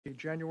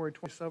January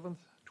 27th,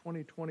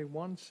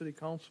 2021 City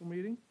Council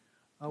meeting.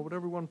 Would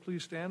everyone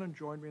please stand and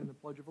join me in the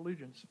Pledge of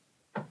Allegiance?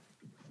 I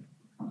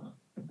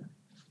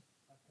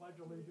pledge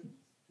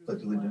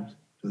allegiance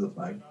to the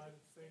flag of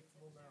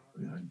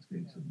the United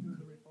States of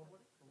America,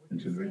 and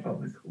to the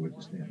republic for which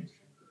it stands,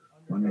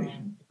 one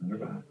nation, under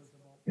God,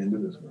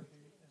 indivisible,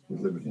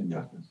 with liberty and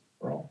justice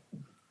for all.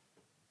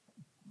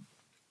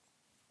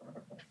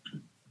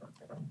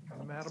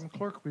 Madam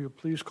Clerk, will you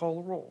please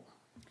call the roll?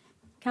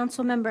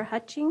 Councilmember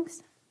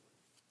Hutchings.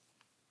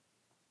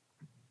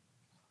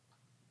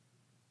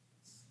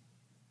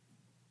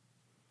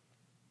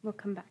 We'll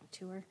come back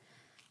to her.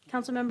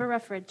 Councilmember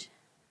Ruffridge.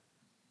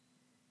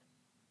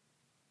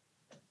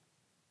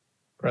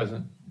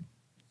 Present.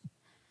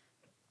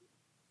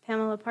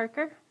 Pamela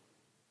Parker.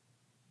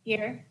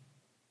 Here.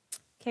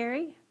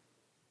 Carey.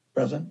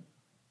 Present.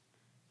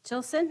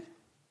 Chilson.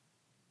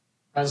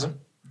 Present.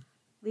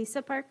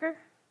 Lisa Parker.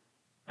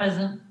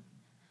 Present.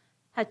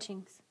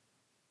 Hutchings.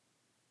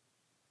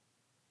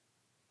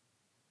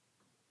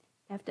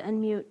 You have to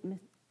unmute,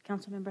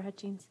 Councilmember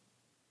Hutchings.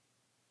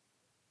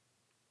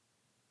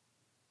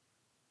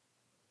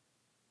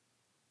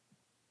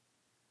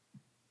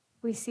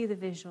 We see the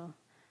visual.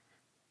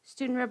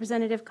 Student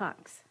Representative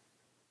Cox.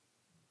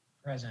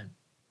 Present.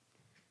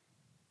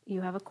 You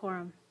have a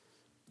quorum.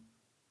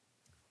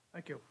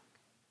 Thank you.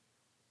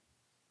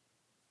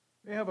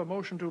 May I have a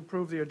motion to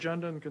approve the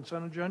agenda and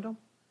consent agenda?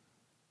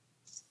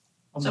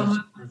 I'll So move to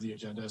moved. approve the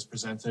agenda as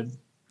presented.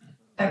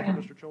 Thank you,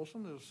 Second. Mr.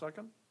 Chilson. There's a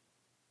second.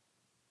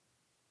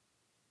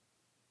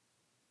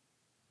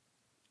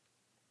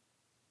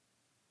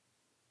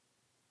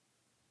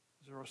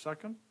 Is there a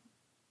second?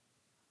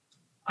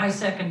 I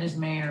second as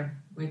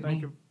mayor with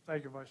Thank me. you.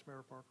 Thank you, Vice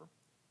Mayor Parker.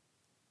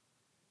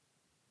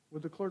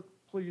 Would the clerk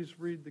please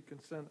read the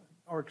consent,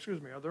 or excuse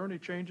me, are there any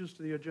changes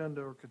to the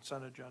agenda or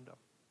consent agenda?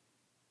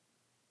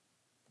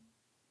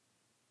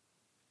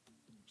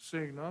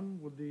 Seeing none,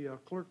 would the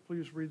clerk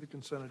please read the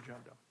consent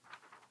agenda?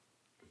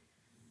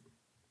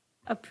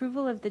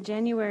 Approval of the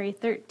January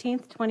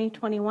 13th,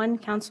 2021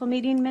 council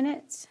meeting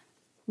minutes.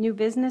 New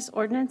business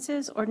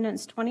ordinances,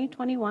 ordinance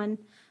 2021,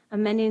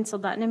 amending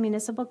Soldotna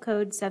Municipal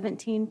Code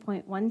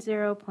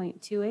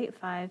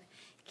 17.10.285,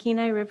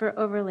 Kenai River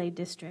Overlay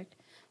District,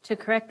 to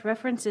correct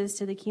references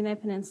to the Kenai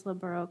Peninsula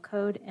Borough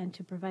Code and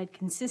to provide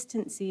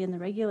consistency in the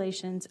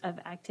regulations of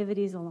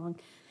activities along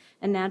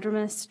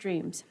anadromous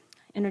streams.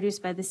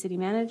 Introduced by the city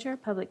manager,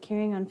 public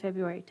hearing on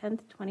February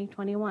 10th,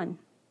 2021.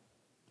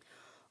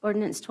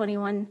 Ordinance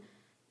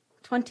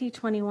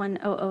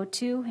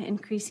 2021-002,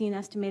 increasing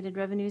estimated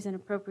revenues and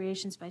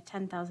appropriations by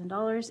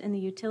 $10,000 in the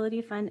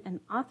utility fund and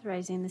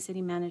authorizing the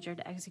city manager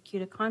to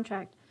execute a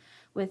contract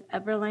with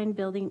Eberline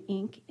Building,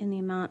 Inc. in the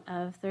amount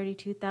of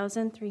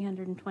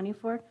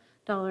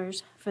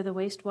 $32,324 for the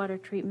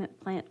wastewater treatment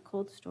plant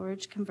cold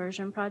storage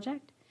conversion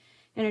project.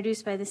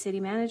 Introduced by the city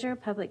manager,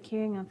 public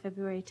hearing on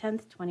February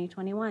 10th,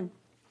 2021.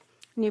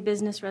 New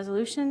business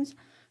resolutions.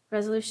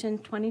 Resolution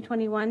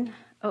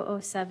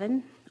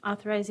 2021-007,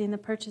 authorizing the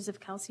purchase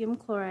of calcium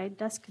chloride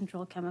dust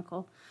control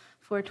chemical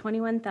for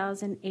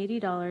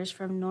 $21,080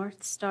 from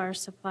North Star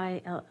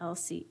Supply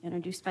LLC,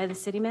 introduced by the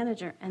city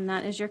manager, and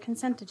that is your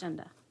consent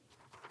agenda.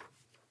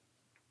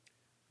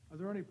 Are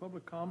there any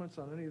public comments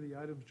on any of the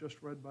items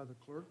just read by the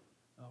clerk?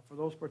 For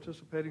those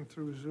participating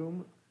through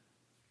Zoom,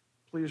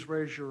 please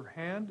raise your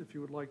hand if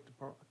you would like to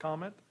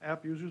comment.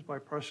 App users by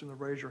pressing the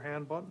raise your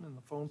hand button, and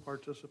the phone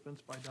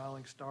participants by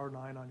dialing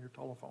 *9 on your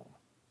telephone.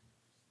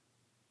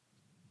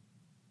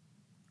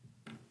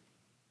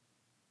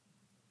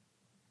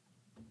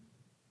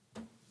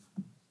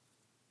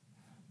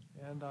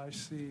 And I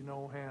see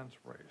no hands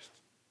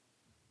raised.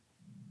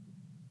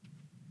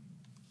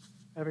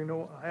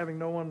 Having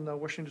no one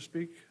wishing to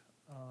speak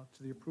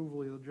to the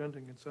approval of the agenda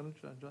and consent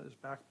agenda is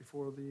back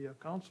before the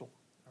council.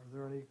 Are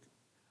there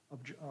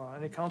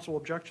any council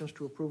objections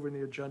to approving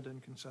the agenda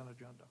and consent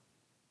agenda?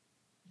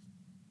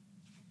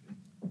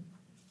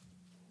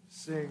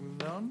 Seeing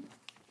none,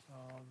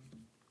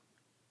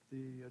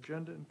 the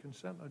agenda and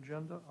consent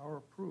agenda are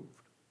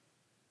approved.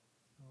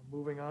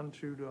 Moving on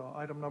to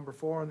item number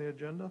 4 on the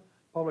agenda,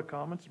 public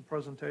comments and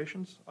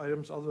presentations.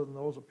 Items other than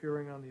those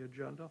appearing on the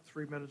agenda,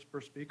 3 minutes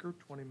per speaker,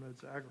 20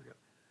 minutes aggregate.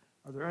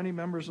 Are there any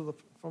members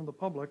from the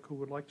public who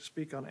would like to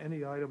speak on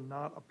any item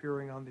not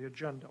appearing on the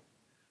agenda?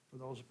 For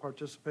those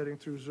participating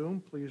through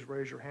Zoom, please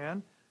raise your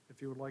hand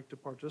if you would like to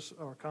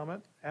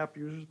comment. App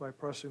users by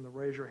pressing the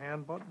raise your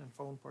hand button, and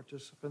phone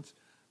participants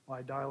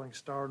by dialing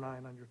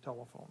 *9 on your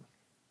telephone.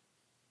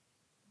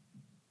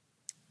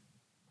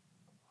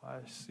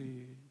 I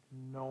see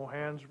no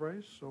hands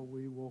raised, so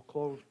we will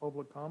close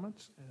public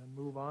comments and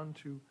move on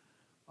to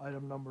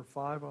item number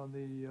 5 on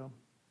the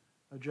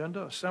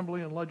agenda,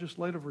 Assembly and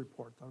Legislative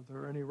Report. Are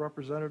there any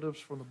representatives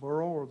from the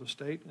borough or the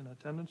state in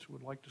attendance who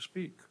would like to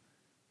speak?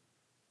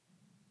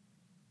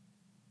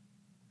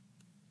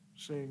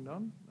 Seeing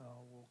none,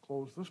 we'll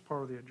close this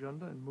part of the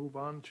agenda and move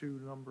on to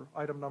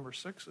item number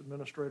 6,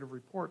 Administrative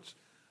Reports.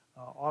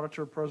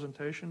 Auditor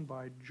presentation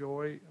by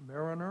Joy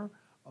Mariner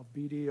of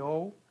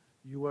BDO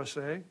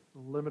USA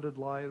Limited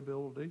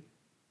Liability.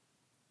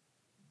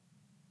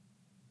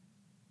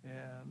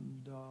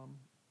 And,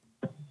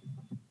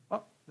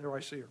 oh, there I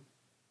see her.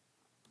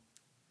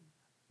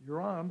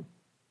 You're on.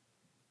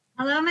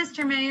 Hello,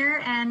 Mr. Mayor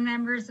and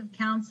members of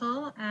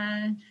council.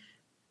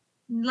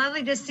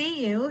 Lovely to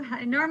see you.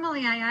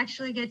 Normally, I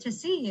actually get to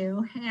see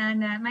you. And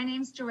my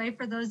name's Joy,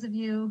 for those of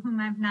you whom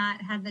I've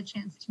not had the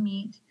chance to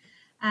meet.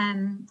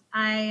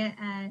 I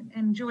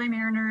am Joy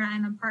Mariner.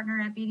 I'm a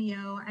partner at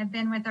BDO. I've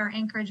been with our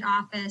Anchorage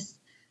office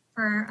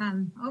for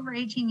over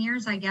 18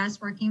 years, I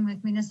guess, working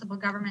with municipal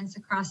governments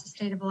across the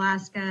state of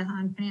Alaska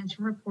on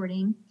financial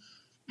reporting.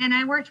 And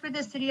I worked with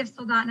the city of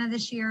Soldotna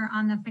this year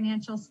on the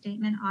financial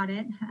statement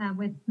audit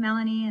with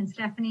Melanie and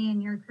Stephanie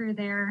and your crew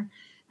there.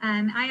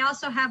 I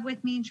also have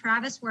with me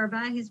Travis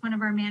Werba. He's one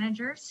of our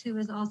managers who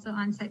was also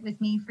on site with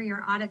me for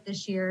your audit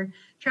this year.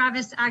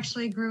 Travis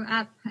actually grew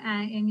up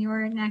in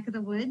your neck of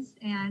the woods,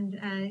 and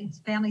his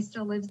family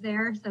still lives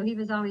there. So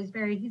he's always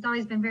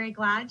been very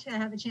glad to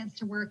have a chance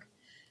to work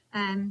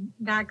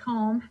back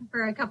home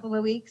for a couple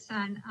of weeks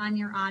on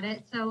your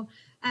audit. So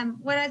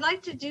what I'd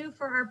like to do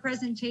for our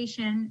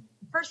presentation,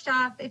 first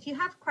off, if you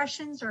have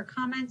questions or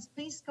comments,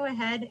 please go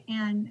ahead,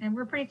 and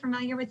we're pretty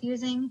familiar with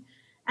using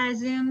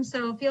Zoom,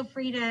 so feel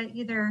free to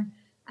either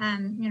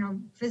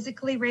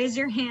physically raise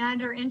your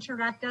hand or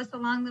interrupt us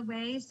along the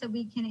way so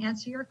we can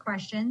answer your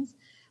questions.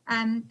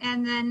 And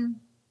then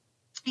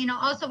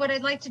also what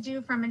I'd like to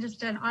do from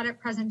just an audit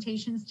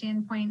presentation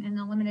standpoint in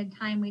the limited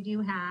time we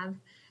do have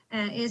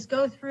is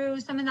go through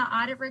some of the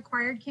audit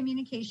required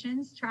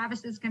communications.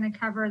 Travis is going to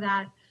cover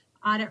that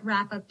audit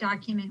wrap-up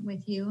document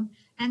with you.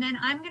 And then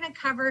I'm going to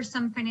cover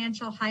some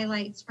financial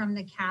highlights from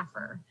the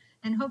CAFR.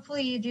 And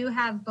hopefully you do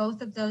have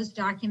both of those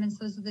documents.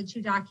 Those are the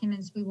two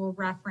documents we will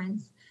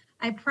reference.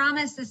 I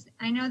promise this,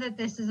 I know that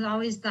this is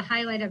always the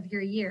highlight of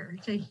your year,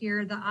 to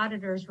hear the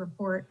auditor's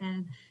report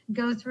and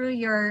go through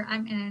your, I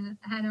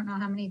don't know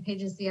how many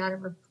pages the audit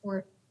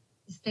report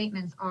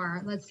statements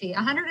are. Let's see,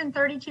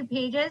 132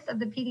 pages of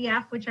the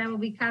PDF, which I will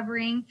be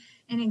covering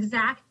in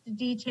exact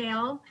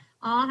detail.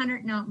 All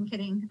 100, no, I'm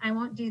kidding. I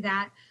won't do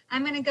that.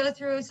 I'm going to go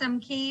through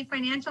some key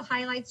financial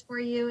highlights for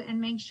you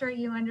and make sure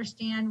you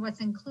understand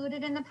what's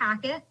included in the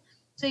packet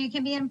so you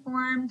can be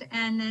informed,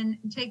 and then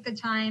take the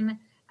time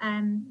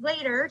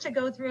later to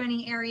go through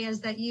any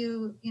areas that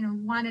you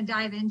want to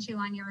dive into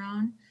on your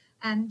own.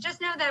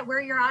 Just know that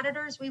we're your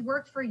auditors. We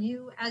work for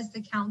you as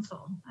the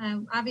council.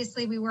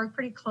 Obviously, we work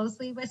pretty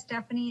closely with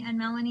Stephanie and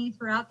Melanie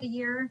throughout the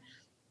year.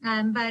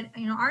 But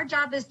our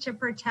job is to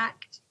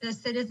protect the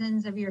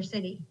citizens of your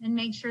city and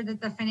make sure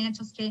that the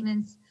financial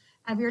statements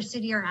of your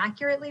city are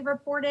accurately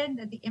reported,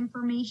 that the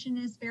information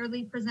is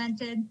fairly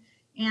presented,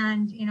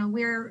 and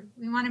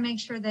we want to make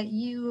sure that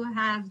you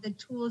have the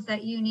tools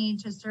that you need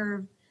to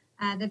serve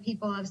the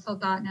people of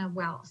Soldotna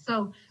well.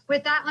 So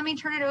with that, let me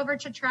turn it over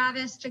to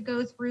Travis to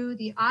go through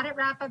the audit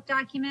wrap-up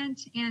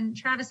document. And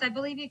Travis, I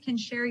believe you can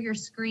share your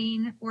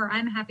screen, or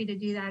I'm happy to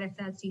do that if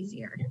that's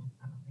easier.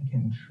 I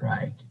can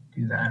try to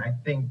do that. I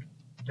think,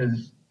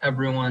 does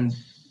everyone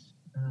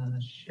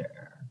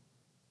share?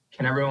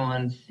 Can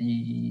everyone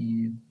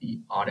see the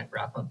audit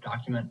wrap-up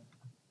document?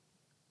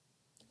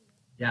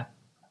 Yeah,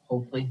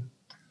 hopefully.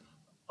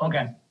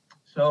 Okay,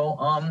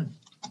 so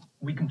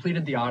we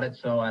completed the audit.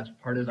 So as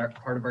part of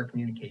our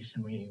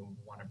communication, we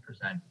want to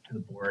present to the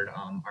board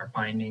our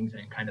findings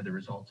and kind of the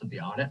results of the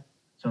audit.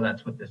 So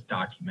that's what this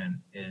document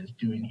is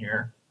doing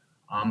here.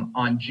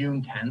 On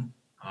June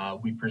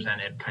 10th, we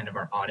presented kind of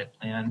our audit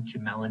plan to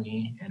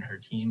Melanie and her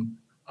team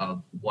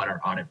of what our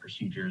audit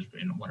procedures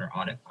and what our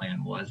audit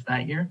plan was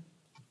that year.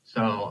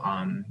 So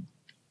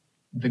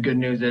the good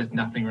news is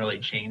nothing really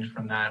changed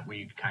from that.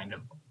 We've kind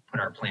of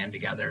put our plan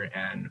together,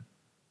 and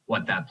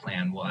what that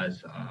plan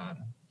was,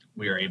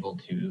 we were able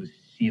to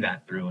see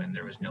that through, and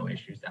there was no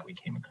issues that we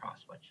came across,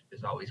 which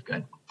is always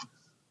good.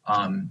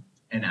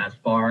 And as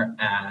far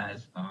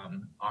as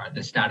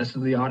the status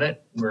of the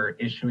audit, we're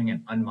issuing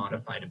an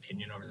unmodified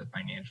opinion over the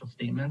financial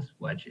statements,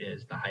 which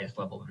is the highest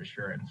level of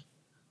assurance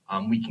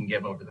we can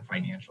give over the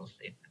financial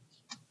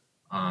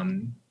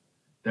statements.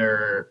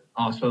 There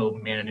also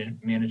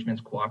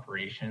management's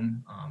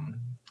cooperation.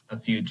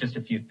 Just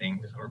a few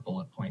things or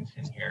bullet points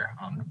in here.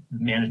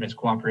 Management's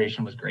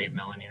cooperation was great.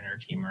 Melanie and her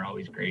team are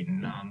always great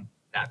in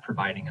at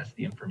providing us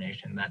the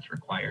information that's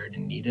required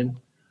and needed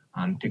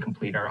to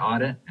complete our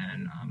audit.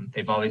 And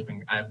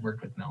I've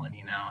worked with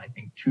Melanie now, I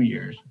think 2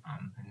 years,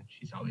 and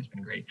she's always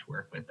been great to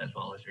work with, as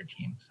well as her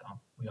team. So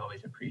we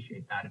always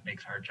appreciate that. It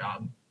makes our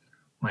job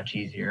much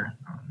easier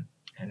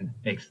and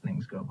makes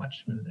things go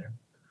much smoother.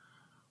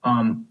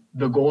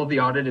 The goal of the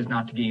audit is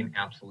not to gain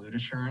absolute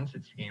assurance,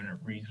 it's to gain a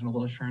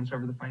reasonable assurance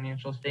over the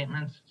financial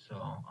statements.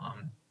 So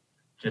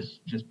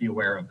just be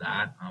aware of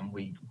that.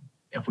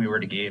 If we were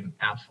to give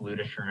absolute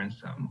assurance,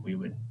 we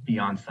would be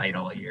on site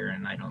all year,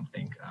 and I don't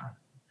think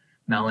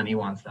Melanie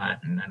wants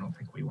that, and I don't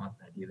think we want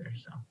that either.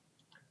 So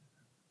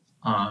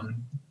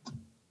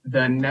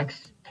the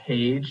next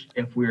page,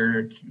 if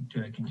we're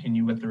to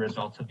continue with the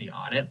results of the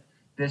audit,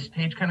 this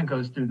page kind of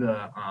goes through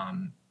the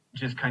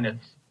just kind of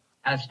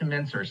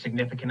estimates or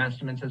significant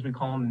estimates, as we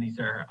call them. And these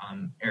are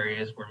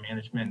areas where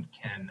management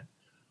can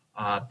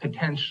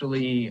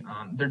potentially,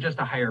 they're just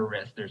a higher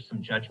risk. There's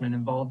some judgment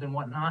involved and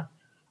whatnot.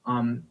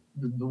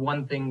 The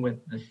one thing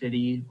with the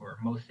city or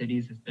most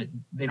cities is that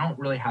they don't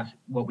really have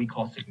what we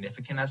call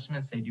significant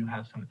estimates. They do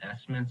have some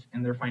estimates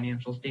in their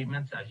financial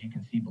statements, as you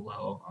can see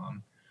below.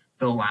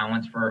 The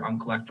allowance for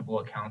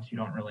uncollectible accounts, you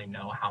don't really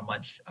know how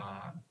much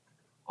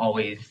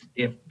always,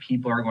 if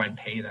people are going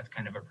to pay, that's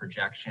kind of a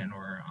projection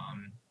or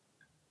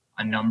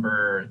a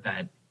number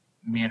that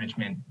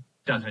management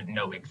doesn't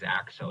know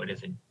exact. So it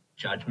is a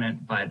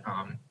judgment, but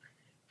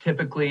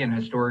typically and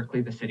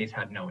historically, the cities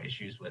had no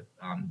issues with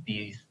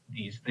these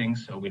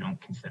things, so we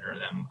don't consider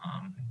them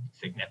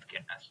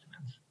significant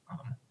estimates.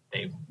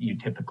 You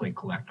typically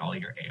collect all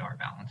your AR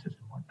balances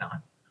and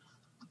whatnot.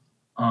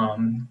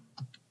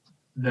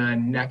 The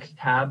next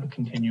tab,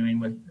 continuing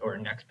with, or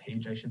next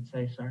page, I should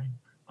say, sorry,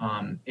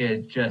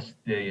 is just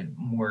the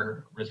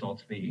more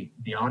results of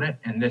the audit,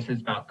 and this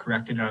is about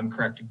corrected and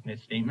uncorrected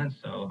misstatements.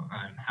 So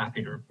I'm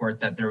happy to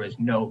report that there was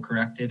no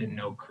corrected and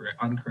no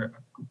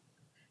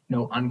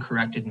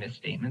uncorrected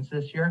misstatements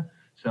this year.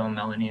 So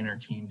Melanie and her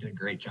team did a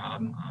great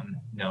job.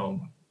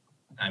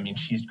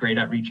 She's great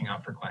at reaching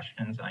out for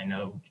questions. I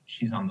know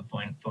she's on the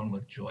phone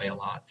with Joy a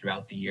lot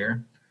throughout the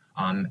year,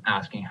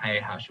 asking, hey,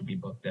 how should we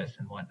book this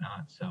and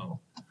whatnot. So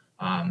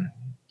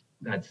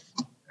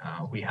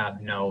we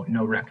have no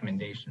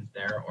recommendations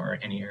there or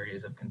any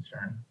areas of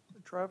concern.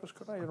 Travis,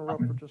 could I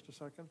interrupt for just a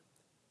second?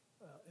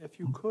 If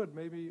you could,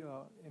 maybe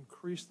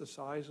increase the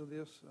size of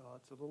this.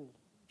 It's a little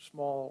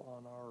small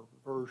on our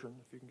version,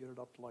 if you can get it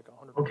up to like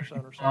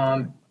 100% or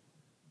something.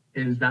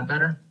 Is that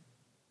better?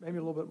 Maybe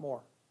a little bit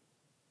more.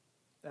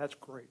 That's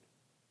great.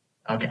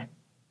 Okay,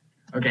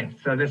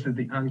 so this is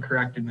the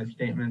uncorrected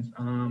misstatements.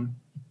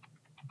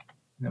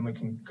 Then we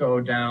can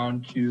go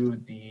down to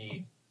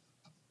the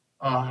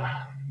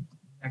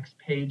next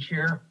page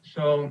here.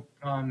 So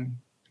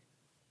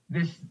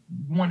this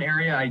one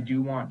area I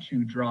do want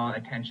to draw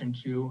attention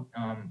to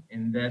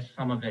in this,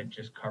 some of it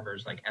just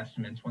covers like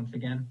estimates once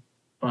again,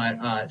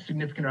 but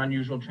significant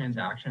unusual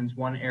transactions.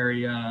 One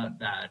area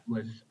that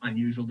was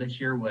unusual this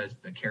year was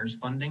the CARES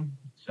funding.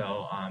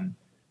 So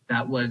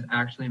that was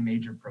actually a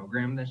major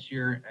program this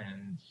year,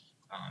 and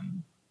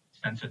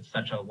since it's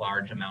such a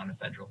large amount of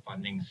federal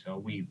funding, so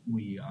we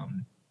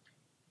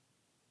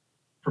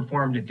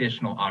performed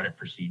additional audit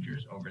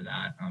procedures over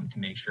that to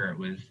make sure it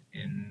was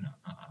in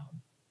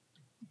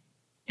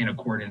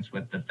accordance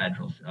with the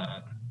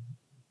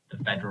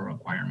federal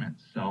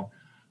requirements. So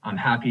I'm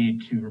happy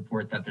to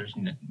report that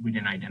we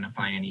didn't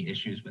identify any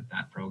issues with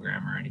that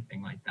program or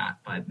anything like that,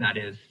 but that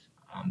is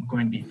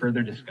going to be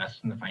further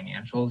discussed in the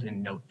financials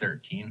in note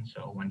 13.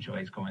 So when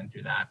Joy's going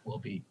through that,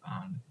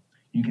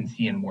 you can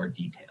see in more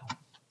detail.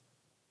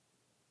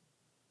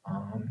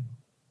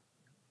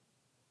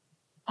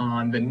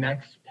 On the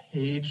next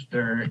page,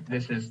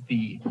 this is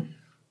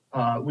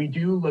we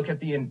do look at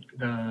the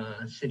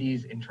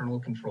city's internal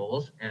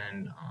controls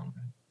and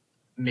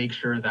make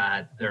sure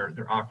that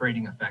they're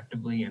operating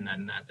effectively and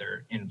then that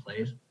they're in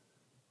place.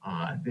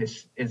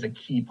 This is a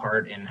key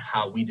part in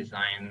how we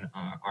design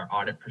our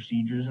audit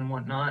procedures and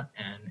whatnot,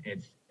 and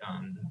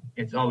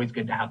it's always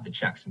good to have the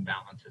checks and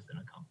balances in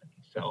a company.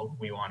 So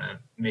we want to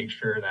make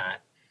sure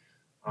that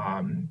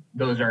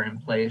those are in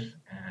place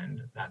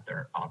and that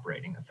they're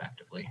operating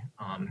effectively.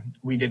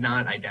 We did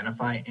not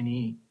identify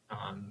any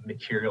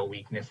material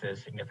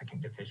weaknesses,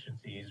 significant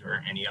deficiencies,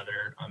 or any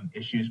other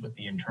issues with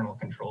the internal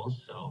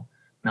controls. So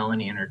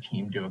Melanie and her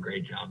team do a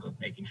great job of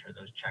making sure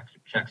those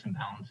checks and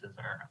balances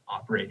are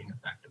operating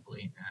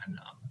effectively and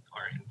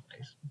are in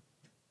place.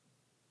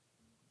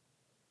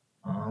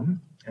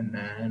 And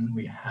then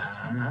we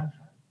have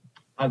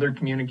other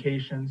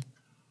communications.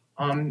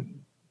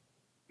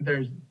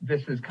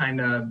 This is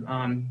kind of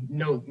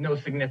no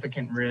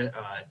significant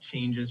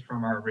changes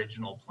from our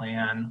original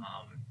plan,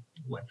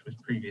 which was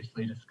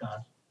previously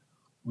discussed.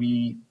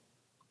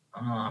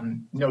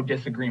 No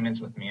disagreements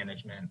with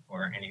management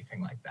or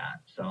anything like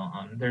that. So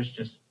there's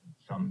just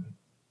some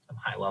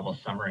high-level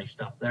summary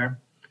stuff there.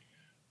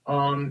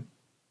 And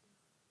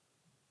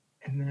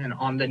then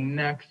on the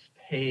next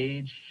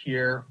page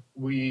here,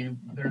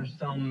 there's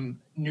some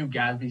new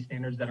GASB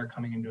standards that are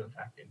coming into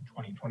effect in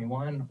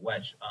 2021,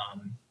 which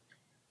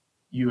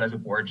you as a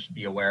board should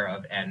be aware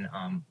of. And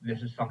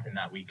this is something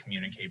that we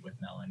communicate with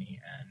Melanie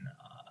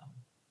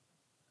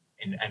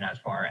and as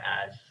far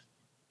as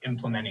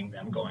implementing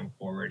them going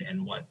forward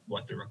and what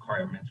the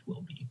requirements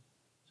will be.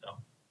 So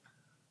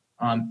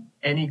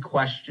any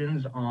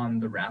questions on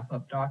the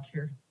wrap-up doc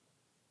here?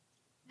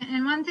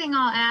 And one thing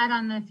I'll add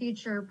on the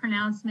future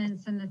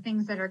pronouncements and the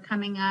things that are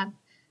coming up,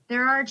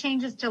 there are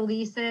changes to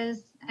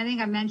leases. I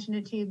think I mentioned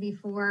it to you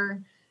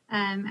before.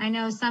 I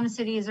know some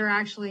cities are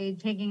actually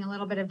taking a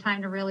little bit of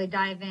time to really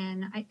dive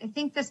in. I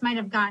think this might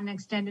have gotten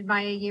extended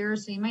by a year,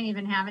 so you might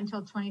even have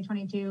until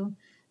 2022.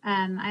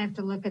 I have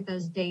to look at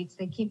those dates.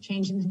 They keep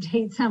changing the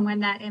dates on when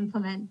that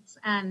implements.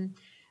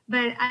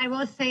 But I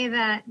will say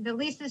that the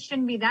leases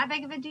shouldn't be that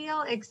big of a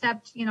deal,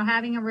 except,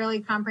 having a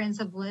really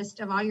comprehensive list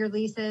of all your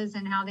leases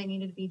and how they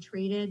needed to be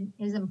treated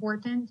is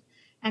important.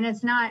 And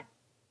it's not,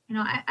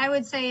 I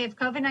would say if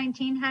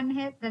COVID-19 hadn't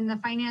hit, then the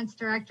finance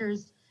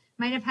directors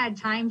might have had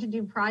time to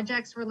do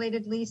projects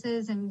related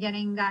leases and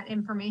getting that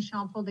information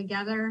all pulled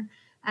together.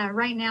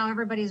 Right now,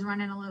 everybody's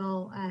running a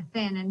little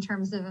thin in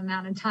terms of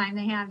amount of time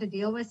they have to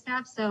deal with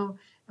stuff. So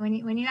when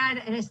you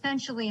add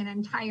essentially an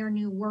entire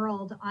new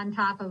world on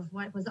top of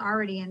what was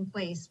already in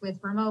place with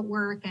remote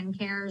work and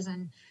CARES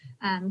and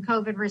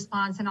COVID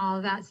response and all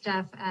of that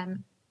stuff,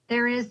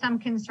 there is some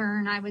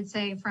concern, I would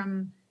say,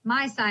 from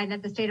my side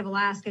that the state of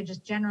Alaska,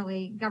 just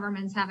generally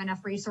governments have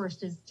enough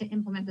resources to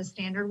implement the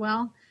standard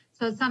well.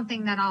 So it's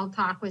something that I'll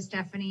talk with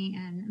Stephanie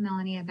and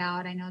Melanie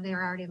about. I know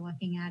they're already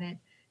looking at it.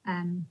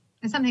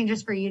 It's something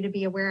just for you to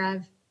be aware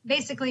of.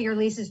 Basically, your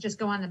leases just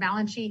go on the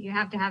balance sheet. You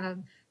have to have a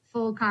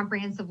full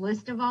comprehensive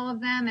list of all of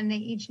them, and they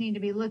each need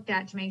to be looked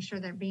at to make sure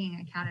they're being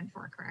accounted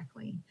for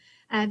correctly.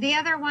 The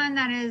other one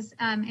that is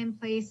in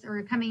place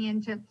or coming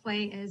into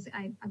play is,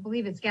 I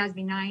believe it's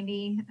GASB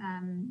 90.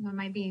 It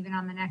might be even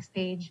on the next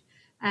page.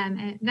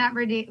 And that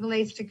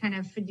relates to kind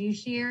of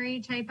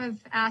fiduciary type of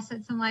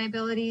assets and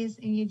liabilities.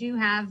 And you do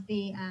have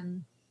the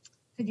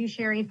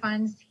fiduciary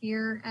funds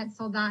here at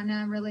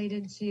Soldotna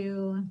related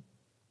to,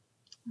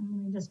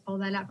 let me just pull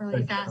that up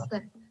really fast.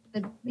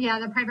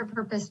 The private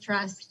purpose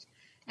trust.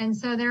 And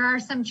so there are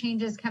some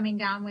changes coming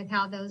down with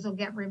how those will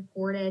get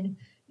reported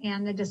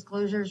and the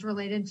disclosures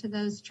related to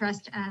those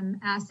trust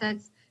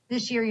assets.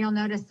 This year, you'll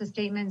notice the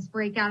statements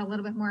break out a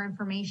little bit more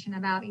information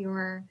about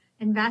your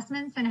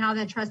investments and how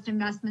the trust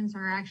investments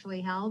are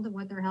actually held,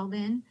 what they're held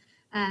in.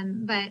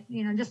 But,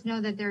 just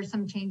know that there's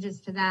some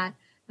changes to that.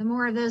 The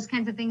more of those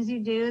kinds of things you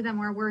do, the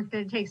more work that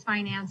it takes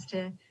finance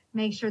to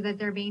make sure that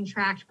they're being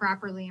tracked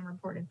properly and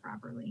reported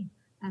properly.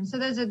 So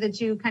those are the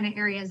two kind of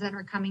areas that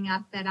are coming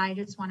up that I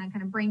just want to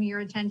kind of bring to your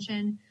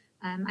attention.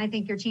 I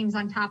think your team's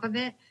on top of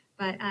it,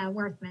 but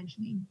worth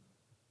mentioning.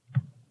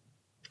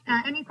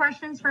 Any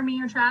questions for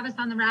me or Travis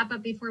on the wrap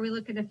up before we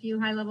look at a few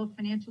high level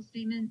financial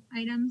statement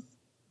items?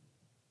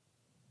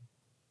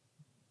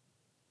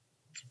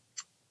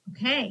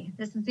 Okay,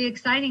 this is the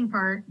exciting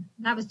part.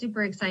 That was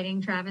super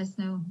exciting, Travis.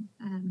 No,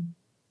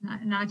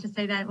 not to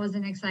say that it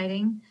wasn't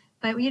exciting.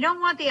 But you don't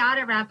want the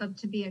audit wrap up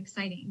to be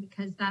exciting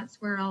because that's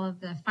where all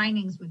of the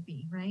findings would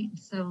be, right?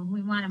 So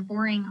we want a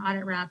boring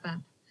audit wrap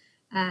up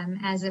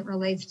as it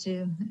relates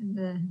to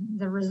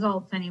the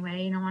results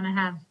anyway. You don't want to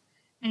have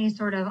any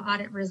sort of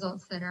audit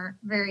results that are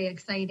very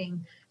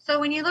exciting. So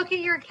when you look at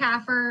your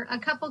CAFR, a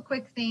couple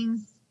quick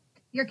things.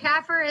 Your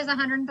CAFR is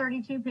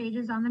 132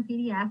 pages on the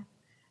PDF.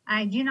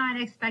 I do not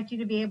expect you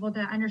to be able to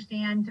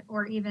understand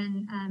or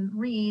even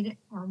read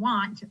or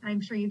want.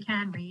 I'm sure you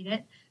can read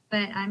it,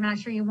 but I'm not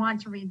sure you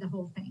want to read the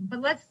whole thing.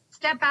 But let's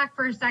step back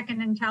for a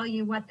second and tell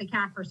you what the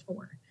CAFR is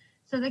for.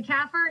 So the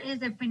CAFR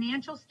is a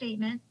financial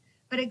statement,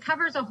 but it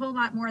covers a whole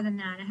lot more than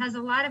that. It has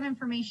a lot of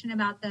information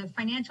about the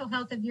financial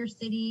health of your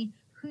city,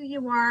 who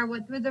you are,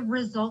 what were the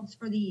results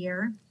for the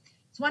year.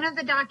 It's one of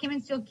the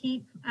documents you'll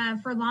keep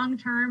for long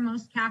term.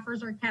 Most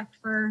CAFRs are kept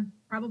for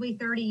probably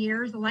 30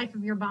 years, the life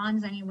of your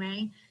bonds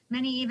anyway,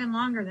 many even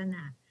longer than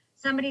that.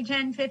 Somebody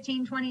 10,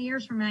 15, 20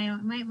 years from now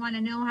might want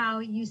to know how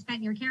you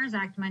spent your CARES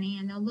Act money,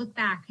 and they'll look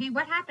back. Hey,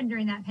 what happened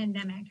during that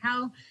pandemic?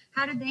 How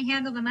did they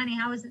handle the money?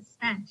 How was it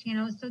spent?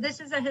 So this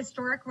is a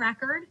historic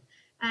record,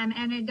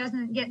 and it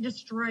doesn't get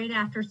destroyed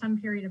after some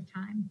period of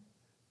time.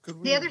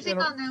 The other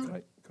thing I'll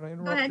note. Can I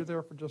interrupt you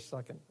there for just a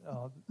second?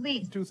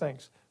 Please. Two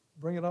things.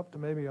 Bring it up to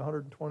maybe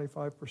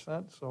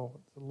 125%, so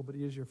it's a little bit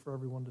easier for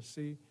everyone to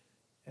see.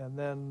 And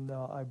then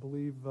I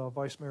believe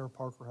Vice Mayor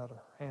Parker had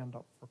a hand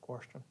up for a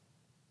question.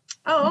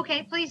 Oh,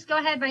 okay. Please go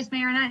ahead, Vice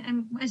Mayor.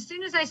 And as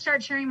soon as I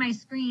start sharing my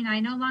screen, I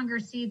no longer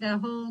see the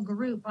whole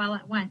group all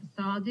at once.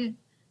 So I'll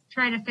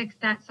try to fix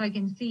that so I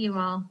can see you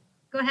all.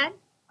 Go ahead.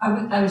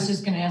 I was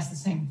just going to ask the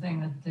same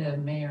thing that the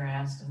mayor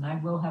asked, and I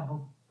will have a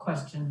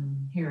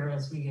question here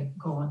as we get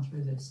going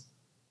through this.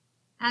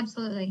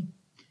 Absolutely.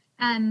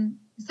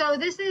 So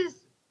this is,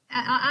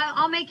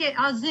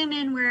 I'll zoom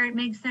in where it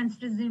makes sense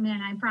to zoom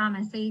in, I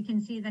promise, so you can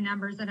see the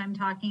numbers that I'm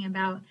talking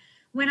about.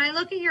 When I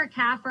look at your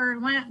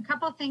CAFR, a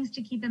couple of things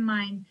to keep in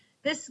mind.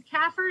 This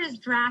CAFR is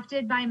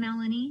drafted by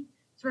Melanie.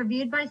 It's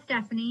reviewed by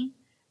Stephanie.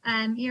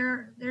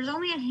 There's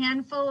only a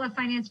handful of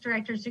finance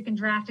directors who can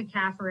draft a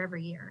CAFR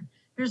every year.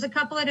 There's a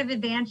couple of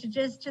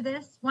advantages to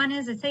this. One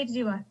is it saves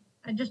you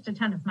just a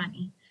ton of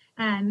money.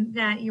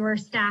 That your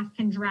staff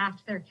can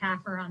draft their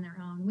CAFR on their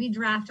own. We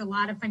draft a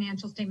lot of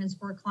financial statements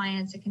for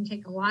clients. It can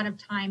take a lot of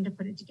time to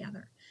put it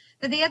together.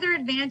 But the other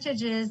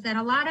advantage is that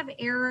a lot of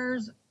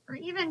errors or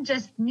even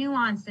just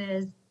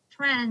nuances,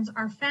 trends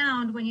are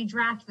found when you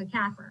draft the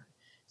CAFR.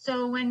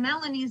 So when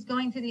Melanie's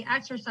going through the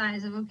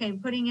exercise of, okay,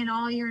 putting in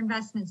all your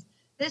investments,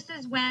 this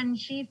is when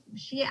she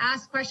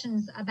asks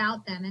questions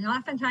about them. And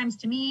oftentimes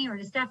to me or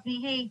to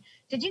Stephanie, hey,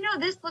 did you know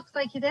this looks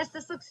like this?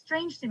 This looks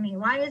strange to me.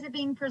 Why is it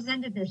being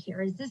presented this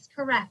year? Is this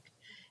correct?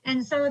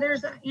 And so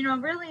there's,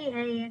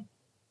 really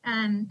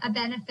a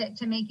benefit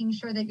to making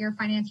sure that your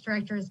finance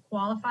director is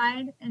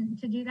qualified and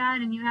to do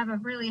that. And you have a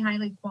really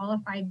highly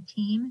qualified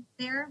team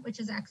there, which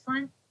is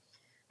excellent.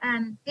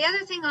 The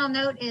other thing I'll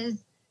note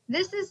is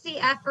this is the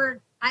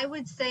effort, I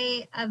would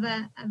say, of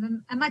a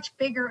much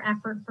bigger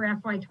effort for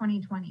FY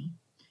 2020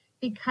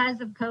 because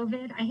of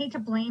COVID. I hate to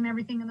blame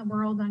everything in the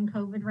world on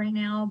COVID right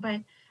now,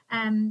 but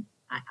I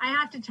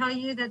have to tell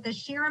you that the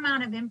sheer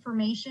amount of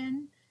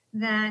information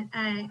that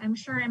I'm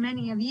sure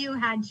many of you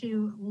had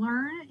to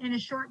learn in a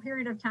short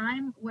period of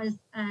time was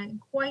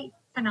quite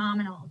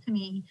phenomenal to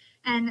me.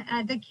 And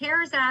the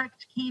CARES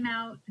Act came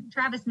out.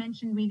 Travis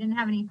mentioned we didn't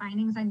have any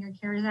findings on your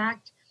CARES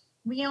Act.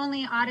 We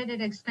only audited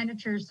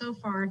expenditures so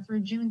far through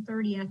June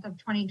 30th of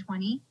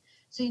 2020.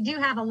 So you do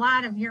have a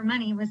lot of your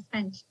money was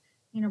spent,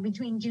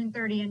 between June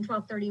 30 and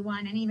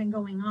 12/31, and even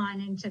going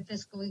on into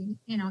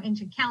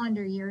into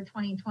calendar year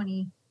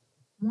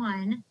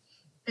 2021,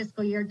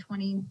 fiscal year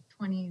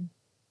 2021.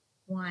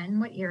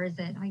 What year is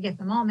it? I get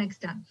them all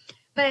mixed up.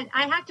 But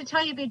I have to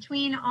tell you,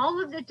 between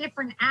all of the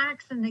different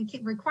acts and the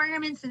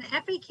requirements and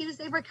FAQs,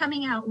 they were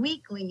coming out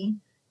weekly,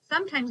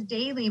 sometimes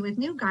daily, with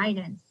new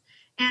guidance.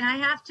 And I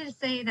have to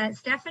say that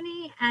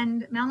Stephanie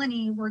and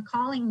Melanie were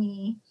calling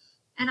me,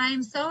 and I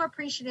am so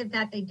appreciative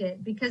that they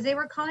did, because they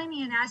were calling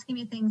me and asking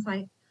me things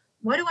like,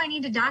 what do I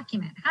need to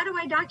document? How do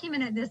I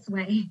document it this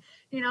way?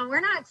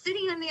 We're not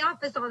sitting in the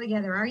office all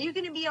together. Are you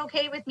going to be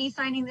okay with me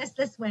signing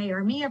this way,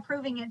 or me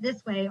approving it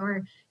this way?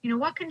 Or,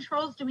 what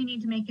controls do we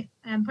need to make it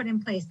put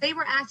in place? They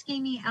were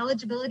asking me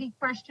eligibility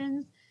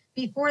questions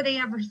before they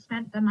ever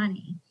spent the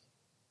money.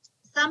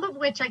 Some of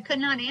which I could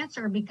not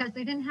answer because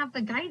they didn't have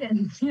the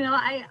guidance.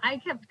 I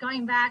kept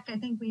going back.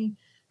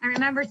 I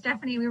remember,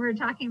 Stephanie, we were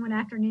talking one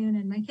afternoon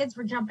and my kids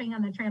were jumping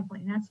on the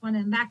trampoline. That's when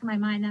in the back of my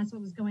mind, that's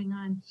what was going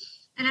on.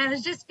 And I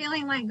was just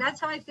feeling like, that's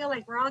how I feel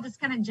like we're all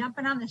just kind of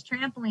jumping on this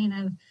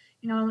trampoline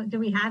of, do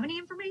we have any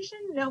information?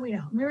 No, we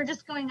don't. We were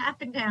just going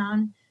up and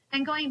down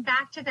and going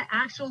back to the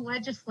actual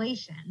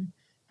legislation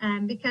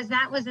because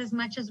that was as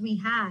much as we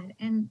had.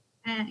 And,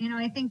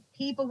 I think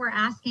people were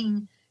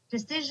asking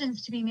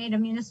decisions to be made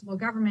of municipal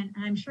government.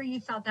 And I'm sure you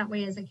felt that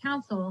way as a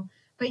council,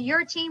 but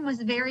your team was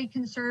very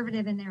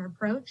conservative in their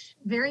approach,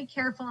 very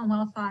careful and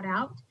well thought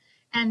out.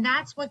 And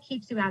that's what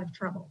keeps you out of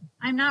trouble.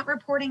 I'm not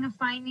reporting a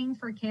finding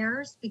for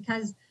CARES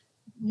because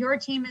your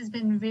team has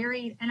been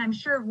very, and I'm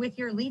sure with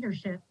your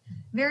leadership,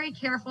 very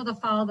careful to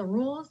follow the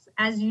rules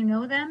as you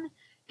know them.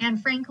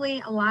 And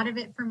frankly, a lot of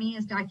it for me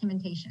is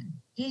documentation.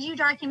 Did you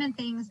document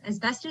things as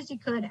best as you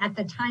could at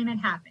the time it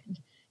happened?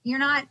 You're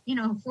not,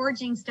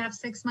 forging stuff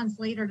 6 months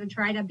later to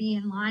try to be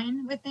in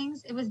line with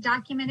things. It was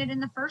documented in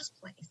the first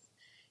place.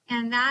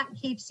 And that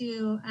keeps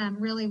you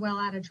really well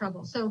out of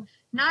trouble. So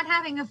not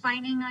having a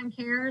finding on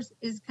CARES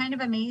is kind of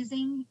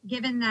amazing,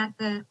 given that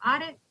the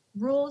audit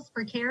rules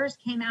for CARES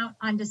came out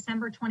on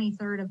December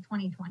 23rd of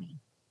 2020.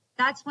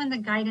 That's when the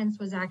guidance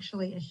was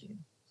actually issued.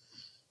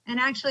 And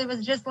actually, it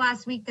was just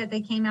last week that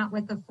they came out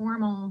with the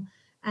formal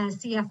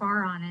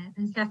CFR on it.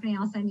 And Stephanie,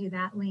 I'll send you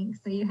that link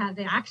so you have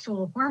the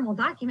actual formal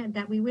document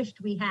that we wished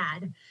we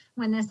had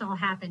when this all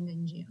happened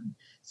in June.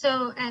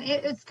 So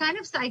it's kind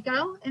of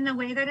psycho in the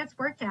way that it's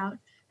worked out.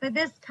 But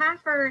this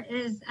CAFR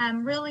is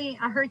really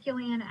a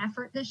Herculean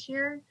effort this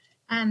year.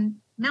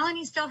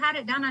 Melanie still had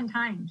it done on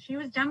time. She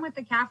was done with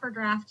the CAFR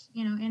draft,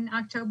 in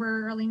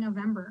October, early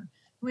November,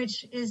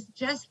 which is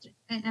just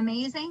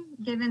amazing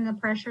given the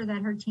pressure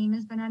that her team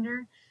has been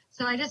under.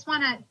 So I just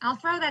I'll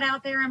throw that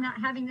out there. I'm not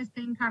having the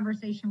same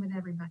conversation with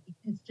everybody.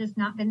 It's just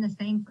not been the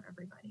same for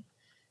everybody.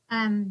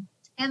 And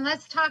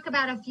let's talk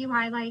about a few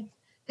highlights.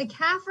 The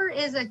CAFR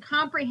is a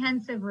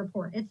comprehensive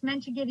report. It's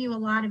meant to give you a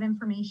lot of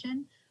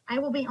information. I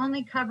will be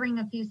only covering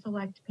a few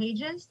select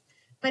pages,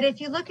 but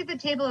if you look at the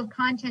table of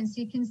contents,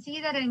 you can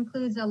see that it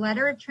includes a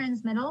letter of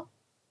transmittal.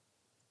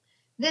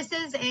 This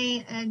is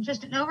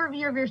just an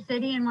overview of your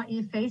city and what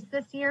you faced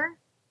this year.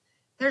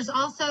 There's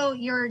also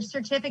your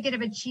certificate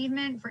of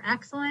achievement for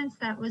excellence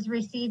that was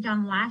received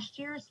on last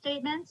year's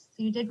statements.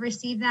 So you did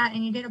receive that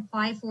and you did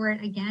apply for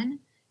it again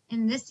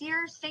in this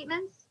year's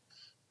statements.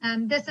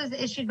 This is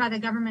issued by the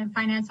Government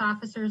Finance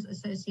Officers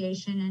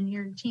Association, and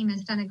your team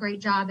has done a great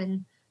job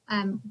in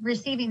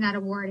receiving that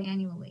award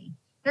annually.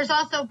 There's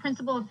also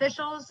principal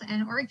officials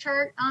and org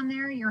chart on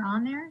there. You're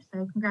on there,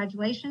 so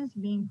congratulations for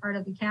being part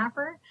of the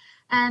CAFR.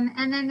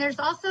 And then there's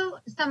also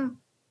some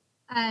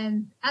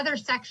other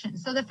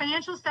sections. So the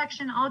financial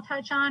section I'll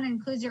touch on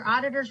includes your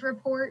auditor's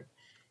report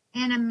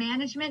and a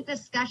management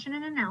discussion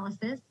and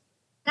analysis.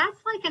 That's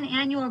like an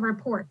annual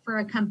report for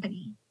a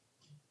company.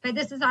 But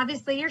this is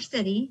obviously your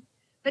city,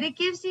 but it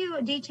gives you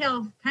a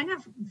detail kind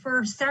of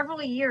for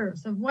several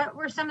years of what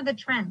were some of the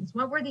trends,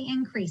 what were the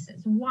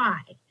increases, why.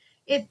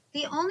 If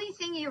the only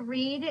thing you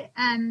read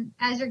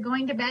as you're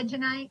going to bed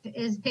tonight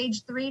is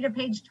page 3 to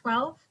page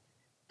 12,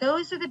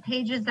 those are the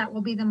pages that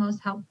will be the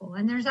most helpful.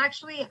 And there's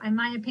actually, in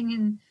my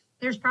opinion,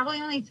 there's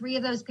probably only 3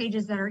 of those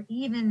pages that are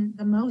even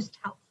the most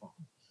helpful.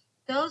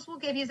 Those will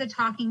give you the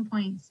talking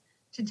points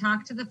to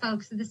talk to the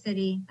folks of the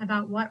city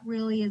about what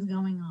really is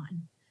going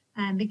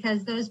on,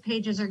 because those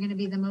pages are going to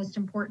be the most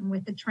important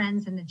with the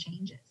trends and the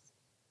changes.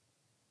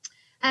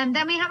 And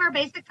then we have our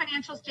basic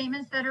financial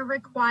statements that are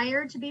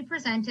required to be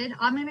presented.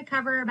 I'm going to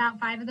cover about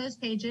 5 of those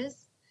pages.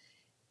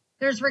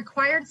 There's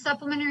required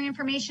supplementary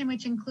information,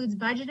 which includes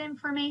budget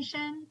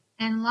information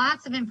and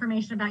lots of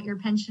information about your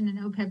pension and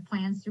OPEB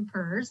plans through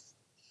PERS.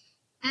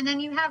 And then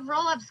you have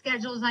roll-up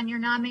schedules on your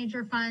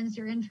non-major funds,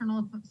 your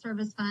internal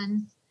service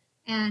funds,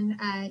 and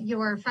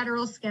your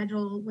federal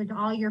schedule with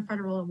all your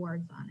federal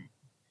awards on it.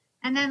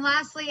 And then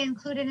lastly,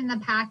 included in the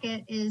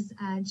packet is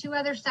 2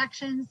 other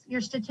sections,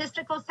 your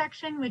statistical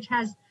section, which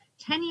has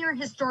 10-year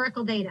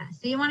historical data.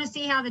 So you want to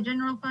see how the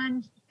general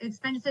fund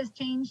expenses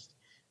changed?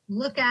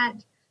 Look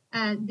at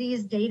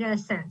these data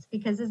sets,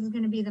 because this is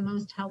going to be the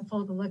most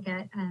helpful to look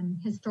at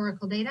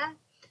historical data.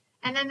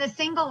 And then the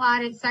single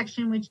audit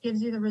section, which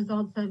gives you the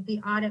results of the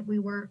audit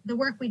the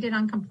work we did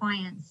on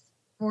compliance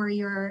for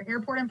your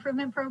airport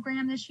improvement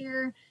program this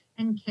year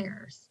and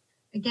CARES.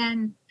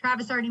 Again,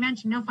 Travis already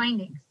mentioned no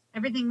findings.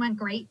 Everything went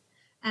great,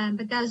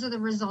 but those are the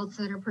results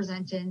that are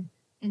presented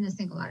in the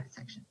single audit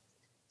section.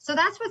 So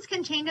that's what's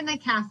contained in the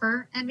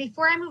CAFR. And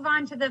before I move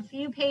on to the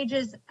few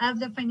pages of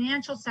the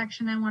financial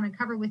section I want to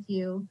cover with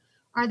you,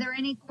 are there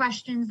any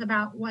questions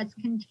about what's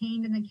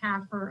contained in the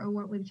CAFR or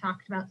what we've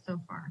talked about so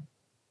far?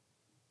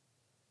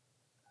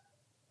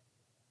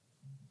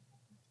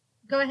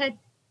 Go ahead.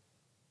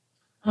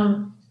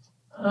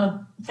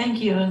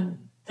 Thank you,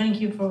 and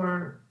thank you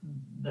for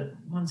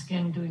once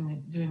again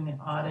doing the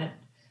audit.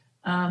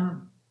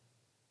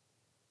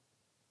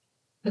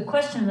 The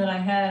question that I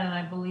had, and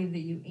I believe that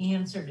you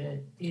answered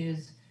it,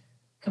 is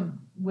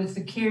with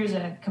the CARES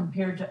Act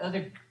compared to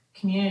other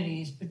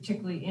communities,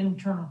 particularly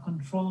internal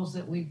controls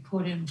that we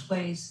put in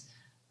place.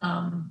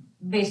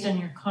 Based on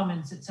your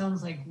comments, it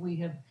sounds like we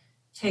have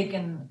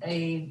taken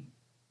a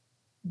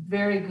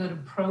very good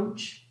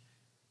approach.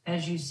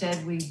 As you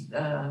said,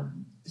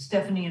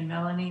 Stephanie and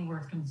Melanie were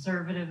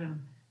conservative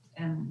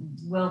and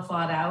well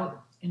thought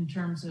out in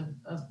terms of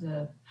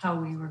how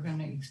we were going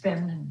to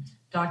expend and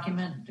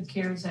document the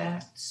CARES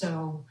Act.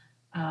 So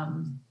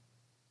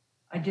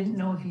I didn't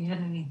know if you had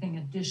anything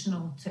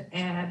additional to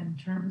add in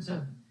terms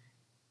of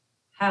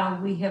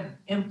how we have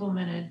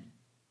implemented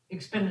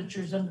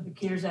expenditures under the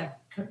CARES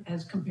Act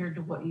as compared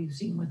to what you've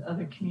seen with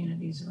other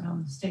communities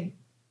around the state.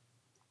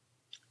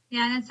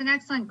 Yeah, and it's an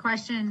excellent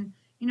question.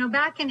 You know,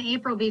 back in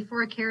April,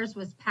 before CARES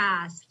was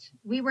passed,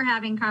 we were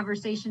having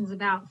conversations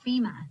about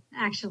FEMA,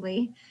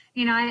 actually.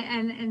 You know,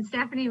 and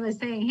Stephanie was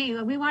saying,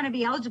 hey, we want to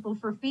be eligible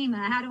for FEMA.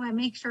 How do I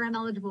make sure I'm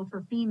eligible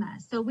for FEMA?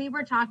 So we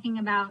were talking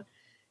about,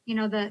 you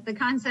know, the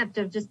concept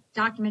of just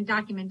document,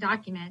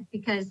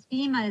 because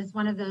FEMA is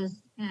one of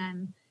those,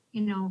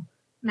 you know,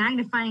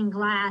 magnifying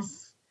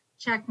glass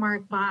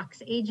checkmark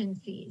box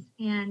agencies.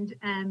 And,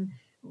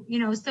 you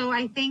know, so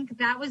I think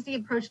that was the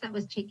approach that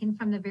was taken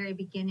from the very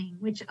beginning,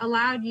 which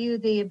allowed you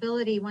the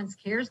ability, once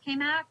CARES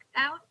came out,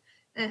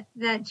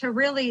 that to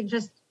really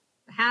just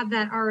have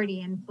that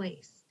already in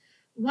place.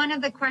 One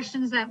of the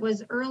questions that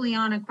was early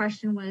on a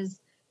question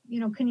was, you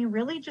know, can you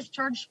really just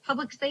charge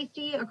public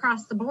safety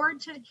across the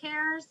board to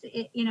CARES?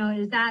 You know,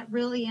 is that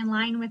really in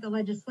line with the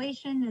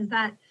legislation? Is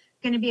that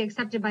going to be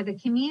accepted by the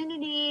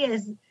community?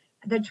 Is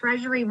the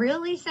Treasury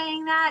really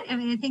saying that? I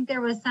mean, I think there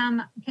was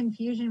some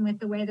confusion with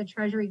the way the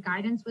Treasury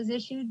guidance was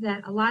issued,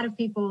 that a lot of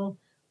people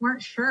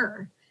weren't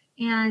sure.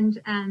 And,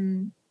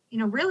 you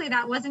know, really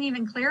that wasn't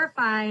even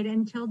clarified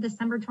until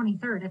December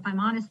 23rd, if I'm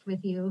honest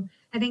with you.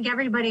 I think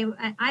everybody,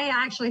 I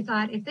actually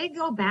thought if they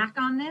go back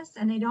on this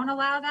and they don't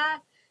allow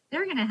that,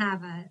 they're going to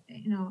have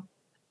a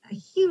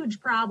huge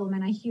problem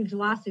and a huge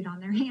lawsuit on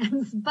their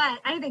hands. But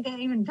I think I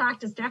even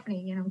talked to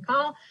Stephanie, you know,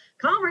 call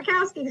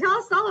Murkowski,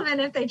 call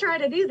Sullivan if they try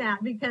to do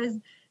that, because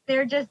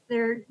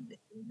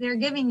they're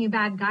giving you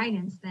bad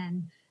guidance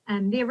then.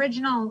 The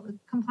original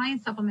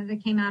compliance supplement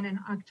that came out in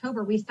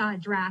October, we saw a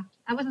draft.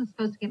 I wasn't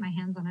supposed to get my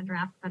hands on a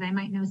draft, but I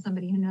might know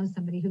somebody who knows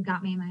somebody who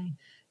got me my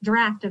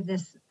draft of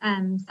this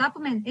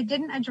supplement. It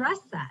didn't address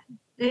that.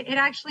 It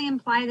actually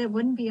implied it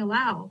wouldn't be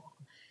allowable.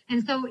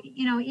 And so,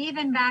 you know,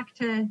 even back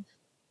to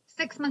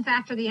 6 months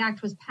after the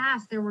act was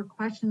passed, there were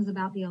questions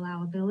about the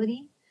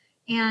allowability.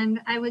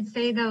 And I would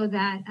say, though,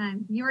 that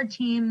your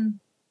team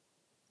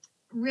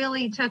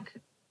really took,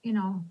 you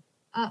know,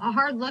 a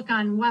hard look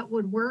on what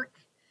would work.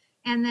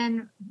 And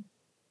then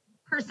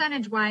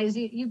percentage-wise,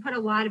 you put a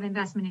lot of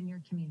investment in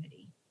your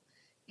community.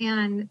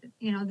 And,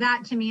 you know,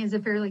 that to me is a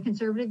fairly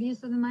conservative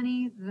use of the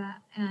money,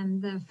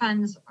 and the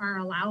funds are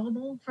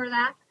allowable for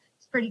that.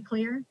 It's pretty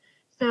clear.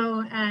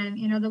 So,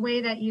 you know, the way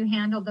that you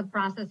handled the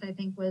process, I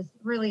think, was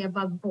really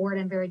above board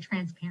and very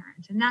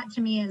transparent. And that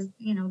to me is,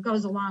 you know,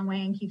 goes a long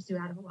way and keeps you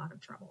out of a lot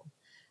of trouble.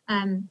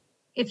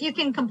 If you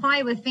can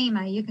comply with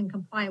FEMA, you can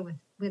comply with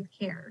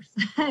CARES.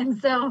 And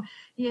so,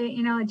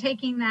 you know,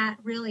 taking that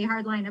really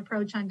hardline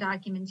approach on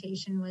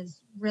documentation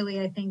was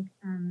really, I think,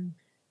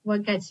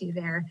 what gets you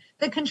there.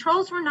 The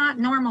controls were not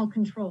normal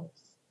controls.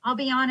 I'll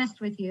be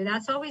honest with you.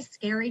 That's always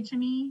scary to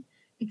me,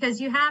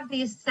 because you have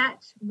these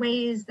set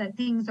ways that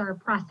things are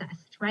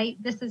processed, right?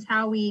 This is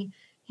how we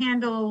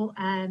handle,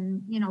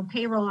 you know,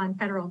 payroll on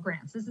federal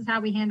grants. This is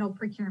how we handle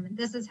procurement.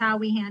 This is how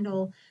we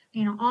handle,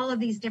 you know, all of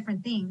these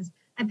different things.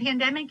 a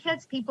pandemic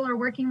hits, people are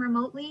working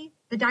remotely,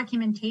 the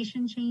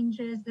documentation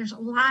changes. There's a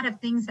lot of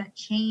things that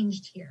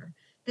changed here.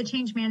 The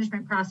change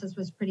management process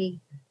was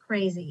pretty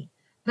crazy.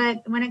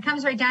 But when it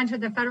comes right down to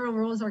it, the federal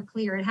rules are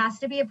clear. It has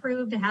to be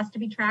approved, it has to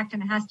be tracked,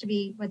 and it has to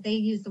be what they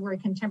use the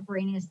word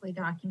contemporaneously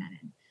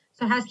documented.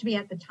 So it has to be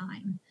at the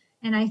time.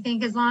 And I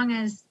think as long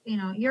as, you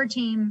know, your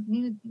team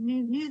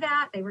knew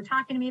that, they were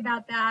talking to me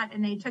about that,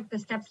 and they took the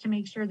steps to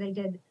make sure they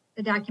did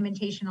the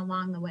documentation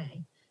along the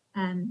way.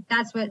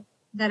 That's what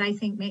that I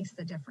think makes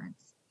the difference.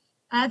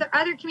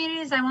 Other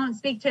communities, I won't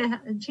speak to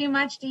too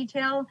much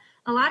detail.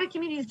 A lot of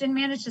communities didn't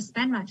manage to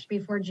spend much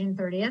before June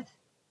 30th.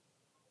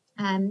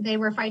 They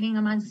were fighting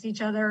amongst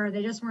each other, or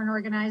they just weren't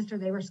organized, or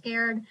they were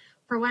scared.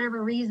 For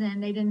whatever reason,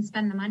 they didn't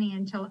spend the money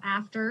until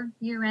after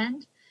year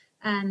end.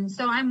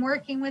 So I'm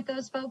working with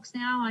those folks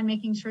now on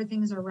making sure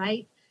things are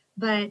right.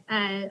 But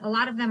a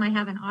lot of them, I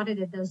haven't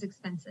audited those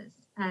expenses.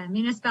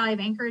 Municipality of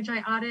Anchorage, I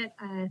audit.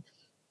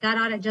 That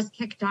audit just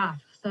kicked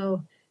off.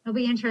 So it'll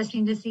be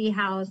interesting to see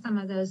how some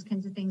of those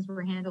kinds of things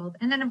were handled.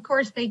 And then, of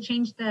course, they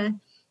changed the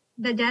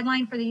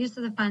deadline for the use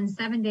of the funds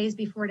 7 days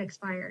before it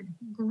expired.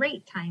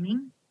 Great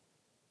timing.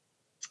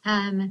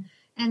 And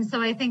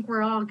so I think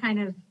we're all kind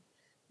of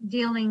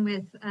dealing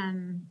with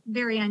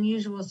very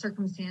unusual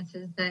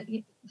circumstances that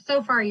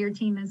so far your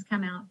team has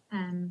come out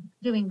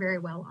doing very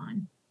well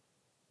on.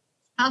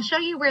 I'll show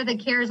you where the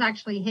CARES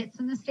actually hits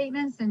in the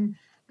statements, and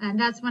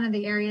that's one of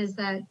the areas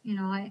that, you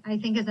know, I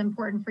think is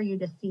important for you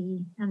to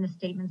see in the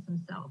statements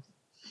themselves.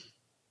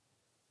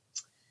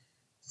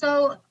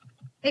 So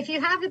if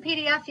you have the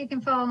PDF, you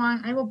can follow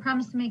along. I will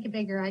promise to make it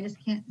bigger. I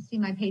just can't see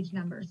my page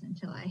numbers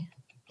until I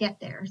get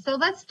there. So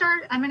let's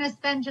start. I'm going to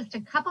spend just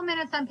a couple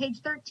minutes on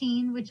page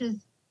 13, which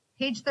is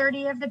page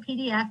 30 of the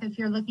PDF if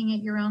you're looking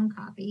at your own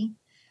copy.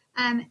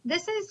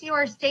 This is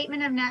your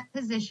statement of net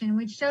position,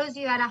 which shows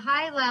you at a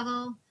high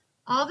level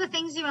all the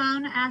things you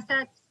own,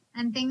 assets,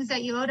 and things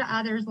that you owe to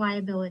others,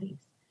 liabilities.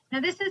 Now,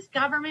 this is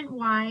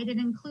government-wide. It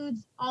includes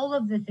all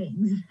of the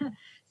things.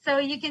 So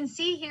you can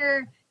see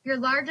here your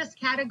largest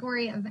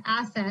category of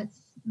assets,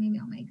 maybe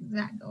I'll make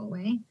that go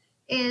away,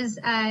 is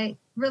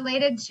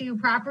related to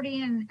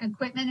property and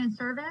equipment and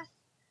service.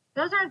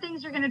 Those aren't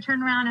things you're going to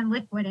turn around and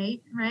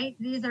liquidate, right?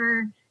 These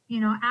are, you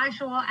know,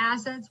 actual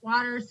assets,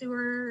 water,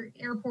 sewer,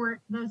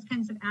 airport, those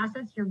kinds of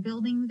assets. Your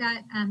building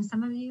that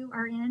some of you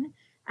are in,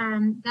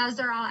 those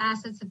are all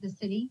assets of the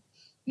city.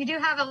 You do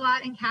have a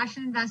lot in cash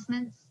and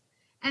investments.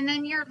 And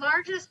then your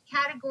largest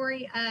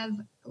category of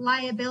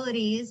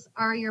liabilities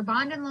are your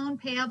bond and loan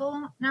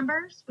payable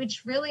numbers,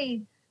 which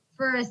really,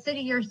 for a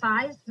city your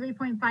size,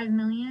 3.5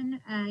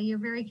 million, you're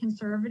very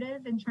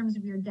conservative in terms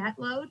of your debt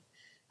load,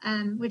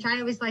 which I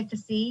always like to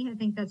see. I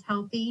think that's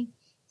healthy.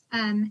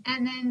 And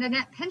then the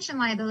net pension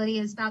liability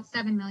is about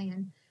 7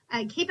 million.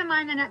 Keep in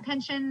mind the net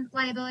pension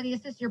liability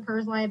is just your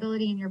PERS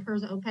liability and your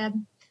PERS OPEB.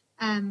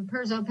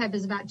 PERS OPEB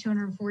is about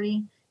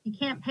 240. You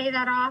can't pay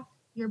that off.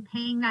 You're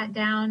paying that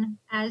down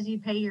as you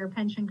pay your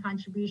pension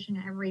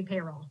contribution every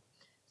payroll.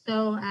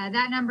 So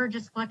that number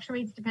just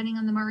fluctuates depending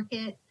on the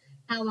market,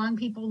 how long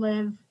people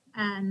live,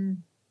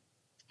 and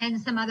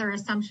some other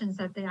assumptions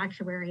that the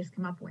actuaries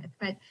come up with.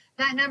 But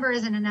that number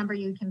isn't a number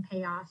you can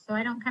pay off. So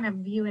I don't kind of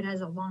view it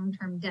as a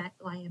long-term debt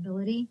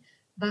liability,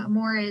 but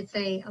more it's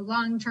a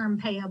long-term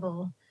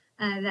payable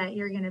that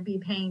you're going to be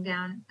paying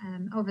down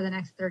over the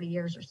next 30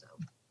 years or so,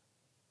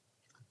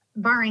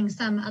 barring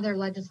some other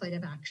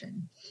legislative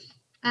action.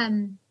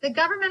 The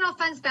governmental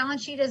funds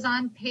balance sheet is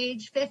on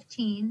page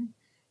 15,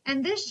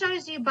 and this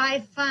shows you by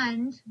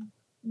fund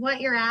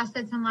what your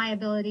assets and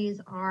liabilities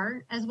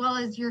are, as well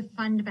as your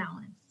fund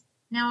balance.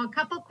 Now, a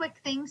couple quick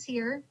things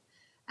here.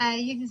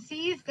 You can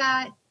see you've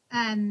got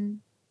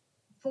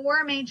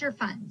 4 major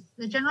funds.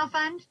 The general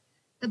fund,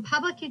 the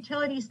Public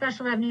Utility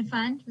Special Revenue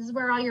Fund. This is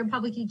where all your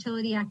public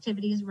utility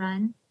activities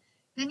run.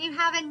 Then you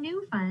have a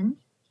new fund,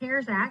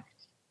 CARES Act,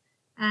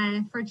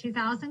 for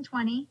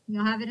 2020.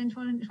 You'll have it in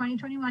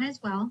 2021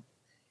 as well.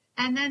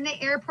 And then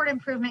the Airport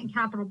Improvement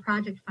Capital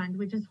Project Fund,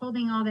 which is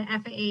holding all the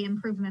FAA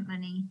improvement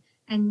money.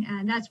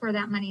 And that's where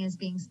that money is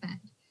being spent.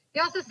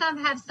 You also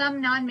have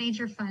some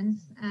non-major funds,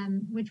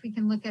 which we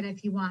can look at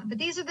if you want. But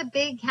these are the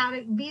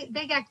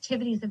big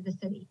activities of the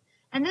city.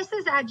 And this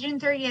is at June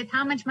 30th,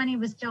 how much money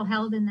was still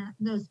held in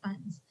those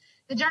funds.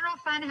 The general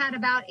fund had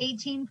about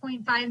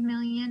 18.5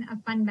 million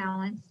of fund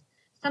balance.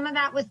 Some of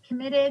that was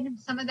committed.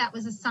 Some of that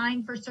was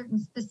assigned for certain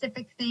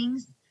specific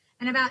things.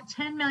 And about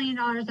 $10 million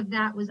of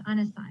that was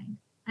unassigned.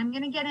 I'm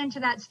going to get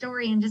into that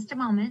story in just a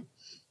moment.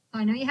 So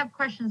I know you have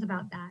questions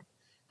about that.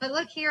 But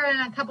look here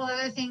at a couple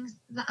other things.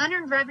 The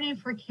unearned revenue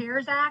for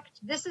CARES Act,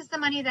 this is the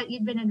money that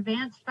you'd been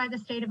advanced by the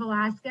state of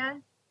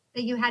Alaska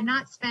that you had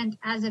not spent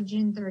as of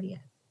June 30th.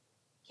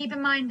 Keep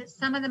in mind that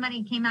some of the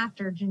money came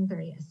after June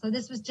 30th. So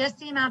this was just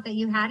the amount that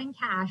you had in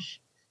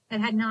cash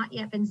that had not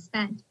yet been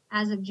spent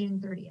as of June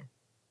 30th.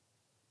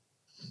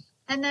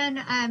 And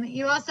then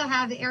you also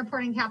have the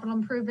airport and capital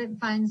improvement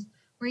funds,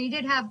 where you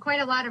did have quite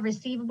a lot of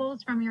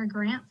receivables from your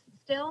grants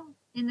still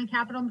in the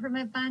capital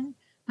improvement fund,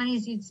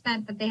 monies you'd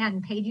spent but they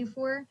hadn't paid you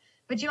for.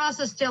 But you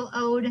also still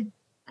owed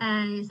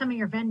some of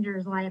your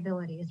vendors'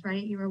 liabilities,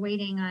 right? You were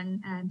waiting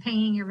on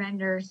paying your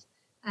vendors.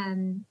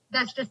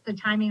 That's just the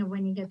timing of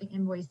when you get the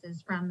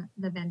invoices from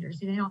the vendors.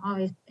 They don't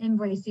always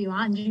invoice you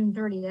on June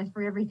 30th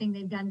for everything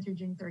they've done through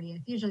June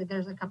 30th. Usually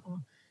there's a couple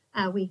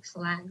weeks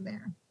lag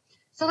there.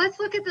 So let's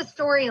look at the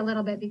story a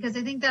little bit, because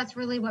I think that's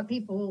really what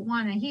people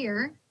want to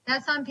hear.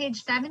 That's on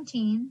page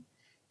 17.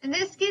 And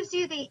this gives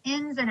you the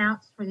ins and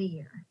outs for the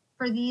year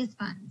for these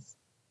funds.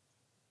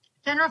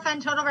 General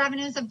fund total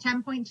revenues of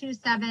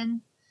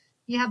 10.27.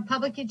 You have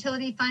public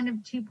utility fund of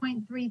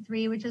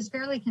 2.33, which is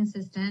fairly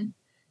consistent.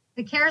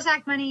 The CARES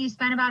Act money, you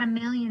spent about $1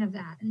 million of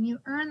that, and you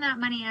earn that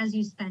money as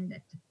you spend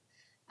it.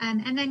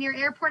 And then your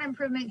airport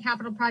improvement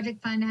capital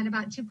project fund had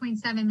about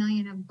 2.7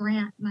 million of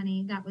grant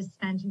money that was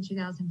spent in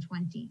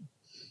 2020.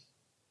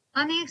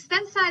 On the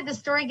expense side, the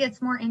story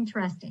gets more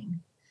interesting,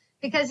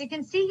 because you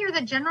can see here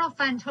the general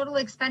fund total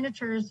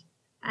expenditures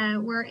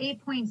were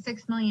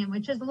 8.6 million,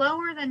 which is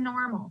lower than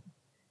normal.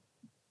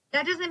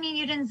 That doesn't mean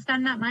you didn't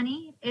spend that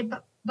money,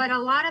 but a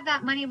lot of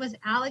that money was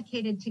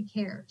allocated to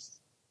CARES.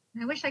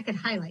 I wish I could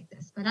highlight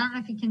this, but I don't know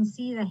if you can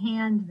see the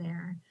hand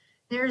there.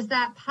 There's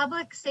that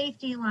public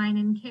safety line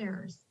in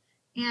CARES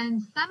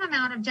and some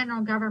amount of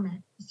general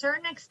government.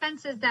 Certain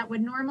expenses that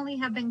would normally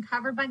have been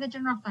covered by the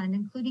general fund,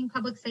 including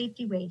public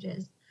safety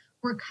wages,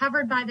 were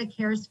covered by the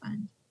CARES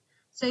fund.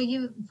 So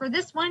for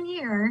this 1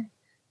 year,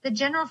 the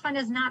general fund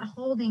is not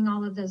holding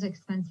all of those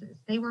expenses.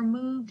 They were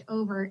moved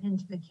over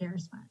into the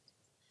CARES fund.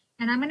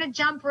 And I'm going to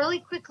jump really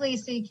quickly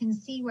so you can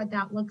see what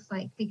that looks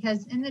like,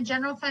 because in the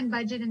general fund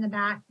budget in the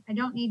back, I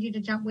don't need you to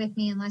jump with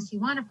me unless you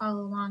want to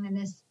follow along in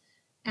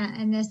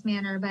this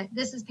manner, but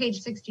this is page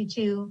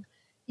 62.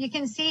 You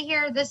can see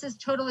here, this is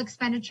total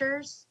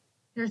expenditures.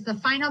 There's the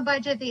final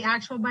budget, the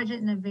actual budget,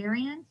 and the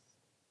variance.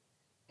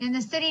 In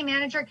the city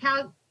manager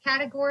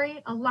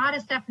category, a lot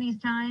of Stephanie's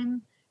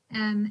time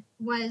and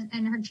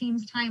her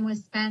team's time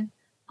was spent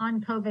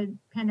on COVID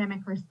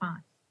pandemic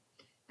response.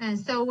 And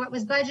so what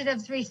was budget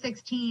of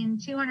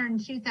 316,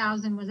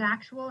 202,000 was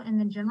actual in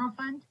the general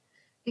fund,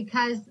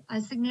 because a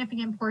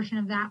significant portion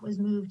of that was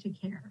moved to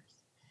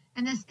CARES.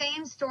 And the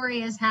same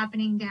story is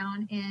happening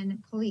down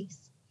in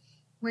police,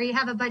 where you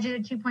have a budget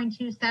of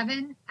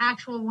 2.27,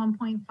 actual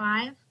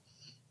 1.5,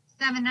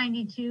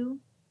 792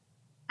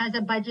 as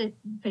a budget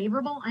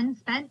favorable,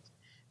 unspent.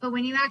 But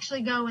when you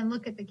actually go and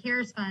look at the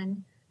CARES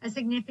fund, a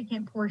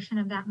significant portion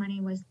of that money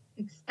was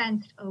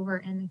expensed over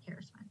in the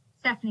CARES fund.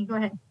 Stephanie, go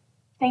ahead.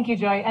 Thank you,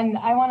 Joy. And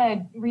I want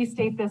to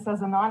restate this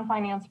as a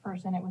non-finance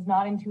person. It was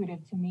not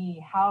intuitive to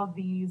me how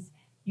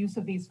use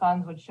of these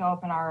funds would show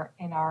up in our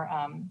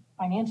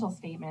financial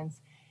statements.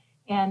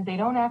 And they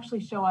don't actually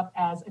show up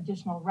as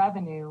additional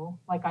revenue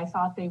like I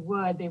thought they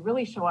would. They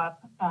really show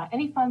up,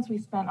 any funds we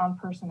spent on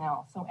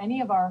personnel. So any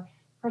of our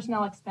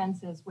personnel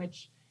expenses,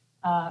 which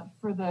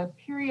for the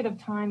period of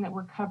time that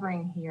we're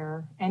covering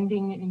here,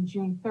 ending in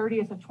June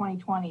 30th of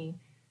 2020,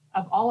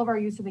 of all of our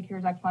use of the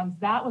CARES Act funds,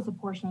 that was a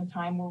portion of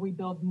time where we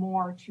billed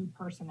more to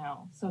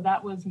personnel. So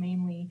that was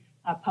mainly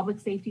public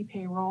safety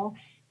payroll.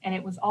 And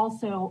it was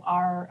also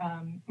our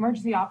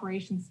emergency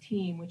operations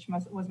team, which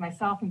was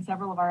myself and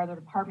several of our other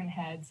department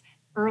heads.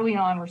 Early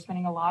on, we're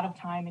spending a lot of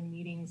time in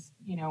meetings,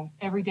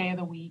 every day of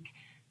the week,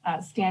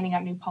 standing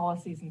up new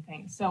policies and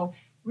things. So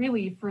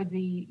really, for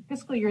the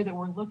fiscal year that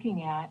we're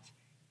looking at,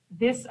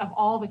 this of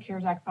all the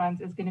CARES Act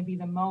funds is going to be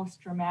the most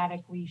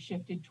dramatically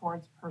shifted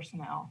towards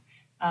personnel.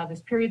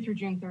 This period through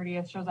June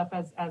 30th shows up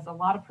as a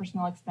lot of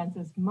personnel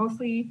expenses,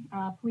 mostly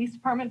police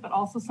department, but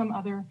also some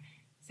other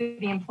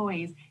city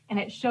employees. And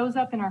it shows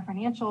up in our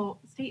financial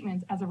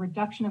statements as a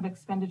reduction of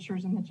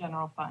expenditures in the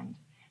general fund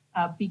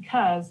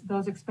because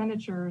those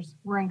expenditures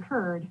were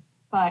incurred,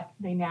 but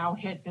they now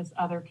hit this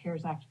other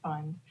CARES Act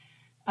fund.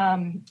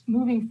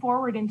 Moving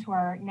forward into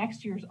our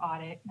next year's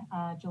audit,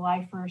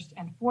 July 1st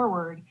and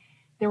forward,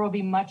 there will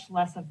be much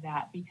less of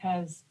that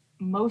because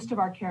most of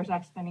our CARES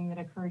Act spending that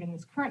occurred in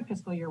this current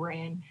fiscal year we're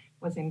in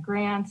was in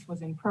grants,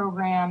 was in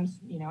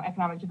programs,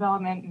 economic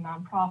development and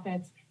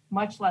nonprofits.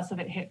 Much less of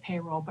it hit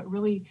payroll, but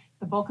really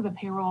the bulk of the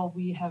payroll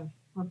we have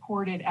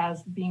reported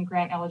as being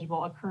grant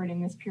eligible occurred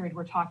in this period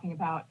we're talking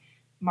about,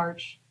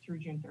 March through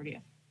June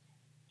 30th.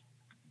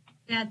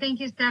 Yeah, thank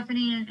you,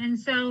 Stephanie. And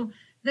so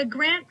the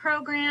grant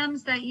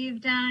programs that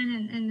you've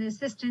done and the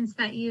assistance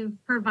that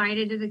you've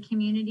provided to the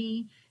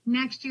community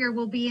next year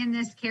will be in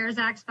this CARES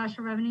Act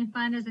Special Revenue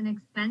Fund as an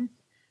expense,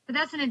 but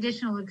that's an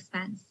additional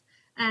expense.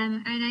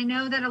 And I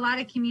know that a lot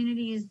of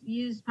communities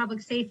use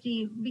public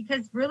safety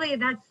because really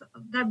that's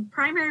the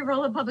primary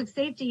role of public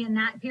safety in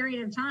that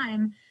period of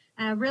time.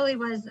 Really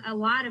was a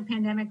lot of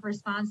pandemic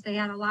response. They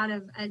had a lot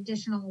of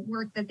additional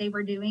work that they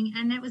were doing,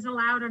 and it was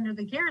allowed under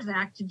the CARES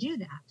Act to do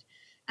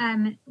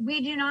that.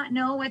 We do not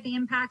know what the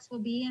impacts will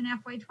be in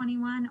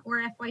FY21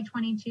 or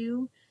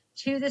FY22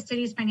 to the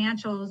city's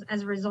financials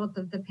as a result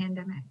of the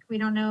pandemic. We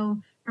don't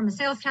know from a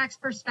sales tax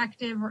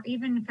perspective or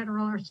even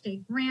federal or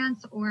state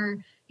grants or,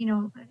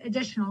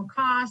 additional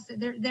costs.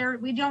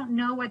 We don't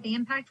know what the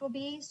impact will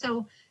be.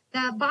 So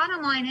the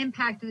bottom line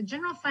impact, the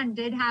general fund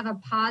did have a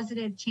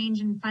positive change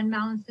in fund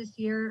balance this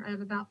year of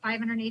about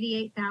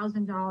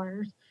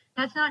 $588,000.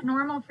 That's not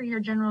normal for your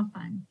general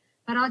fund.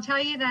 But I'll tell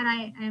you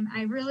that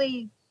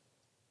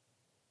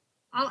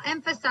I'll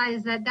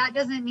emphasize that that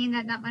doesn't mean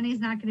that that money is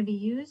not going to be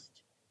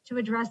used to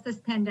address this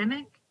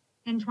pandemic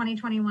in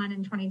 2021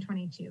 and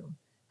 2022.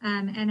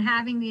 And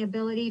having the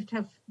ability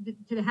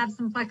to have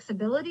some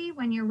flexibility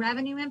when your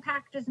revenue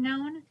impact is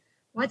known.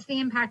 What's the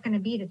impact going to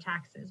be to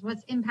taxes?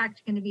 What's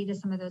impact going to be to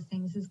some of those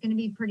things is going to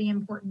be pretty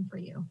important for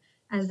you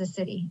as a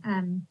city.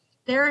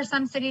 There are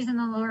some cities in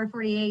the lower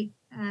 48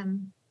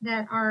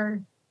 that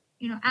are,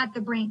 at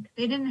the brink.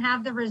 They didn't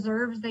have the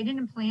reserves. They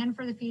didn't plan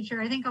for the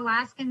future. I think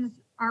Alaskans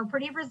are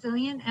pretty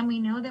resilient, and we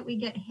know that we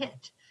get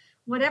hit.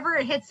 Whatever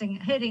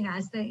hitting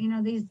us,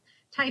 that these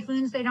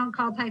typhoons they don't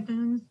call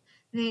typhoons.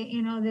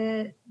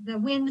 The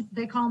winds,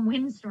 they call them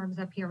windstorms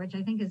up here, which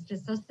I think is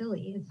just so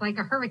silly. It's like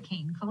a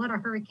hurricane, call it a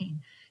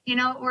hurricane,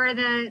 or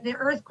the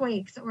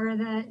earthquakes or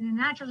the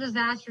natural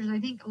disasters. I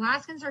think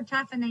Alaskans are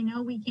tough, and they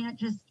know we can't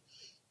just,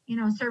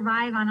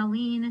 survive on a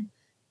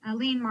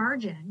lean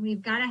margin.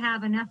 We've got to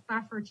have enough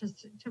buffer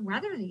to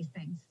weather these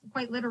things,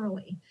 quite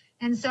literally.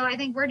 And so I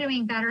think we're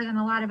doing better than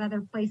a lot of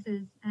other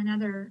places and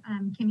other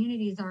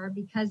communities are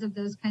because of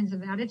those kinds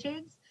of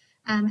attitudes.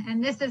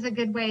 And this is a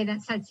good way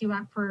that sets you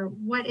up for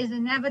what is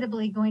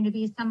inevitably going to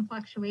be some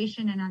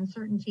fluctuation and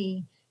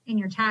uncertainty in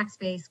your tax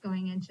base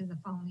going into the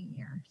following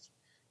years.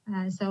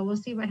 So we'll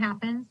see what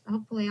happens.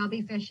 Hopefully I'll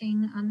be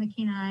fishing on the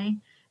Kenai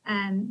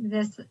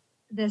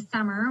this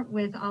summer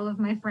with all of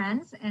my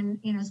friends and,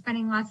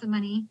 spending lots of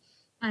money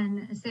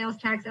on sales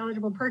tax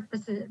eligible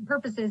purposes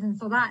in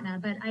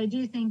Soldotna. But I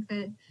do think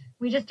that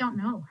we just don't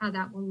know how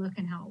that will look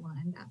and how it will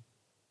end up.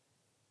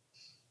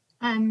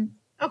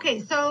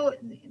 Okay, so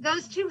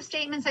those two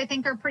statements I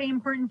think are pretty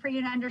important for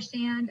you to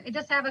understand. I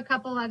just have a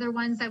couple other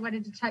ones I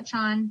wanted to touch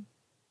on.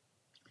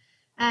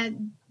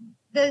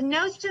 The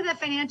notes to the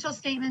financial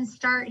statements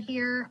start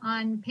here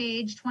on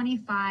page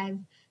 25.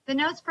 The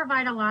notes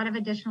provide a lot of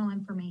additional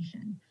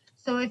information.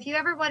 So if you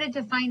ever wanted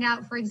to find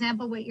out, for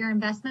example, what your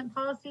investment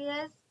policy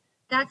is,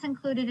 that's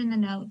included in the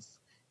notes.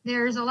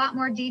 There's a lot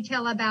more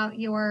detail about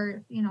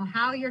your,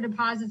 how your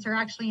deposits are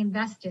actually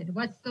invested.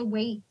 What's the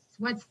weights?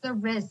 What's the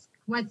risk?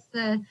 What's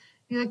the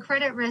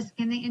credit risk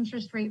and the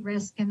interest rate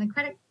risk and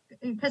the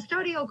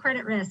custodial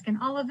credit risk and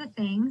all of the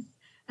things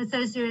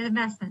associated with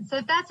investment. So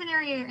if that's an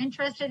area you're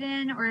interested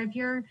in, or if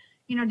you're,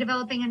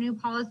 developing a new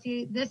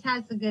policy, this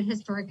has the good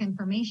historic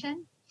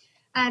information.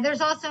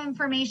 There's also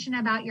information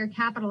about your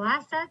capital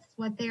assets,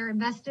 what they're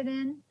invested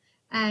in,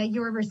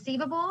 your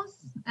receivables.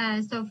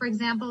 So for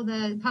example,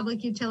 the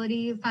Public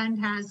Utility Fund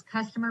has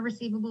customer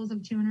receivables of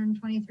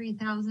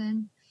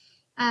 $223,000.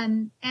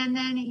 And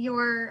then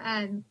your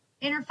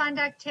interfund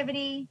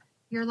activity,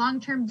 your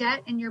long-term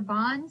debt and your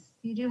bonds.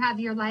 You do have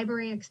your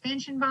library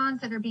expansion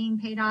bonds that are being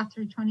paid off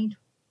through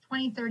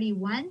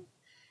 2031.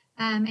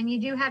 And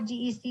you do have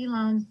DEC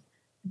loans.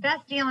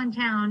 Best deal in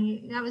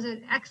town. That was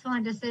an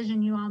excellent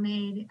decision you all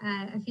made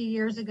a few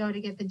years ago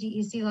to get the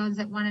DEC loans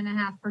at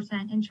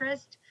 1.5%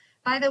 interest.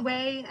 By the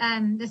way,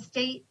 the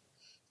state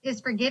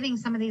is forgiving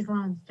some of these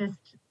loans just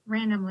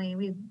randomly.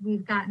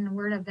 We've gotten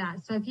word of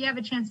that. So if you have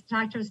a chance to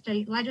talk to a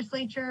state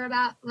legislator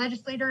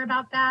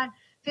about that,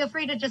 feel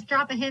free to just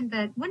drop a hint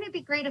that wouldn't it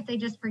be great if they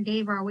just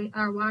forgave our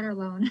water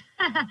loan?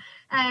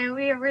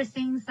 We're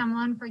seeing some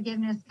loan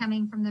forgiveness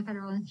coming from the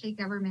federal and state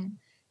government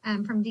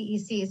from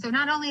DEC. So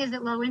not only is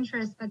it low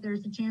interest, but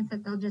there's a chance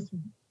that they'll just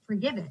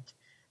forgive it.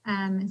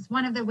 It's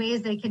one of the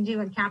ways they can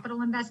do a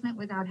capital investment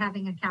without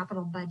having a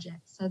capital budget.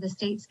 So the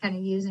state's kind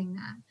of using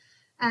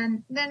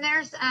that. Then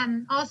there's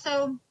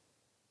also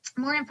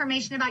more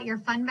information about your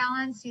fund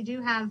balance. You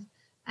do have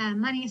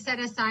money set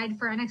aside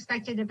for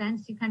unexpected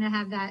events. You kind of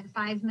have that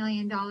 $5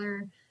 million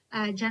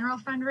general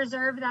fund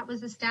reserve that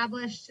was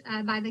established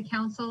by the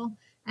council.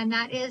 And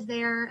that is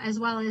there, as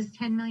well as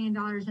 $10 million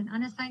in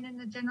unassigned in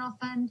the general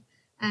fund.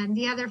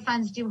 The other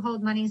funds do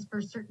hold monies for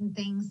certain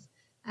things,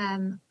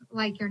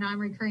 like your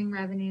non-recurring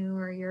revenue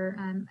or your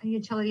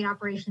utility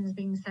operations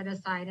being set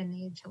aside in the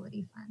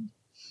utility fund.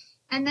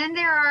 And then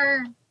there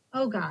are,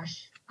 oh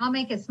gosh, I'll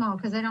make it small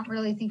because I don't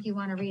really think you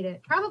want to read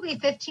it. Probably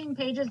 15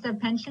 pages of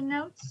pension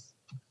notes.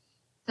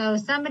 So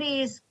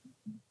somebody's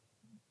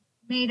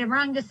made a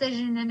wrong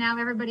decision and now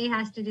everybody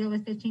has to deal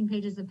with 15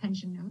 pages of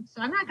pension notes.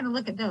 So I'm not going to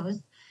look at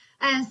those.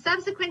 And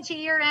subsequent to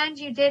year end,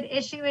 you did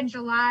issue in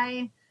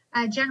July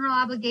general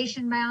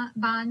obligation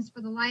bonds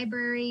for the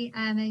library,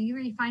 and you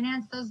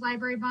refinanced those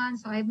library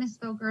bonds. So I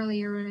misspoke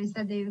earlier when I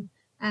said they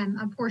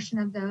a portion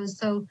of those.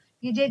 So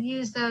you did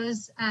use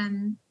those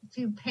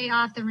to pay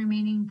off the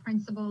remaining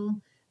principal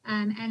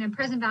and a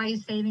present value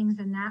savings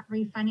in that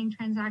refunding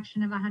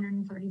transaction of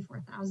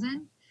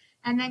 $134,000.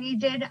 And then you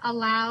did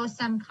allow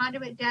some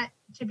conduit debt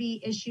to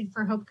be issued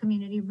for Hope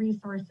Community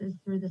Resources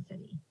through the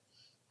city.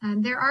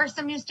 There are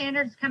some new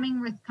standards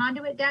coming with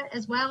conduit debt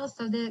as well.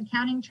 So the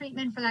accounting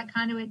treatment for that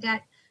conduit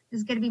debt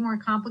is going to be more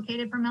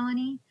complicated for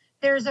Melanie.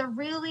 There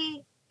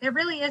really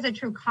is a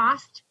true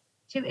cost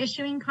to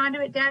issuing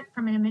conduit debt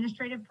from an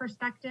administrative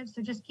perspective.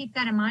 So just keep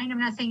that in mind. I'm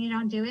not saying you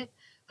don't do it.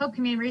 Hope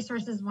Community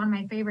Resources is one of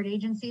my favorite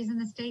agencies in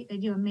the state. They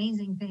do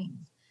amazing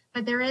things.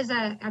 but there is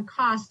a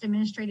cost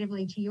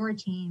administratively to your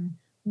team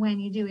when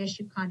you do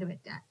issue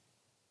conduit debt.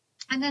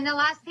 And then the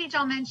last page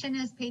I'll mention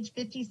is page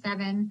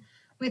 57.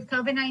 With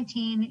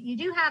COVID-19, you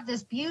do have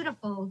this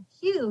beautiful,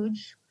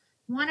 huge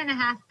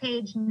 1.5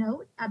 page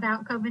note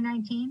about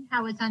COVID-19,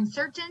 how it's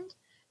uncertain.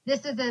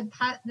 This is the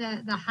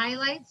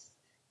highlights,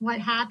 what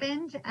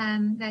happened,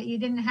 that you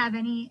didn't have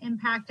any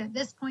impact at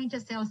this point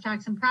to sales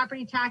tax and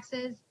property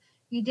taxes.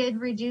 You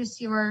did reduce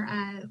your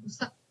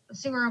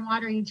sewer and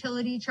water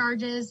utility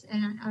charges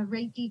and a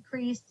rate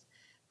decrease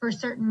for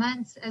certain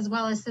months, as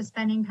well as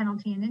suspending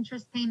penalty and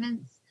interest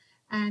payments.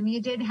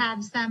 You did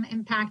have some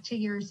impact to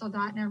your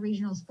Soldotna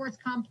Regional Sports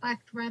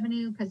Complex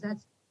revenue, because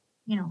that's,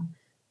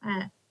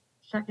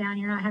 shut down.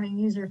 You're not having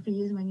user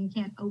fees when you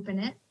can't open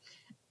it.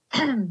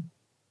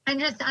 And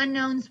just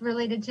unknowns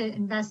related to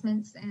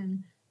investments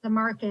and the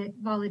market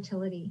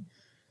volatility.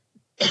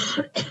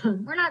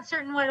 We're not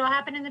certain what will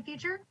happen in the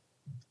future,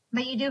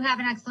 but you do have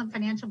an excellent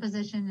financial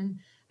position, and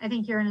I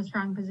think you're in a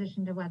strong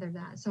position to weather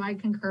that. So I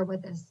concur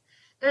with this.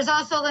 There's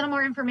also a little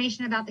more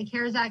information about the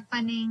CARES Act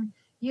funding.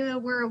 You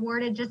were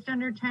awarded just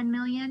under $10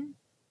 million.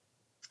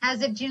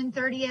 As of June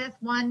 30th,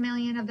 $1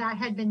 million of that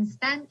had been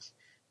spent.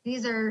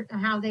 These are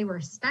how they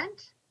were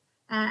spent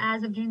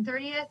as of June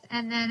 30th.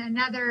 And then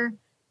another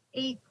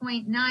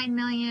 $8.9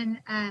 million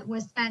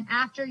was spent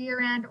after year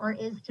end or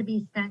is to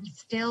be spent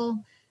still.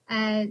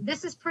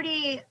 This is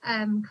pretty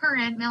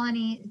current.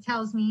 Melanie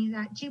tells me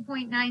that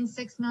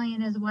 $2.96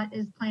 million is what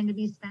is planned to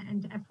be spent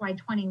into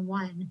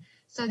FY21.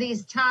 So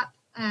these top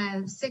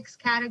 6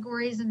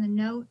 categories in the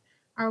note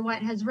are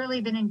what has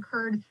really been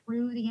incurred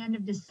through the end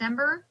of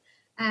December.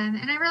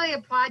 And I really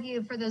applaud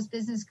you for those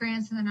business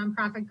grants and the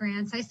nonprofit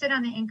grants. I sit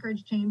on the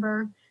Anchorage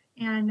Chamber,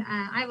 and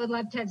I would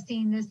love to have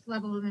seen this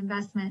level of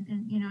investment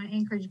in, an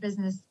Anchorage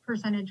business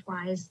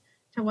percentage-wise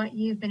to what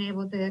you've been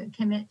able to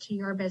commit to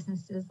your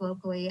businesses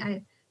locally.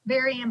 I'm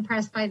very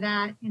impressed by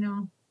that.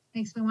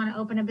 Makes me want to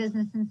open a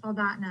business in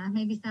Soldotna,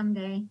 maybe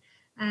someday.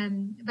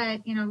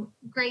 But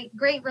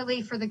great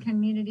relief for the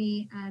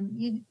community.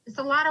 It's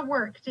a lot of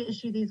work to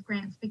issue these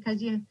grants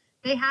because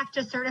they have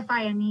to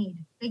certify a need.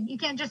 You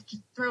can't just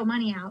throw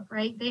money out,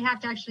 right? They have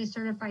to actually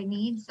certify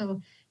needs.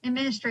 So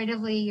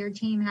administratively, your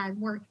team had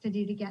work to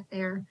do to get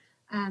there.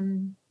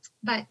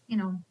 But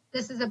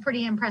this is a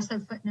pretty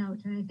impressive footnote,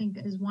 and I think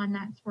is one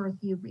that's worth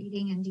you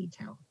reading in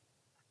detail.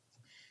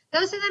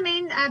 Those are the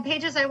main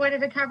pages I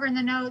wanted to cover in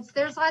the notes.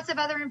 There's lots of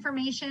other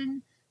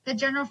information. The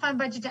general fund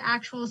budget to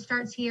actual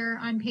starts here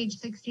on page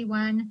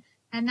 61,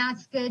 and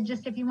that's good.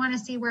 Just if you want to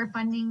see where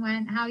funding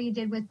went, how you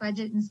did with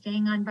budget and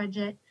staying on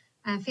budget,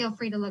 feel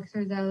free to look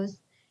through those.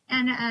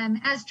 And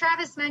as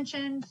Travis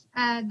mentioned,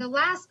 the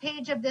last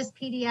page of this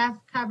PDF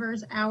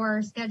covers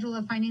our schedule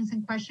of findings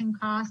and question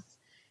costs.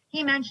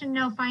 He mentioned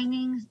no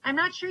findings. I'm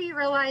not sure you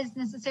realize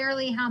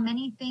necessarily how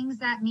many things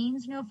that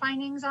means no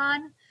findings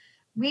on.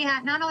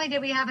 Not only did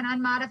we have an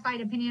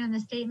unmodified opinion on the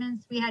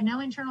statements, we had no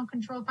internal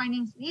control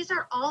findings. These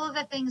are all of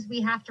the things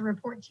we have to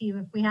report to you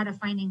if we had a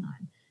finding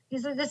on.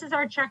 This is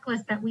our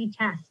checklist that we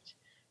test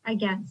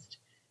against.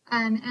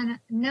 And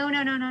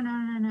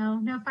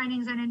no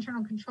findings on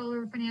internal control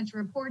or financial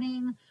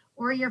reporting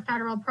or your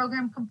federal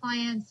program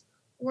compliance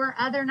or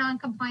other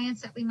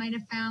non-compliance that we might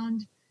have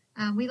found.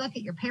 We look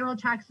at your payroll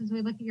taxes.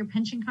 We look at your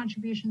pension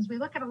contributions. We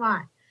look at a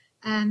lot.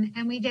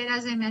 And we did,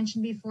 as I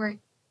mentioned before,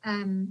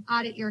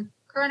 audit your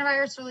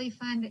coronavirus relief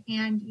fund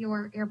and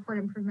your airport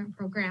improvement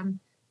program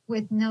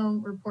with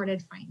no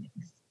reported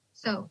findings.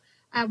 So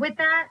with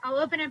that, I'll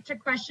open up to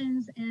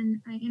questions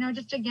and,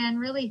 just again,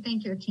 really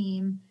thank your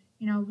team.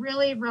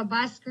 Really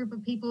robust group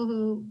of people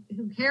who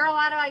care a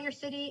lot about your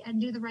city and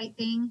do the right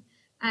thing.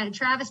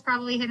 Travis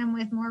probably hit him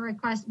with more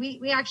requests.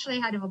 We actually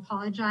had to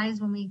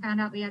apologize when we found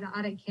out we had to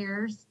audit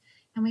CARES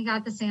and we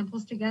got the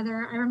samples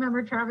together. I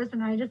remember Travis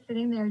and I just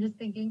sitting there just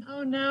thinking,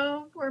 oh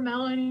no, poor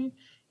Melanie.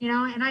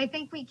 And I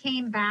think we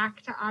came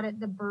back to audit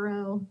the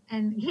borough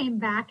and came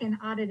back and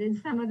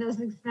audited some of those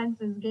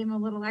expenses, gave them a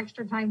little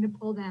extra time to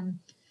pull them.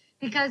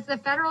 Because the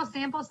federal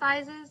sample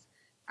sizes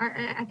are,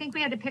 I think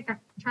we had to pick up,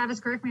 Travis,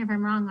 correct me if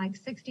I'm wrong, like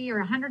 60 or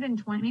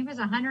 120, maybe it was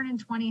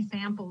 120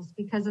 samples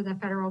because of the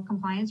federal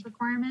compliance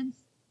requirements.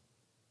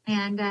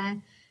 And,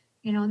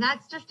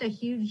 that's just a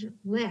huge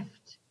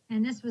lift.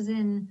 And this was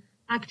in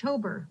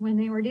October when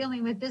they were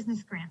dealing with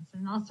business grants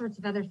and all sorts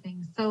of other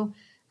things. So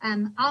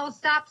I'll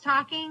stop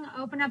talking,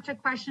 open up to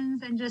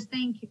questions, and just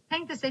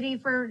thank the city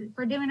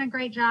for doing a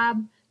great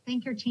job.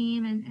 Thank your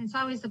team, and it's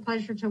always a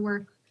pleasure to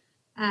work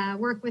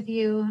with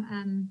you,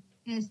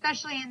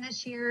 especially in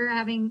this year,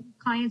 having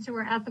clients who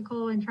are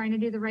ethical and trying to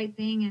do the right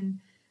thing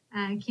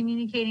and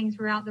communicating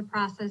throughout the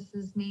process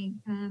has made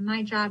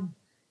my job,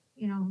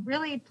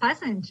 really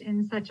pleasant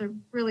in such a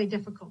really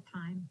difficult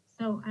time.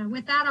 So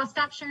with that, I'll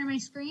stop sharing my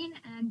screen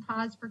and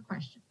pause for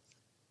questions.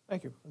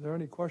 Thank you. Are there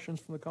any questions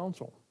from the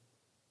council?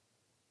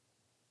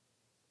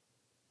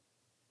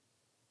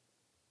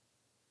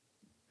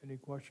 Any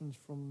questions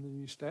from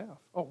the staff?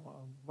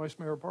 Vice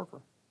Mayor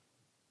Parker.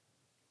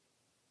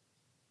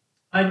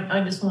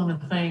 I just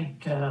want to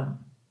thank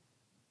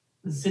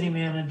the city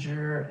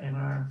manager and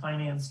our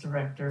finance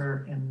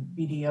director and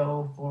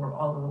BDO for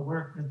all of the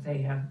work that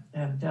they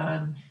have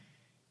done.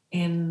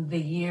 In the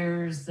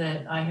years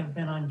that I have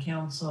been on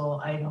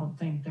council, I don't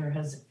think there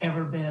has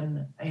ever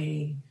been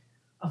a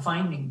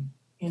finding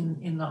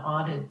in the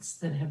audits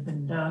that have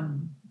been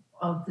done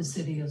of the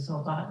city of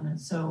Soldotna.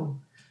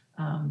 So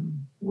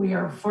we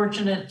are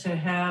fortunate to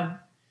have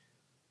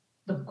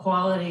the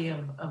quality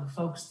of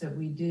folks that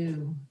we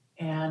do,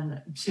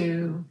 and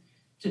to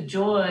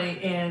Joy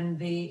and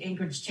the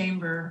Anchorage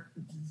Chamber.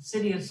 The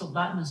city of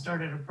Soldotna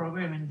started a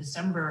program in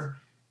December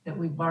that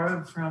we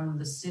borrowed from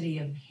the city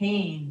of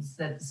Haines,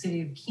 that the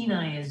city of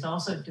Kenai is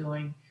also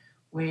doing,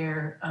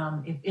 where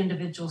if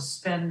individuals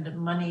spend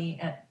money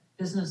at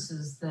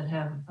businesses that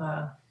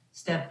have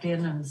stepped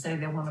in and say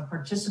they want to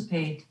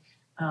participate,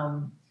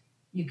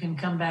 you can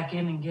come back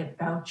in and get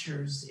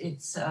vouchers.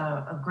 It's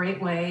a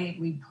great way.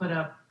 We put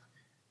up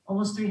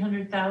almost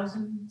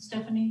 300,000,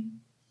 Stephanie,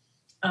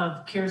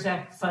 of CARES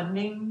Act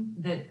funding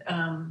that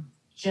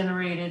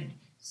generated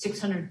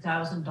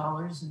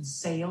 $600,000 in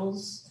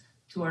sales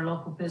to our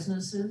local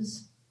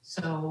businesses.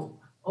 So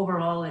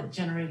overall, it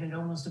generated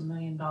almost $1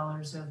 million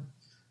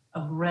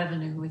of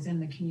revenue within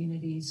the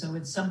community. So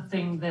it's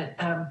something that,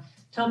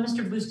 tell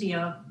Mr.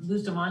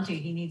 Bustamante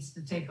he needs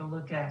to take a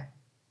look at.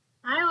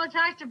 I will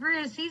talk to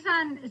Bruce. He's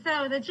on,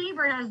 so the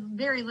chamber has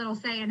very little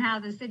say in how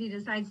the city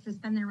decides to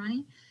spend their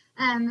money.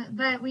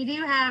 But we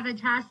do have a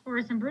task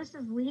force, and Bruce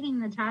is leading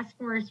the task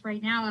force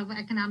right now of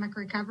economic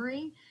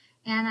recovery.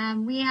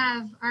 And we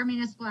have, our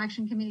municipal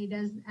action committee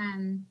does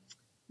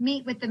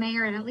meet with the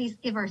mayor and at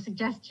least give our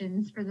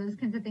suggestions for those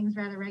kinds of things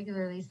rather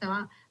regularly.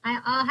 So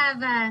I'll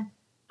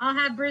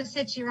have Bruce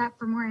hit you up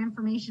for more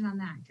information on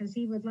that, because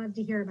he would love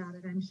to hear about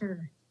it, I'm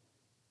sure.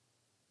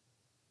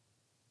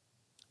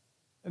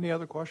 Any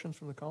other questions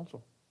from the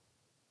council?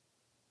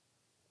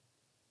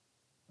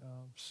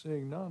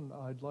 Seeing none,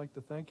 I'd like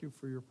to thank you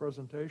for your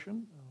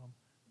presentation.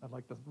 I'd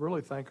like to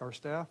really thank our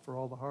staff for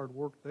all the hard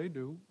work they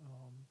do.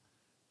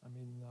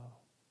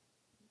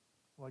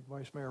 Like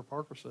Vice Mayor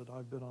Parker said,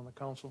 I've been on the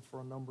council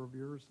for a number of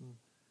years, and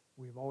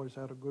we've always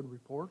had a good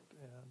report,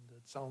 and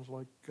it sounds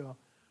like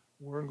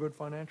we're in good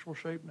financial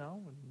shape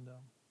now, and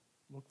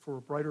look for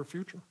a brighter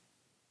future.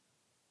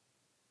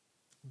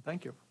 And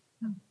thank you.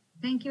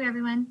 Thank you,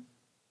 everyone.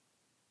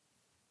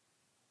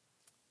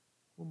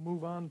 We'll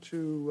move on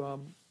to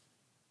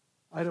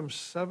item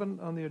 7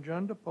 on the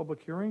agenda,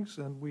 public hearings,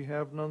 and we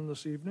have none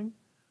this evening.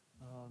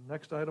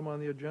 Next item on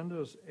the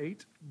agenda is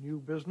 8, new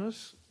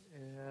business,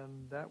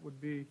 and that would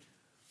be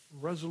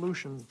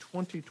Resolution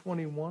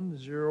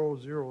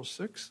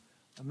 2021-006,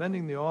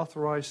 amending the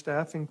authorized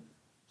staffing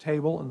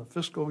table in the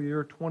fiscal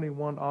year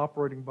 21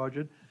 operating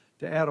budget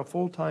to add a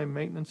full-time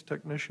maintenance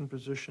technician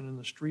position in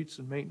the Streets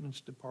and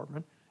Maintenance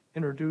Department,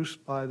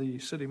 introduced by the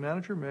city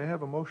manager. May I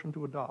have a motion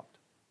to adopt?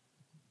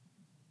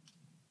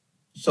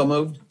 So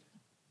moved.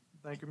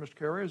 Thank you, Mr.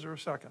 Carey. Is there a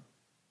second?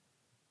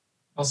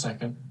 I'll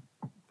second.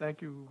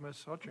 Thank you,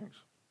 Ms. Hutchings.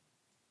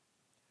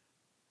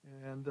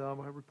 And a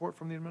report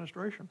from the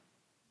administration.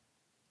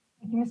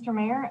 Thank you, Mr.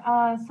 Mayor.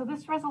 So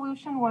this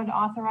resolution would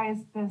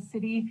authorize the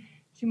city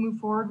to move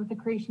forward with the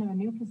creation of a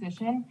new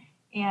position.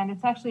 And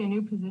it's actually a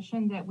new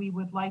position that we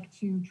would like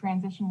to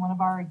transition one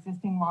of our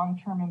existing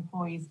long-term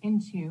employees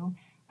into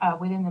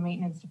within the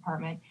maintenance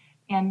department.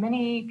 And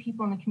many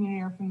people in the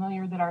community are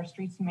familiar that our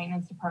Streets and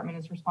Maintenance Department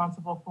is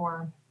responsible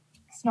for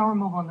snow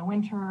removal in the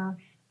winter,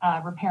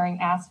 repairing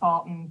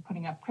asphalt and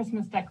putting up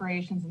Christmas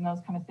decorations and those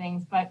kind of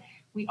things. But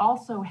we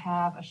also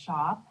have a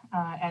shop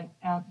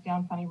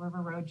down Funny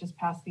River Road, just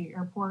past the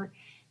airport.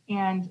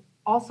 And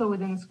also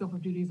within the scope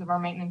of duties of our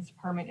maintenance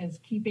department is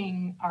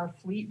keeping our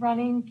fleet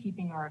running,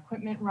 keeping our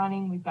equipment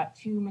running. We've got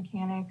 2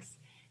 mechanics.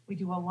 We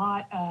do a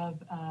lot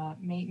of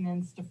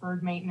maintenance,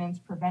 deferred maintenance,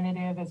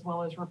 preventative, as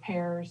well as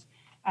repairs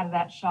out of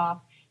that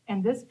shop.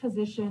 And this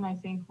position, I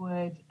think,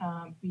 would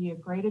be a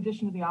great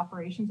addition to the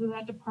operations of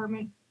that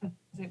department,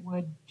 because it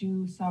would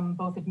do some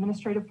both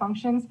administrative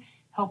functions,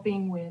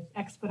 helping with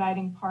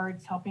expediting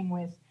parts, helping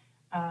with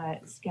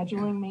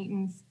scheduling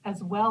maintenance,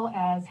 as well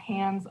as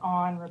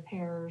hands-on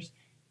repairs,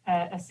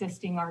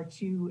 assisting our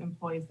 2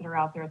 employees that are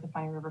out there at the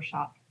Funny River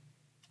shop.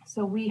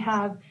 So we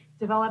have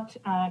developed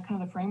kind of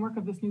the framework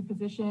of this new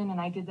position,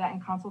 and I did that in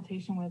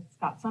consultation with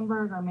Scott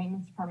Sundberg, our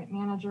maintenance department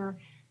manager,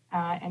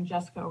 and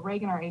Jessica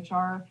O'Regan, our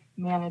HR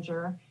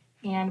manager.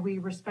 And we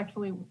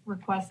respectfully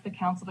request the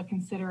council to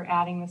consider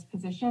adding this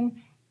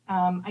position.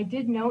 I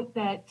did note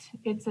that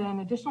it's an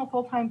additional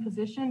full-time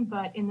position,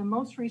 but in the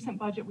most recent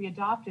budget we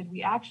adopted,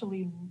 we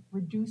actually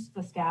reduced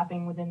the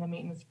staffing within the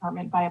maintenance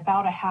department by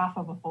about a half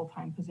of a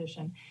full-time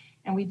position.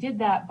 And we did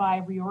that by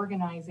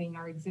reorganizing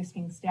our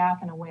existing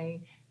staff in a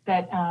way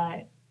that,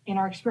 in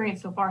our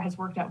experience so far, has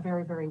worked out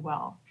very, very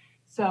well.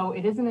 So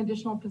it is an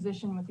additional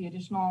position with the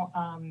additional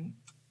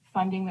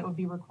funding that would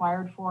be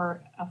required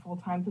for a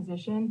full-time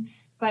position.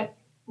 But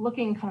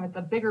looking kind of at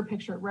the bigger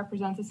picture, it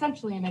represents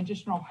essentially an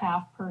additional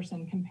half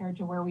person compared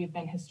to where we've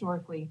been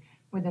historically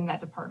within that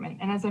department.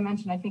 And as I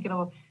mentioned, I think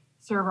it'll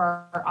serve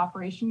our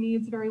operation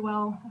needs very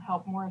well,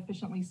 help more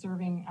efficiently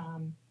serving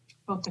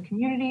both the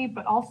community,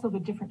 but also the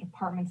different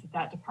departments that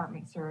that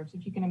department serves.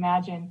 If you can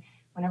imagine,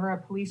 whenever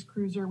a police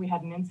cruiser, we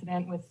had an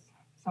incident with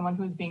someone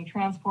who was being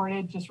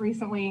transported just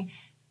recently,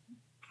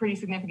 pretty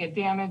significant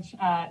damage.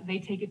 They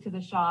take it to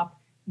the shop.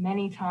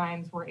 Many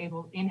times we're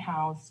able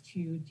in-house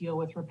to deal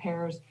with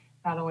repairs,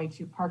 not only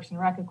to Parks and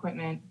Rec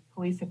equipment,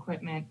 police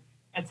equipment,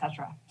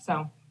 etc.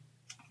 So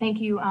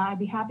thank you. I'd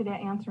be happy to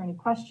answer any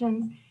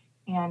questions.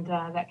 And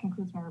that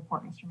concludes my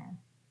report, Mr. Mayor.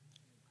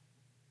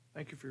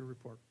 Thank you for your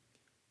report.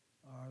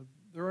 Are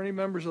there any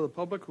members of the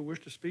public who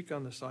wish to speak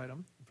on this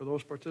item? For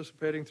those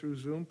participating through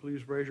Zoom,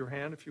 please raise your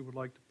hand if you would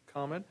like to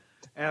comment.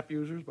 App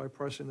users by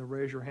pressing the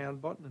raise your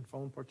hand button, and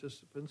phone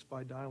participants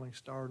by dialing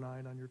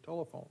 *9 on your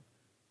telephone.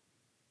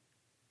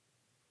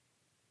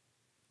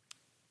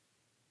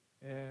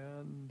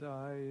 And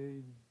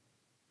I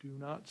do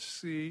not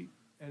see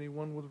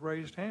anyone with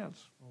raised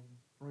hands. I'll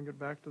bring it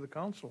back to the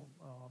council.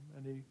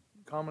 Any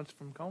comments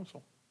from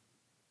council?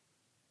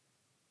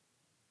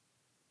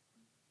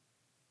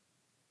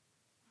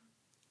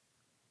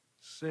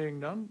 Seeing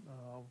none,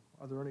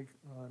 are there any,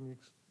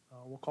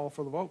 we'll call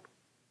for the vote.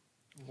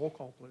 Roll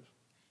call, please.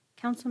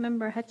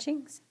 Councilmember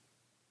Hutchings,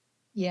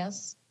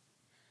 Yes.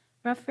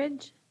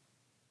 Ruffridge,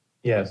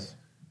 Yes.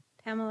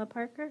 Pamela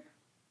Parker,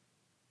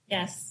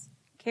 Yes.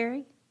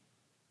 Carey,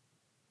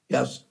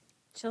 Yes.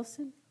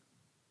 Chilson,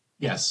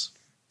 Yes.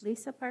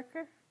 Lisa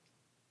Parker,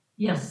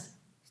 Yes.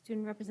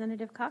 Student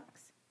Representative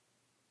Cox.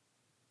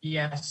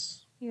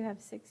 Yes. You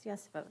have 6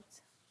 yes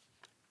votes.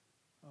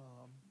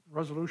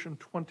 Resolution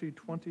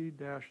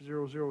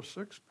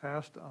 2020-006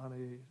 passed on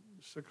a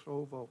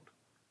 6-0 vote.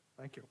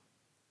 Thank you.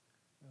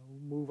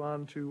 We'll move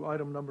on to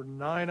item number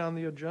 9 on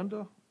the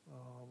agenda,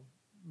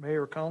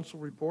 Mayor Council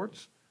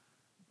reports.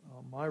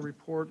 My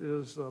report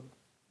is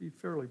be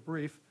fairly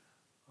brief.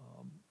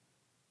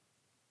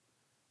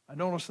 I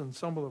noticed in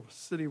some of the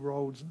city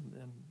roads,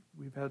 and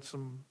we've had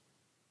some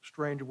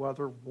strange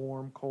weather,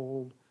 warm,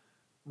 cold,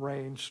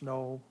 rain,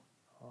 snow,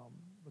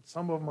 but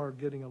some of them are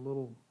getting a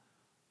little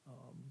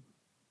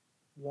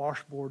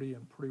washboardy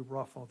and pretty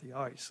rough on the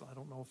ice. I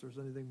don't know if there's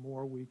anything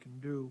more we can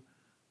do,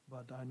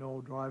 but I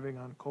know driving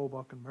on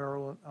Kobuk and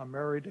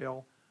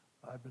Marydale,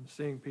 I've been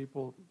seeing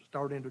people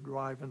starting to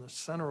drive in the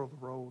center of the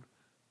road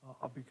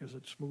because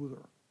it's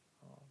smoother.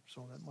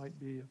 So that might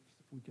be, if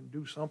we can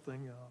do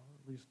something,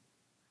 at least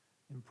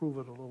improve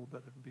it a little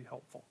bit, it would be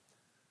helpful.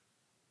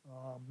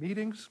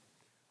 Meetings,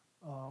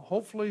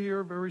 hopefully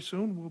here very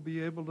soon we'll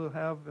be able to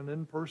have an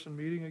in-person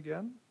meeting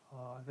again.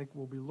 I think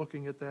we'll be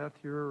looking at that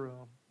here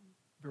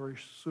very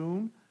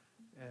soon,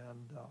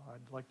 and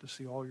I'd like to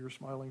see all your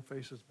smiling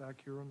faces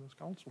back here in this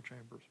council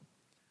chambers.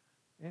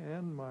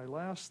 And my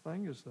last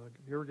thing is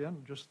here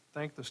again, just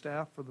thank the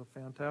staff for the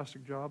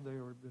fantastic job they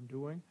have been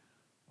doing.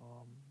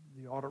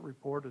 The audit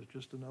report is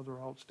just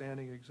another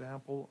outstanding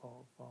example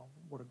of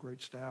what a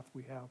great staff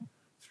we have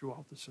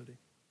throughout the city.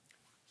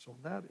 So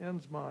that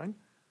ends mine.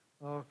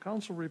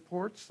 Council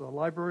reports, the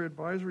Library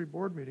Advisory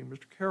Board meeting,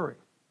 Mr. Carey.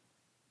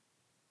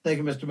 Thank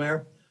you, Mr.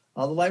 Mayor.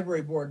 The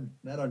library board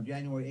met on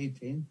January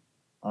 18th.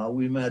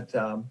 We met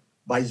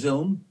by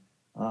Zoom.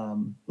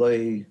 One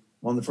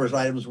of the first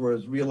items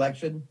was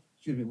election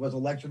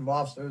of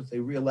officers. They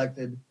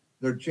reelected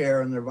their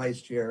chair and their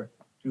vice chair,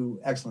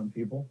 2 excellent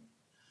people.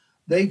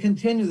 They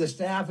continue, the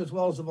staff as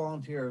well as the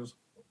volunteers,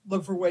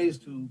 look for ways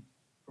to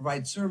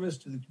provide service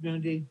to the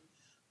community.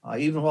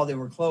 Even while they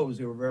were closed,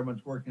 they were very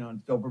much working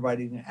on still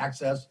providing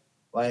access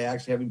by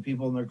actually having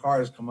people in their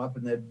cars come up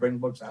and they'd bring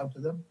books out to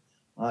them.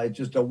 It's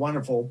just a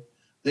wonderful.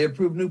 They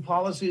approved new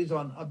policies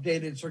on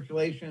updated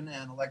circulation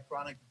and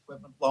electronic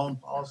equipment loan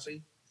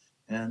policy.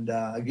 And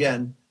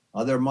again,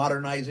 they're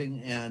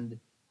modernizing and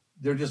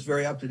they're just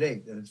very up to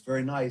date, and it's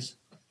very nice.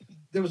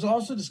 There was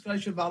also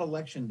discussion about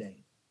Election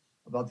Day,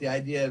 about the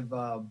idea of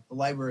the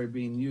library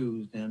being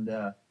used, and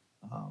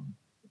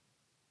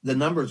the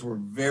numbers were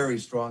very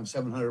strong,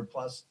 700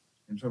 plus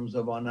in terms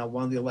of on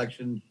one of the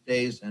election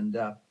days. And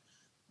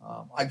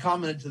I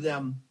commented to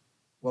them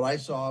what I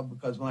saw,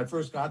 because when I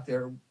first got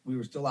there, we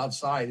were still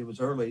outside. It was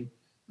early.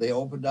 They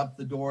opened up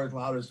the doors,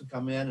 allowed us to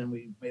come in, and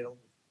we made a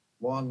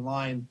long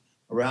line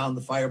around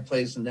the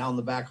fireplace and down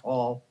the back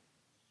hall.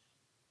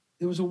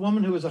 There was a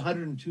woman who was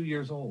 102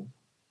 years old,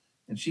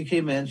 and she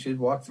came in, she'd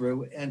walked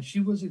through, and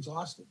she was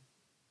exhausted.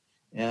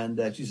 And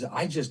she said,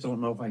 I just don't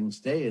know if I can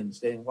stay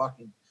and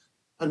walking.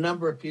 A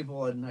number of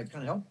people, and I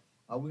kind of helped.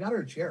 We got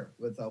her a chair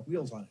with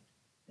wheels on it,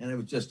 and it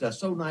was just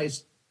so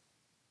nice.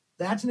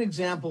 That's an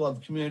example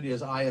of community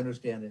as I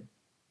understand it.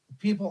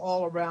 People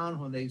all around,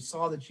 when they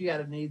saw that she had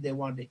a need, they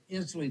wanted to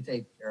instantly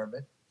take care of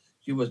it.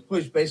 She was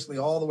pushed basically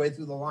all the way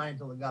through the line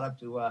until it got up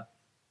to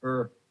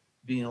her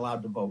being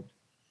allowed to vote.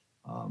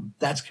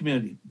 That's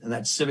community, and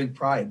that's civic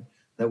pride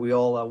that we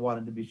all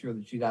wanted to be sure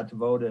that she got to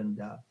vote. And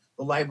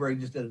the library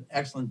just did an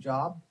excellent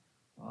job.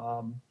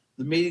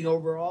 The meeting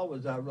overall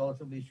was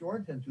relatively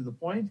short and to the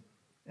point,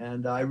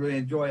 and I really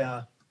enjoy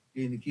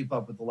getting to keep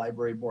up with the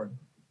library board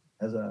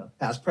as a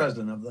past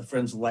president of the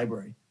Friends of the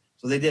Library.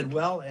 So they did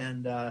well,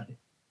 and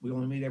we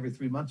only meet every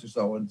 3 months or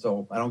so, and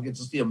so I don't get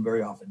to see them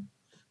very often.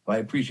 But I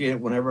appreciate it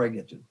whenever I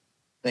get to.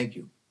 Thank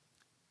you.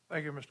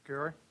 Thank you, Mr.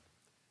 Carey.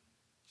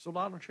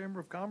 Soldotna Chamber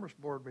of Commerce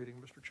Board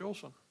meeting, Mr.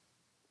 Chilson.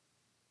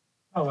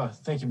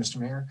 Thank you, Mr.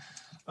 Mayor.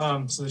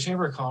 So the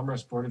Chamber of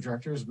Commerce Board of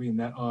Directors, we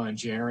met on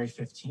January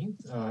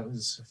 15th. It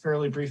was a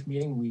fairly brief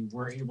meeting. We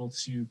were able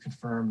to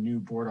confirm new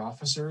board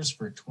officers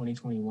for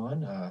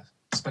 2021.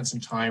 Spent some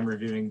time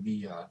reviewing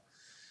the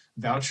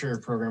voucher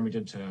program we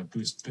did to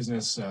boost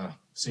business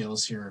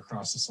sales here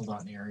across the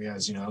Soldotna area.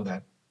 As you know,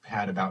 that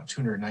had about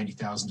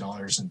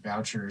 $290,000 in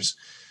vouchers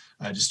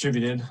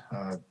distributed,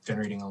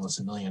 generating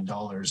almost $1 million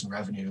in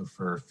revenue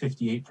for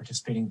 58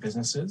 participating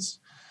businesses.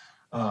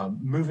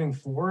 Moving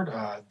forward,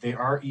 they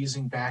are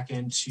easing back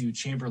into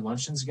chamber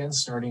luncheons again,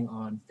 starting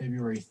on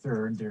February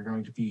 3rd. They're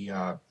going to be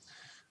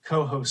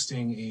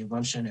co-hosting a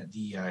luncheon at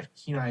the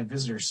Kenai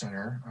Visitor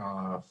Center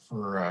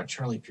for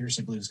Charlie Pierce,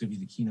 I believe is going to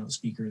be the keynote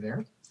speaker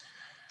there.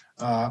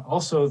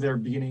 Also, they're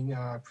beginning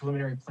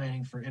preliminary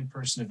planning for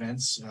in-person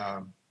events,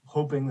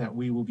 hoping that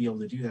we will be able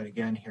to do that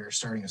again here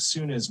starting as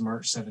soon as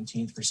March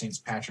 17th for St.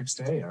 Patrick's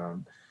Day.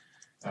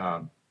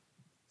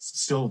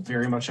 Still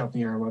very much up in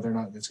the air whether or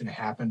not that's going to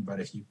happen, but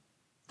if you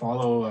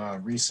follow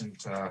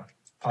recent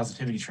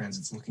positivity trends,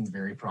 it's looking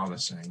very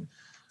promising.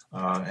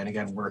 And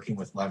again, working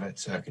with Levitt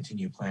to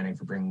continue planning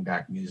for bringing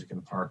back music in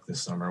the park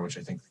this summer, which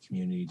I think the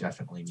community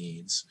definitely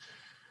needs.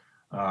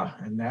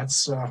 And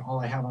that's all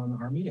I have on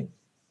our meeting.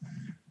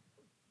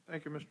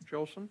 Thank you, Mr.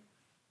 Chilson.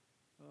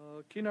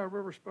 Kenai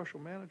River Special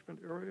Management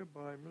Area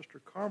by Mr.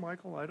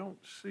 Carmichael. I don't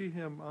see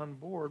him on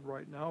board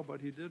right now,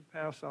 but he did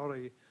pass out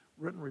a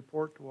written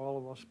report to all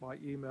of us by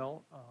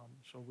email,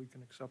 so we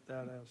can accept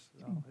that as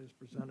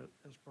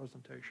his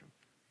presentation.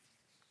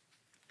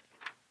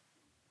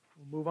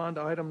 We'll move on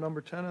to item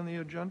number 10 on the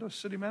agenda,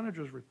 City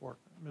Manager's Report.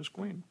 Ms.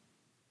 Queen.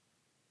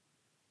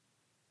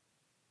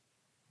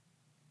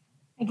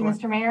 Thank you,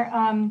 Mr. Mayor.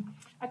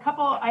 A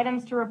couple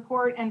items to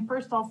report, and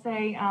first I'll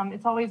say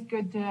it's always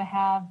good to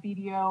have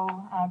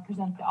BDO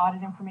present the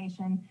audit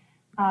information.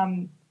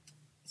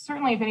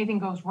 Certainly, if anything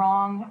goes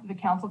wrong, the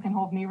council can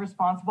hold me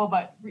responsible,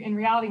 but in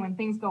reality, when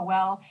things go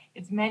well,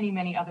 it's many,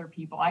 many other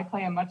people. I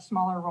play a much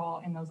smaller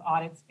role in those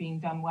audits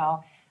being done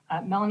well.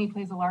 Melanie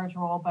plays a large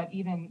role, but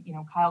even,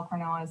 Kyle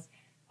Cornell,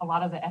 a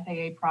lot of the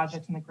FAA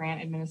projects and the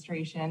grant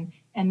administration,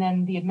 and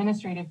then the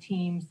administrative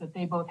teams that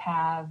they both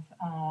have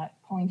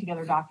pulling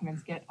together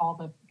documents get all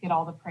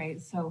the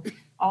praise. So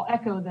I'll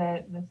echo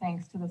the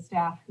thanks to the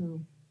staff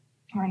who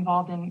are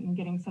involved in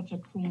getting such a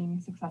clean,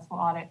 successful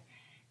audit.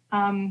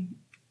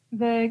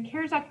 The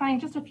CARES Act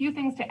funding, just a few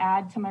things to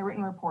add to my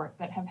written report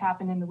that have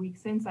happened in the week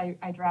since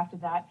I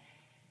drafted that.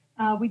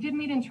 We did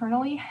meet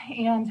internally,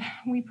 and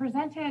we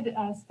presented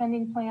a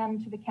spending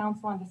plan to the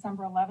council on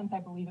December 11th, I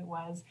believe it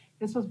was.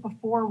 This was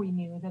before we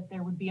knew that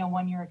there would be a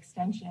one-year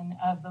extension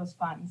of those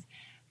funds.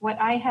 What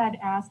I had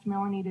asked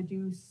Melanie to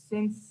do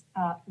since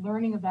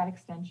learning of that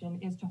extension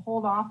is to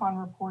hold off on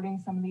reporting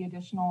some of the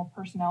additional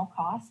personnel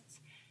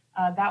costs.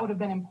 That would have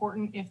been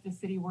important if the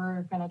city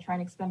were going to try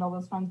and expend all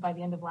those funds by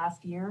the end of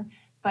last year.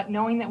 But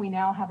knowing that we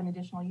now have an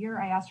additional year,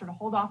 I asked her to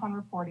hold off on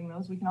reporting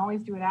those. We can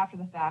always do it after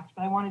the fact,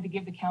 but I wanted to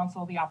give the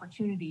council the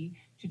opportunity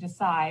to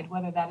decide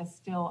whether that is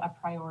still a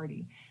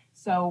priority.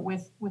 So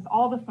with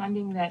all the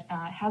funding that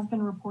has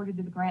been reported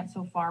to the grant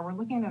so far, we're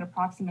looking at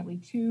approximately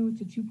 $2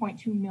 to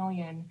 $2.2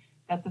 million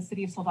that the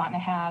city of Soldotna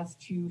has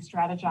to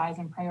strategize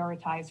and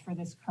prioritize for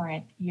this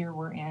current year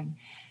we're in.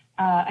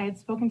 I had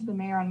spoken to the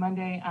mayor on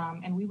Monday,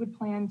 and we would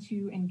plan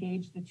to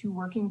engage the two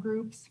working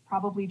groups,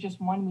 probably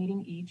just one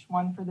meeting each,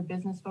 one for the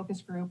business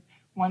focus group,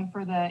 one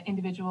for the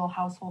individual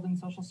household and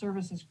social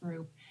services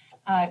group,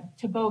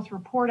 to both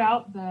report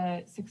out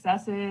the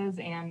successes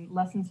and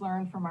lessons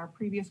learned from our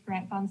previous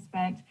grant funds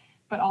spent,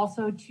 but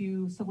also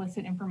to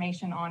solicit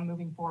information on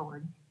moving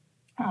forward.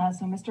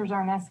 So Mr.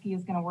 Zarneski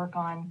is going to work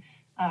on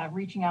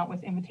reaching out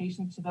with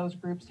invitations to those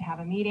groups to have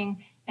a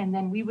meeting. And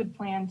then we would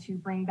plan to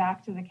bring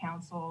back to the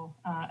council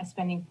a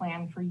spending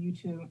plan for you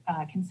to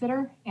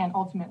consider and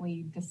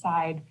ultimately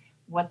decide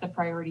what the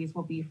priorities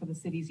will be for the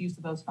city's use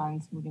of those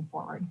funds moving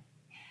forward.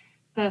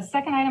 The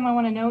second item I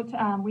want to note,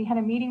 we had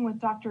a meeting with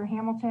Dr.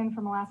 Hamilton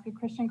from Alaska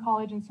Christian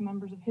College and some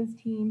members of his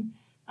team.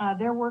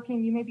 They're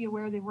working, you may be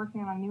aware, they're working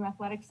on a new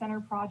athletic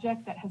center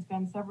project that has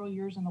been several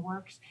years in the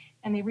works.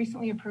 And they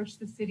recently approached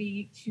the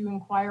city to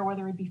inquire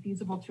whether it would be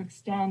feasible to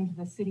extend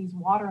the city's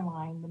water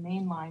line, the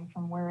main line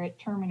from where it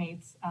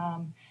terminates,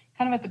 kind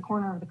of at the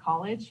corner of the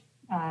college,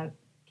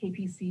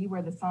 KPC,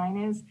 where the sign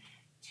is,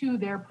 to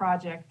their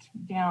project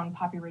down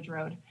Poppy Ridge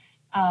Road.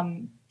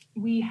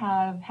 We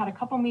have had a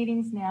couple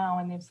meetings now,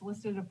 and they've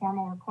solicited a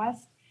formal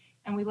request,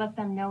 and we let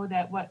them know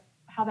that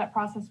how that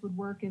process would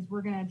work is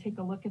we're going to take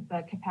a look at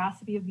the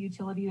capacity of the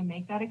utility to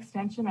make that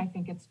extension. I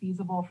think it's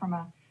feasible from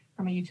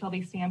a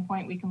utility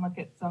standpoint. We can look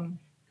at some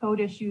code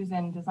issues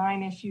and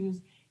design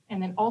issues,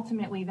 and then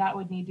ultimately that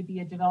would need to be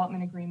a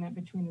development agreement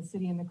between the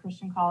city and the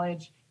Christian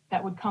College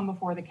that would come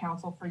before the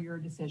council for your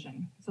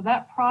decision. So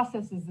that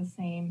process is the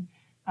same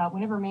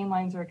whenever main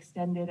lines are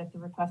extended at the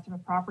request of a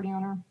property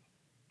owner.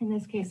 In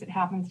this case, it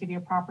happens to be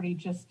a property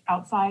just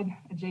outside,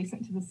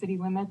 adjacent to the city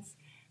limits.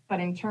 But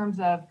in terms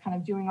of kind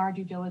of doing our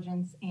due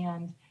diligence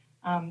and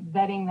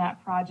vetting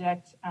that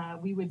project.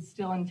 We would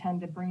still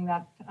intend to bring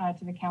that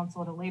to the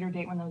council at a later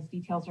date when those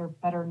details are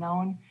better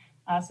known,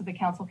 so the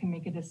council can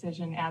make a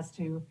decision as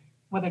to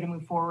whether to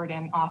move forward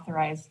and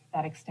authorize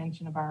that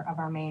extension of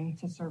our main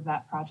to serve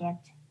that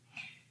project.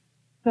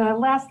 The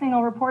last thing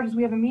I'll report is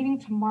we have a meeting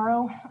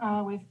tomorrow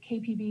with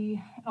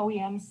KPB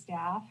OEM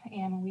staff,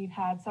 and we've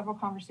had several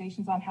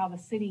conversations on how the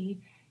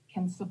city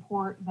can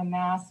support the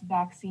mass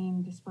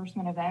vaccine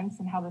disbursement events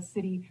and how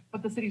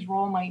what the city's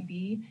role might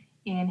be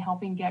in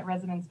helping get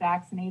residents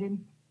vaccinated.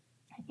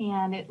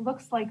 And it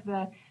looks like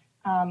the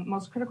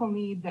most critical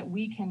need that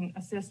we can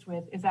assist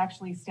with is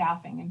actually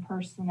staffing and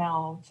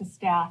personnel to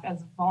staff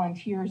as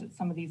volunteers at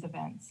some of these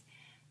events.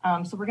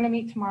 So we're going to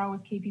meet tomorrow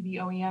with KPB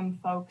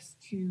OEM folks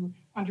to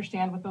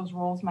understand what those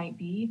roles might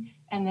be.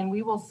 And then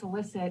we will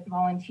solicit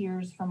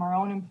volunteers from our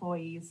own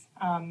employees,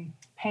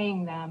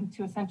 paying them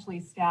to essentially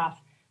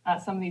staff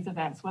some of these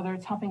events, whether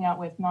it's helping out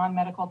with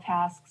non-medical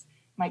tasks,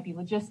 might be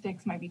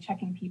logistics, might be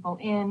checking people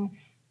in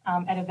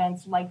at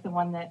events like the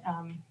one that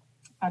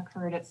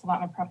occurred at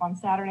Soldotna Prep on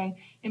Saturday.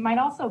 It might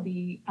also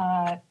be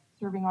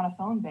serving on a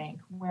phone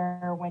bank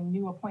where when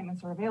new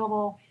appointments are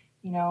available,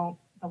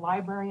 the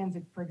librarians,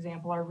 for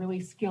example, are really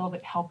skilled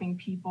at helping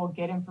people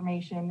get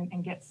information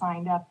and get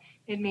signed up.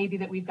 It may be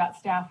that we've got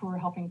staff who are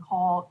helping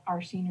call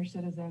our senior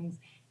citizens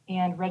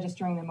and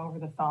registering them over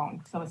the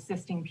phone, so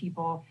assisting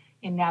people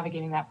in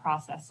navigating that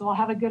process. So I'll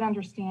have a good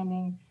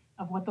understanding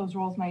of what those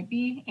roles might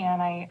be,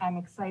 and I'm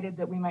excited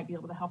that we might be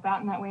able to help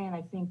out in that way, and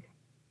I think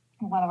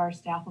a lot of our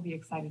staff will be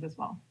excited as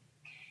well.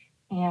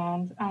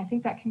 And I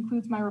think that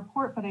concludes my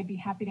report, but I'd be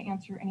happy to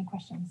answer any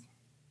questions.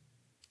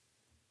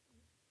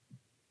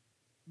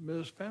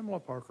 Ms.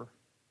 Pamela Parker.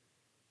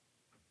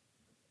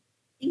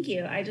 Thank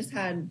you. I just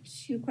had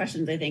two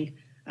questions, I think.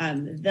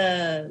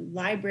 The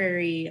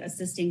library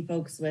assisting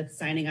folks with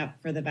signing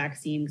up for the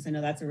vaccine, because I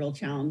know that's a real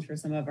challenge for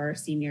some of our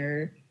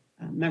senior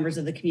members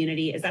of the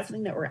community. Is that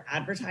something that we're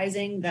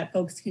advertising, that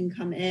folks can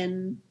come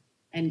in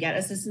and get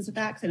assistance with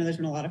that? Because I know there's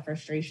been a lot of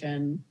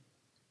frustration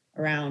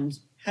around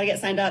how to get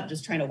signed up,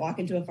 just trying to walk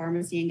into a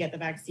pharmacy and get the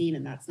vaccine,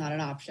 and that's not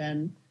an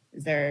option.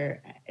 Is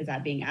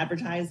that being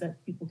advertised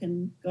that people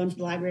can go into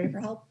the library for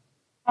help?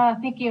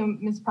 Thank you,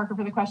 Ms. Parker,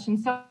 for the question.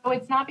 So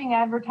it's not being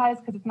advertised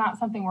because it's not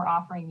something we're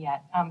offering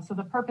yet. So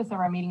the purpose of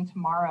our meeting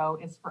tomorrow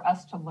is for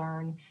us to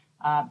learn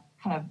kind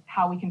of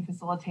how we can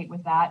facilitate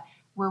with that.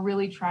 We're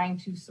really trying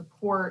to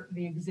support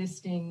the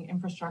existing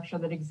infrastructure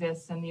that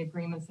exists and the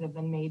agreements that have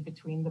been made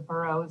between the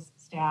borough's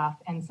staff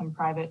and some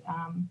private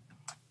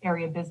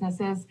area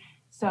businesses.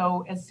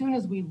 So as soon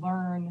as we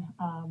learn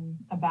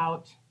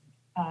about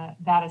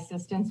that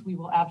assistance, we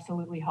will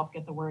absolutely help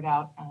get the word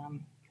out,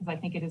 because I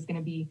think it is going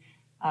to be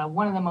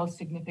one of the most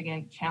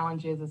significant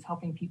challenges is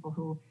helping people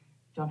who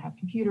don't have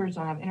computers,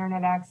 don't have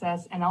internet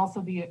access, and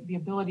also the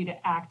ability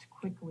to act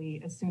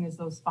quickly as soon as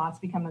those spots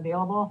become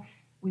available.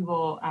 We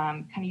will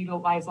kind of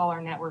utilize all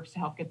our networks to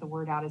help get the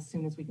word out as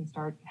soon as we can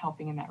start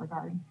helping in that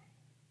regard.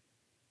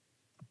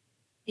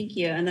 Thank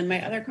you. And then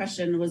my other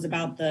question was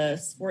about the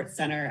sports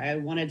center. I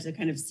wanted to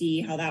kind of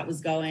see how that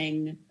was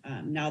going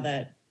now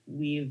that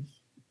we've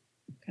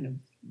kind of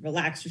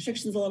relaxed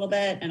restrictions a little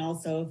bit. And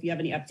also if you have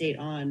any update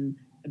on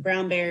the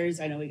Brown Bears.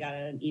 I know we got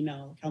an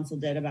email council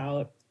did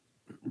about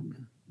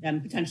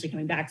them potentially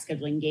coming back,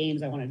 scheduling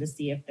games. I wanted to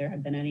see if there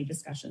had been any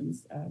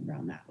discussions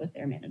around that with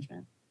their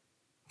management.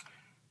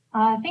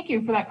 Thank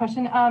you for that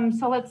question.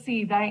 So let's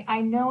see,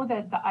 I know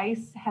that the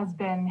ice has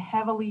been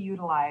heavily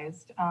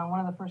utilized. One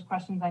of the first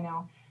questions I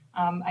know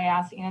I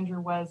asked Andrew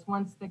was,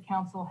 once the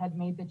council had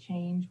made the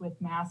change with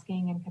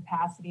masking and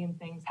capacity and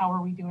things, how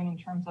are we doing in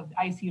terms of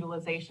ice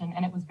utilization?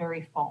 And it was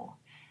very full.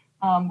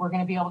 We're going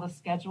to be able to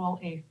schedule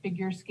a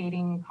figure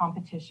skating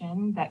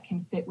competition that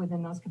can fit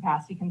within those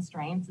capacity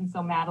constraints. And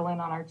so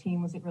Madeline on our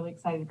team was really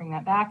excited to bring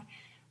that back.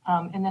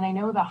 And then I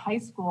know the high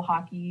school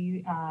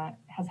hockey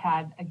has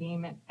had a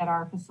game at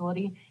our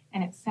facility,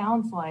 and it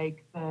sounds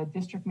like the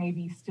district may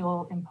be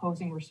still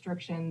imposing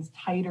restrictions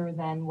tighter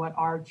than what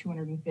our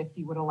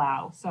 250 would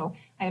allow. So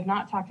I have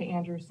not talked to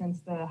Andrew since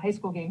the high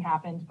school game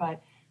happened,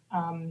 but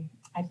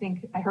I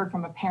think I heard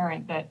from a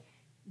parent that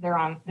they're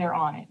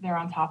on it. They're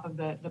on top of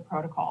the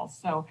protocols.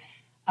 So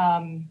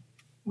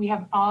we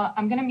have,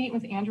 I'm going to meet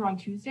with Andrew on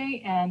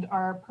Tuesday, and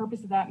our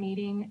purpose of that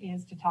meeting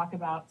is to talk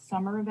about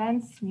summer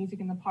events,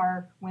 music in the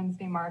park,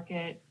 Wednesday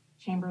market,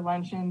 chamber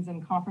luncheons,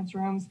 and conference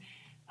rooms.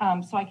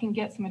 So I can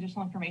get some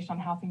additional information on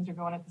how things are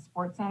going at the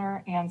sports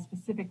center, and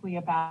specifically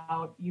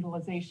about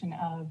utilization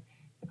of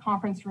the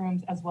conference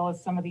rooms, as well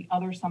as some of the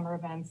other summer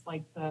events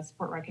like the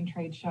Sport Rec and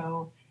Trade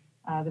Show,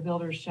 the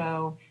Builders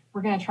Show.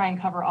 We're going to try and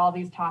cover all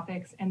these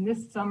topics. And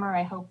this summer,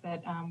 I hope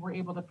that we're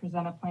able to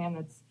present a plan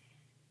that's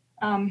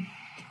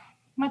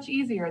much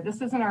easier.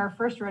 This isn't our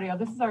first rodeo.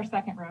 This is our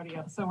second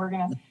rodeo. So we're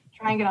going to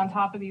try and get on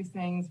top of these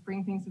things,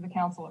 bring things to the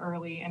council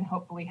early, and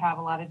hopefully have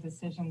a lot of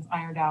decisions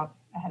ironed out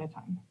ahead of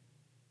time.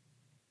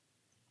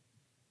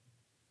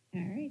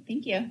 All right,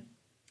 thank you.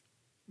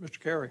 Mr.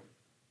 Carey.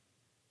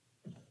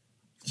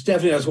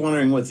 Stephanie, I was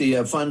wondering, with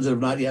the funds that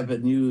have not yet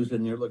been used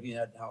and you're looking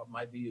at how it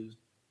might be used,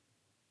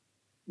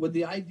 would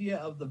the idea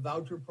of the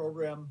voucher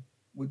program,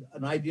 would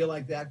an idea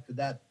like that, could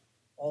that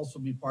also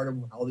be part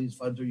of how these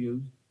funds are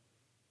used?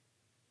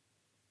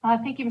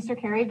 Thank you, Mr.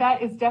 Carey.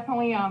 That is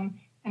definitely an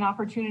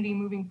opportunity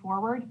moving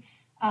forward.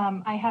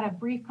 I had a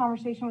brief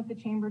conversation with the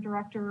chamber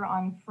director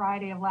on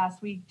Friday of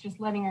last week,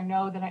 just letting her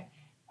know that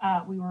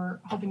we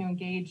were hoping to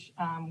engage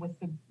with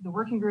the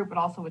working group, but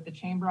also with the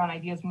chamber on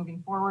ideas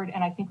moving forward.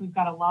 And I think we've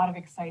got a lot of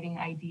exciting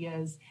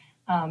ideas.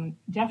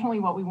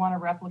 Definitely what we want to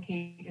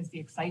replicate is the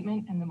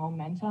excitement and the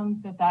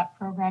momentum that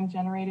program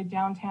generated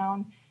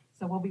downtown.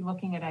 So we'll be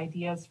looking at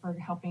ideas for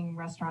helping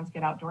restaurants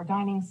get outdoor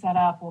dining set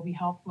up. We'll be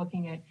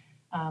looking at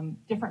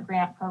different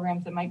grant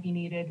programs that might be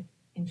needed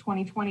in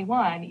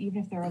 2021, even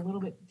if they're a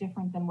little bit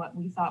different than what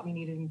we thought we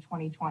needed in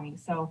 2020.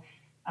 So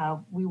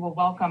we will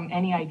welcome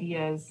any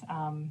ideas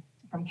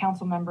from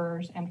council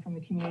members and from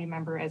the community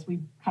member as we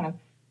kind of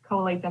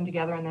collate them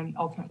together and then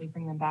ultimately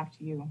bring them back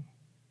to you.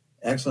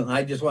 Excellent.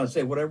 I just want to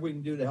say whatever we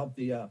can do to help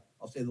the,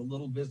 I'll say the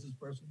little business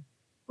person.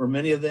 For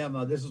many of them,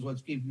 this is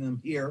what's keeping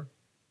them here.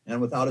 And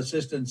without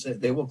assistance,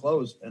 they will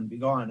close and be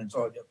gone. And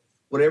so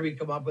whatever you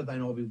come up with, I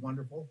know will be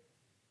wonderful,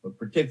 but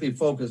particularly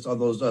focus on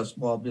those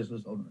small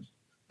business owners.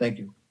 Thank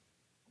you.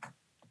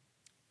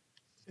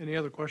 Any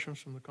other questions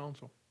from the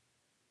council?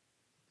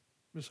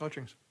 Ms.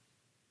 Hutchings?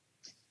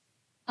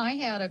 I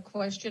had a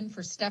question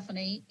for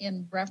Stephanie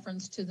in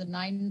reference to the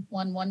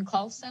 911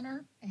 call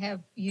center.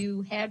 Have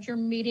you had your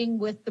meeting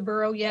with the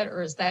borough yet,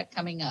 or is that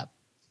coming up?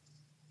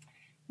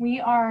 We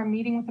are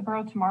meeting with the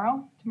borough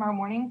tomorrow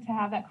morning to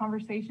have that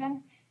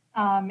conversation.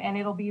 And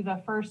it'll be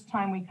the first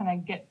time we kind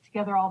of get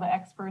together all the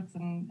experts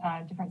and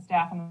different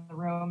staff in the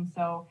room.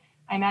 So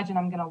I imagine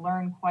I'm going to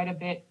learn quite a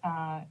bit.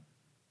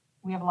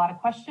 We have a lot of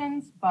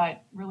questions,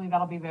 but really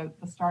that'll be the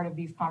start of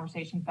these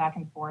conversations back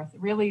and forth.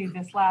 Really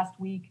this last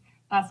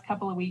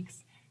couple of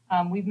weeks,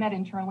 we've met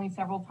internally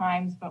several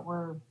times, but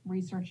we're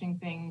researching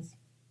things,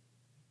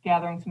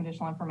 gathering some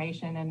additional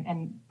information,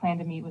 and plan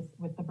to meet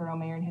with the borough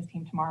mayor and his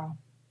team tomorrow.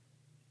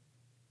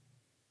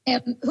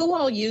 And who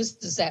all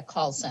uses that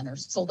call center?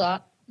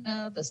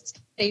 Soldotna, the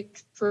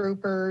state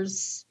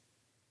troopers,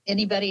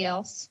 anybody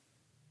else?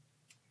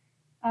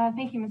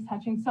 Thank you, Ms.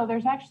 Hutchings. So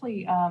there's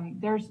actually,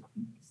 there's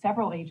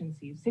several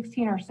agencies,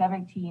 16 or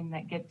 17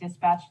 that get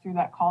dispatched through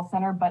that call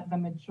center, but the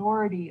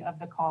majority of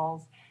the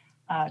calls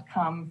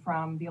come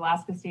from the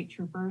Alaska State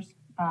Troopers.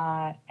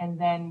 And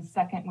then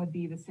second would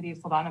be the City of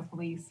Soldotna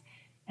Police.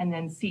 And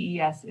then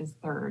CES is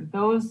third.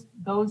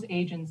 Those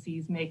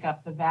agencies make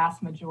up the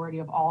vast majority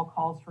of all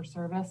calls for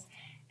service.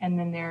 And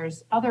then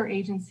there's other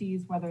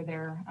agencies, whether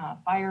they're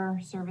fire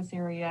service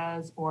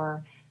areas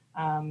or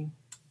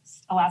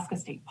Alaska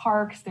State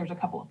Parks. There's a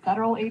couple of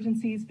federal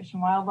agencies, Fish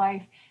and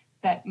Wildlife,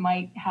 that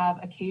might have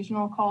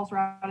occasional calls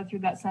routed through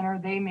that center.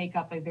 They make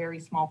up a very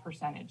small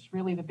percentage.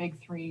 Really the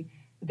big three,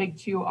 the big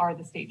two are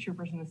the state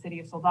troopers in the City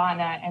of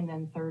Soldotna, and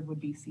then third would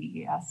be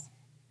CES.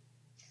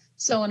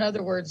 So in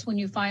other words, when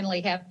you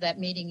finally have that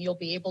meeting, you'll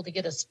be able to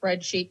get a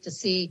spreadsheet to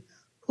see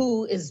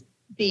who is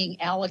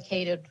being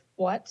allocated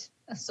what,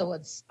 so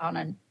it's on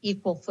an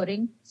equal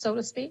footing, so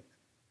to speak?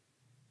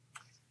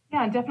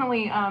 Yeah,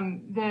 definitely.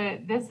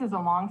 This is a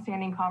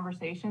longstanding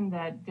conversation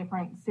that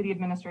different city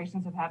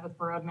administrations have had with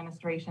borough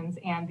administrations,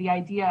 and the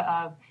idea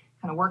of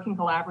kind of working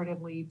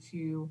collaboratively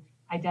to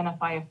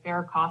identify a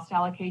fair cost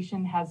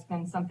allocation has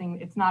been something,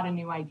 it's not a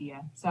new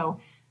idea. So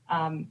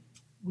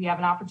we have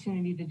an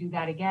opportunity to do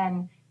that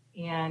again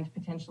and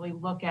potentially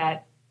look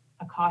at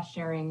a cost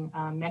sharing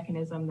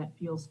mechanism that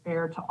feels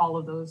fair to all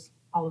of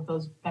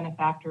those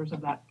benefactors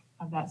of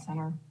that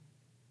center.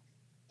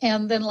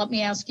 And then let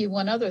me ask you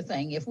one other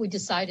thing. If we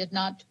decided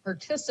not to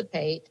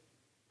participate,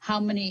 how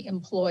many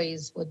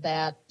employees would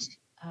that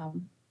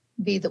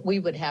be that we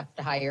would have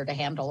to hire to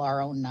handle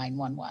our own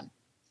 911?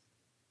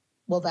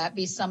 Will that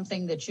be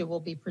something that you will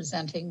be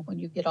presenting when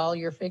you get all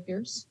your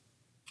figures?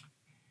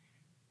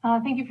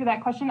 Thank you for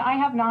that question. I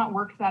have not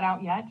worked that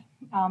out yet,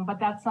 but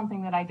that's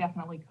something that I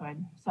definitely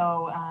could.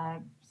 So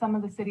some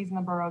of the cities in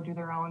the borough do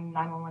their own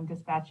 911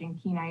 dispatching.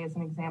 Kenai is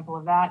an example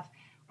of that.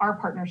 Our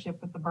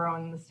partnership with the borough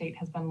and the state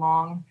has been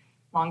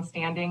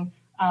long-standing.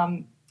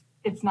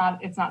 It's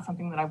not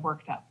something that I've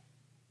worked up.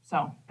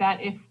 So that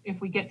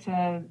if we get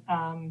to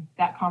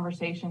that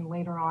conversation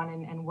later on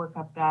and work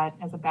up that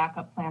as a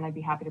backup plan, I'd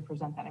be happy to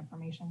present that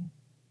information.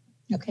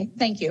 Okay,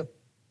 thank you.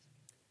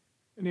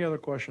 Any other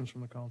questions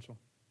from the council?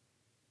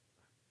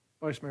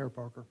 Vice Mayor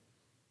Parker.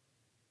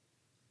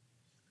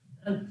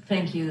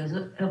 Thank you. As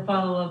a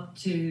follow-up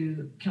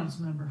to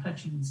Councilmember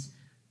Hutchings,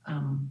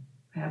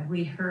 have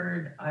we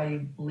heard,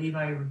 I believe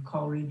I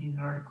recall reading an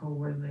article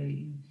where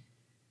the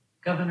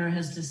governor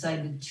has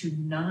decided to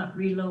not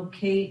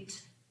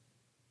relocate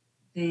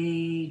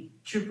the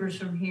troopers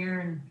from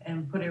here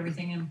and put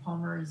everything in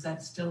Palmer. Is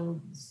that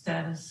still the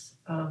status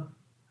of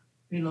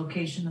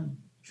relocation of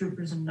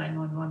troopers and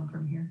 911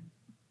 from here?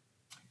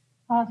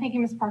 Thank you,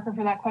 Ms. Parker,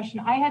 for that question.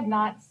 I had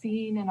not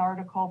seen an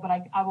article, but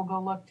I will go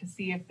look to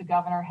see if the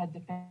governor had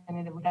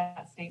definitively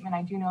that statement.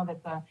 I do know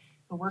that the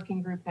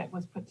working group that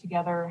was put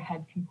together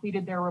had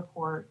completed their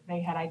report. They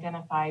had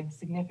identified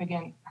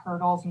significant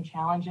hurdles and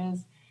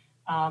challenges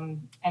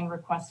and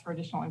requests for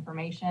additional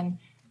information.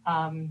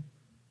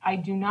 I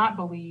do not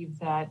believe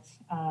that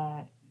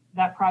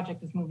that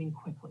project is moving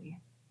quickly.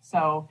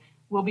 So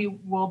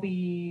we'll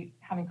be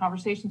having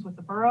conversations with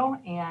the borough,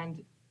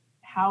 and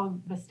how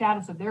the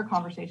status of their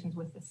conversations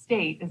with the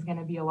state is going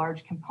to be a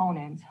large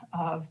component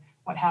of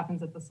what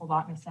happens at the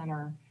Soldotna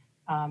Center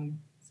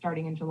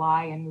starting in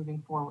July and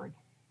moving forward.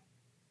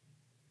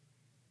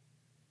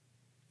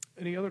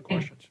 Any other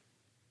questions?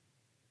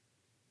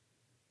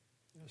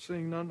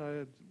 Seeing none,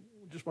 I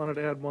just wanted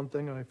to add one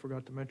thing I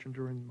forgot to mention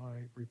during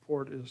my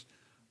report is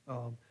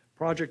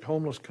Project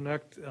Homeless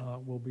Connect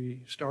will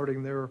be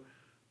starting their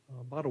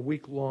about a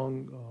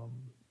week-long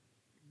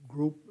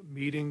group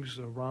meetings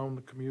around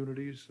the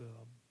communities,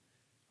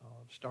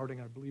 starting,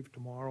 I believe,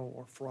 tomorrow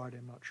or Friday.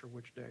 I'm not sure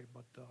which day,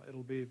 but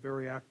it'll be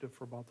very active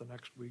for about the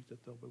next week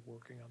that they'll be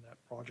working on that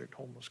Project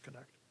Homeless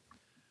Connect.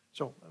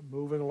 So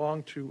moving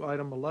along to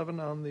item 11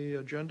 on the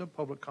agenda,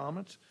 public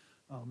comments.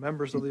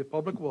 Members of the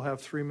public will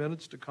have 3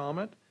 minutes to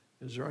comment.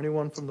 Is there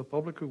anyone from the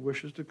public who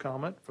wishes to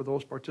comment? For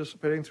those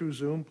participating through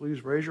Zoom,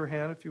 please raise your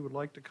hand if you would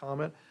like to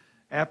comment.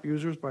 App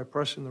users by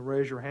pressing the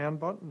raise your hand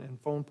button,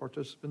 and phone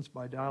participants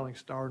by dialing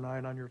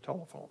 *9 on your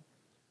telephone.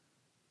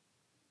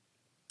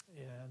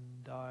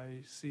 And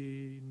I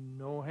see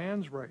no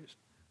hands raised.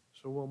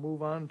 So we'll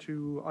move on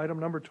to item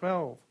number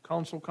 12,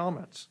 council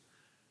comments.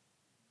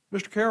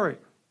 Mr. Carey.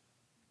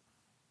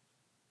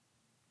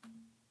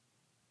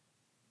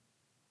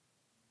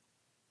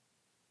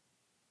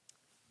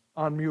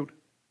 On mute.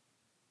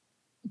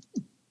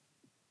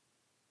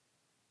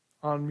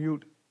 On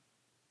mute.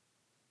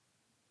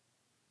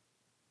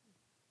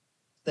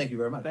 Thank you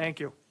very much. Thank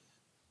you.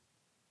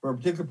 For a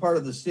particular part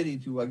of the city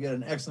to get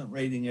an excellent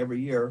rating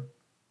every year,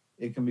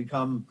 it can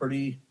become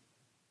pretty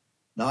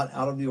not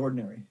out of the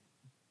ordinary.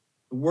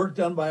 The work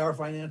done by our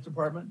finance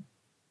department,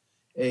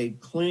 a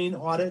clean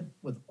audit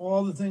with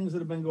all the things that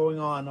have been going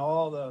on,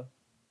 all the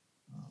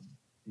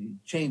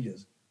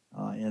changes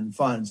in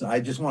funds. I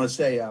just want to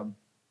say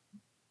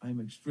I'm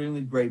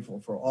extremely grateful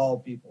for all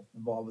people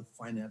involved with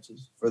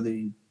finances, for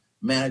the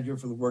manager,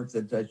 for the work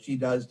that she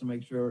does to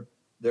make sure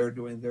they're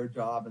doing their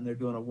job, and they're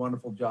doing a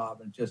wonderful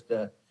job. And just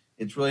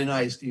it's really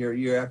nice to hear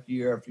year after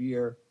year after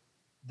year.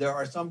 There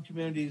are some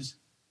communities,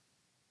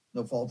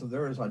 no fault of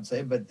theirs, I'd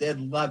say, but they'd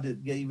love to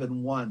get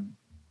even one,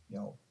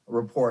 a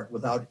report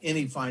without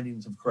any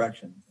findings of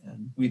correction.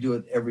 And we do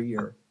it every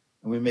year,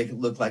 and we make it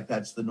look like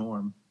that's the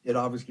norm. It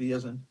obviously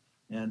isn't.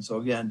 And so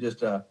again,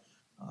 just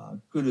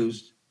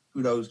kudos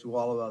to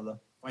all of the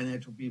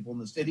financial people in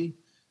the city,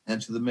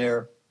 and to the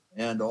mayor,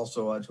 and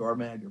also to our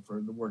manager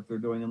for the work they're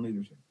doing in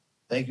leadership.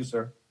 Thank you,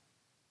 sir.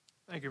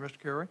 Thank you, Mr.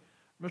 Carey.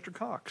 Mr.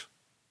 Cox.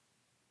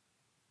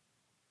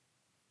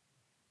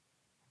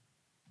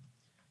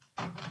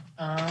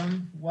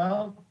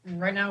 Well,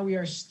 right now we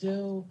are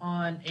still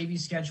on AB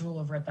schedule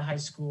over at the high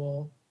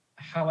school.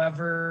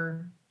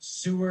 However,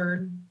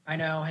 Seward, I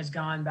know, has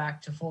gone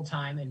back to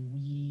full-time, and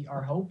we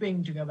are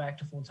hoping to go back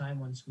to full-time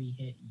once we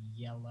hit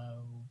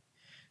yellow.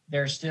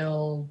 They're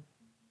still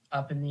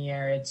up in the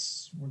air.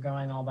 We're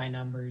going all by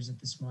numbers at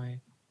this point.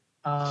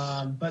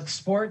 But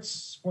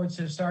sports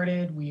have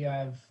started. We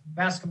have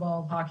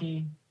basketball,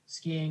 hockey,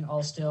 skiing,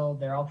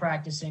 they're all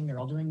practicing. They're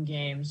all doing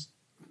games.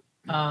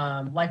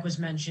 Like was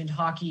mentioned,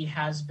 hockey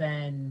has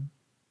been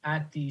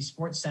at the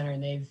sports center,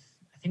 and I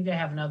think they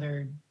have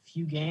another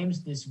few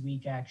games this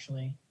week,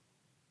 actually.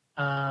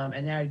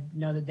 And I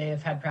know that they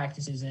have had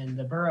practices, and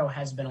the borough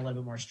has been a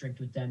little bit more strict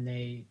with them.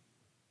 They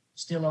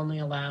still only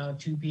allow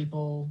 2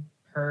 people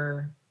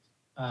per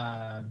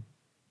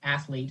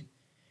athlete.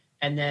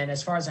 And then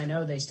as far as I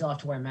know, they still have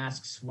to wear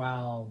masks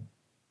while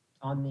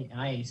on the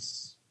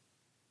ice.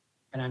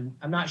 And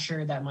I'm not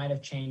sure, that might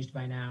have changed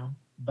by now,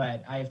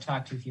 but I have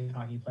talked to a few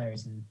hockey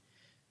players, and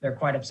they're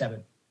quite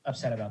upset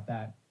about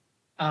that.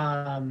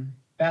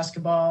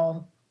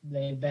 Basketball,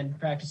 they've been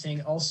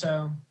practicing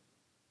also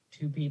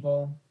 2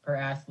 people per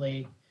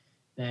athlete.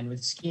 Then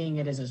with skiing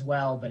it is as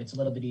well, but it's a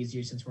little bit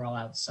easier since we're all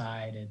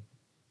outside. It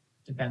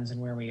depends on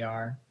where we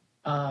are.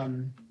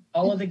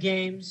 All of the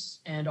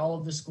games and all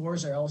of the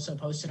scores are also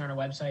posted on our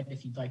website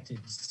if you'd like to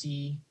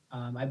see.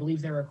 I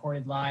believe they're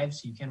recorded live,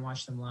 so you can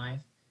watch them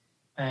live.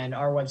 And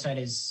our website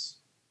is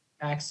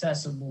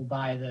accessible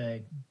by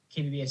the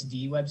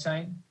KBBSD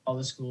website. All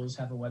the schools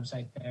have a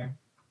website there.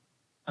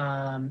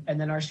 And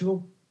then our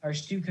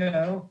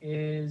STUCO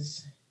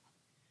is,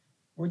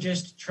 we're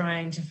just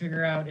trying to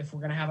figure out if we're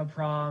going to have a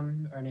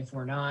prom, and if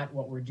we're not,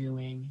 what we're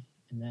doing,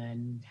 and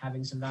then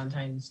having some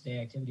Valentine's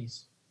Day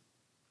activities.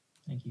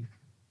 Thank you.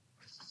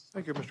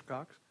 Thank you, Mr.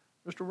 Cox.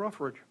 Mr.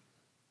 Ruffridge.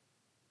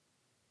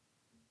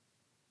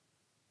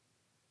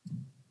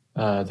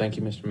 Thank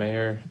you, Mr.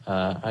 Mayor.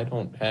 I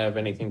don't have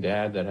anything to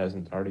add that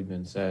hasn't already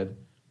been said.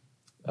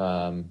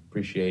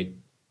 Appreciate,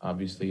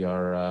 obviously,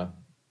 our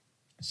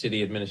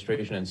city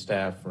administration and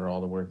staff for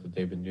all the work that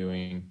they've been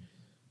doing.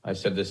 I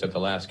said this at the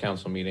last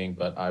council meeting,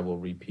 but I will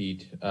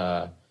repeat.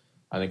 I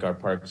think our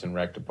Parks and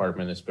Rec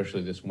department,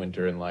 especially this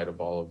winter, in light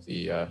of all of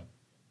the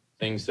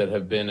things that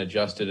have been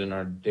adjusted in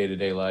our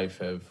day-to-day life,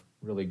 have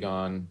really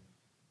gone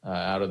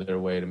out of their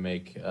way to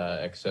make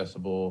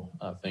accessible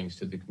things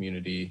to the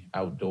community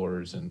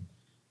outdoors. And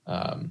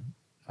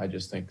I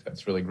just think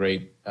that's really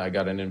great. I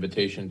got an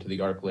invitation to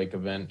the Arc Lake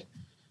event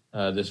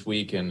this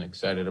week and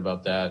excited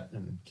about that.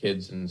 And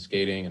kids and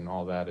skating and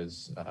all that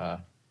is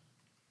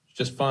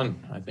just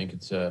fun. I think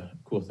it's a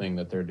cool thing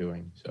that they're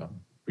doing. So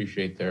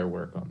appreciate their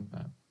work on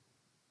that.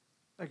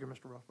 Thank you,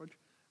 Mr. Ruffledge.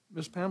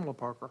 Ms. Pamela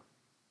Parker.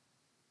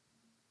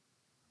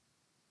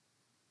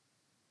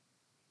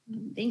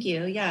 Thank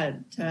you. Yeah,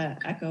 to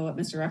echo what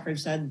Mr. Ruffridge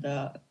said,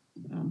 the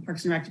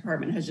Parks and Rec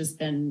Department has just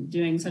been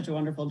doing such a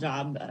wonderful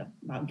job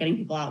about getting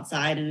people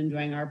outside and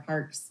enjoying our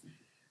parks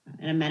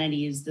and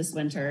amenities this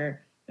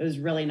winter. It was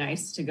really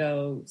nice to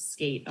go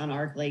skate on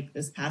Arc Lake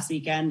this past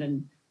weekend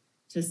and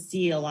to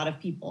see a lot of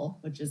people,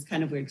 which is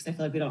kind of weird because I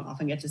feel like we don't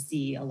often get to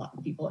see a lot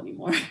of people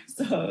anymore.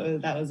 So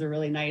that was a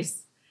really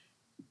nice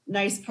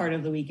part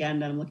of the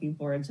weekend. I'm looking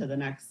forward to the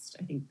next,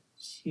 I think,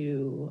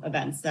 2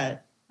 events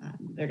that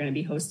they're going to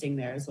be hosting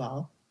there as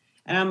well.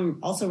 And I'm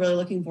also really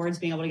looking forward to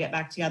being able to get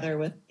back together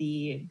with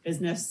the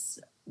business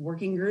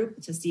working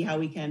group to see how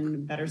we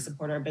can better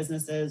support our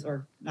businesses,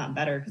 or not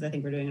better, because I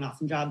think we're doing an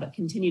awesome job, but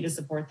continue to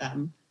support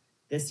them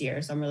this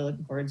year. So I'm really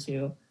looking forward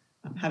to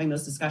having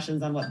those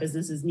discussions on what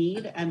businesses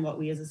need and what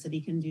we as a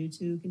city can do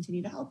to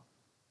continue to help.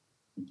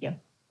 Thank you.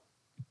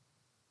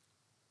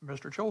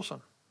 Mr.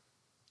 Cholson.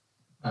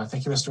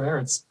 Thank you, Mr. Mayor.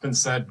 It's been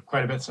said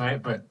quite a bit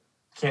tonight, but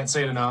can't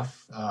say it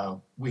enough.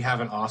 We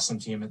have an awesome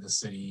team at the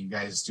city. You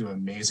guys do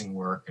amazing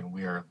work, and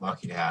we are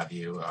lucky to have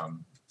you.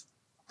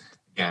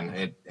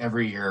 Again,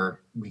 every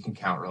year we can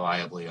count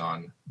reliably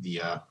on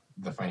the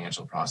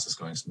financial process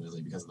going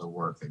smoothly because of the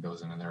work that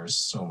goes in, and there is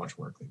so much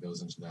work that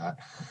goes into that.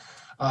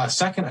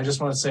 Second, I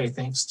just want to say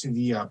thanks to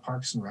the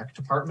Parks and Rec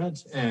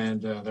Department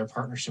and their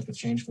partnership with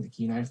Change for the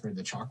Kenai for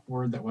the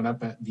chalkboard that went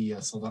up at the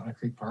Soldotna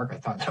Creek Park. I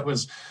thought that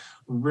was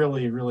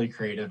really, really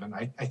creative, and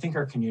I think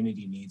our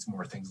community needs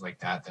more things like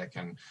that that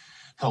can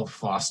help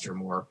foster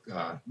more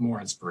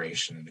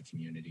inspiration in the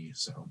community.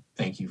 So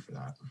thank you for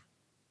that.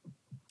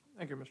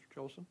 Thank you, Mr.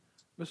 Cholson.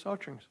 Ms.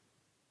 Hutchings.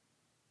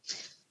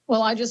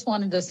 Well, I just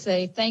wanted to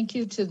say thank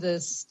you to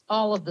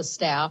all of the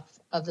staff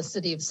of the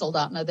city of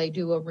Soldotna. They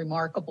do a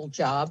remarkable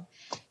job.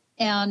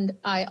 And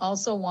I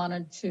also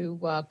wanted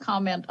to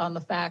comment on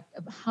the fact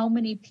of how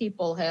many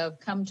people have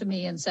come to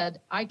me and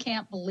said, I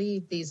can't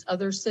believe these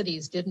other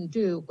cities didn't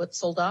do what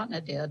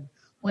Soldotna did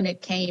when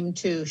it came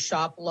to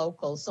shop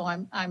local. So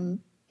I'm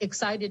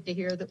excited to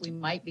hear that we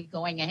might be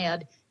going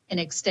ahead and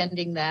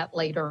extending that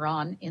later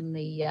on in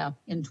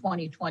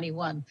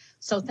 2021.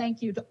 So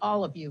thank you to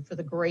all of you for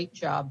the great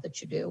job that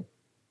you do.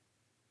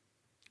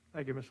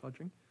 Thank you, Ms.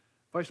 Hutchings.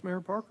 Vice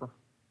Mayor Parker.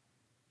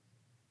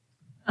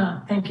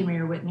 Thank you,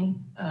 Mayor Whitney.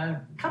 A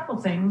couple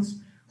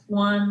things.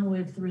 One,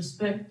 with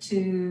respect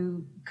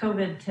to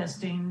COVID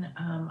testing,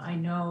 I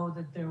know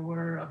that there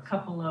were a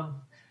couple of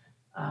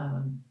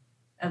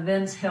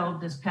events held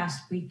this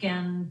past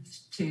weekend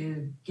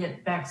to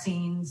get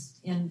vaccines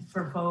in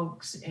for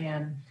folks.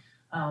 And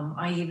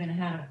I even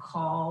had a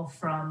call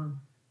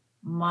from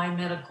my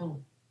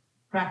medical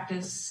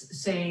practice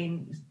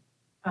saying,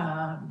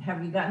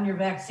 have you gotten your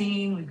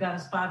vaccine? We've got a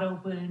spot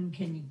open.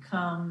 Can you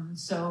come?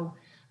 So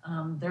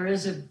there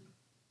is a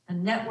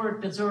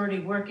network that's already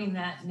working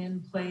that and in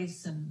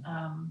place. And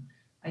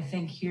I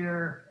think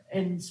here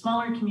in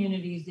smaller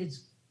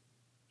communities,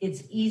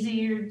 it's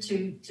easier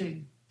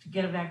to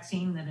get a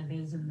vaccine than it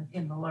is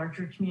in the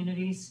larger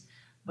communities.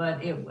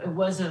 But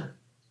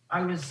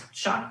I was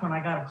shocked when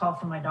I got a call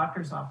from my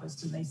doctor's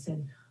office and they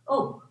said,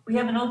 oh, we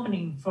have an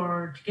opening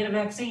to get a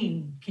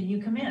vaccine. Can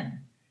you come in?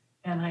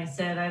 And I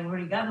said, I've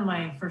already gotten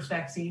my first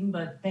vaccine,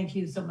 but thank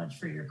you so much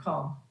for your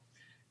call.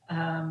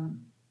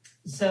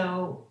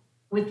 So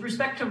with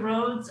respect to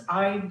roads,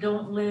 I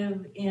don't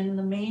live in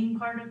the main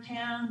part of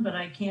town, but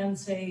I can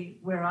say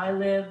where I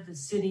live, the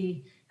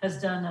city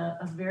has done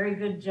a very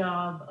good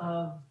job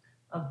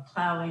of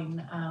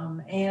plowing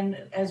and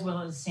as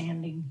well as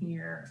sanding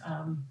here.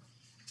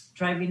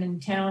 Driving in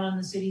town on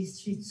the city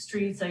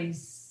streets, I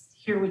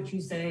hear what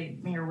you say,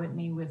 Mayor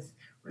Whitney, with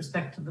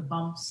respect to the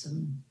bumps.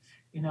 And,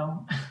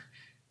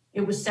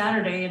 it was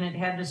Saturday and it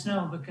had to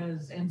snow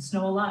and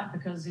snow a lot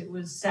because it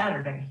was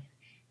Saturday.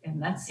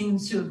 And that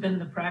seems to have been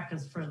the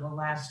practice for the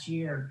last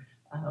year.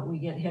 We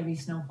get heavy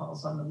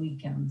snowfalls on the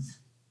weekends.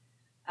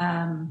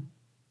 I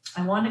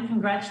want to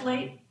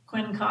congratulate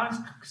Quinn Cox.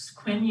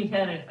 Quinn, you've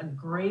had a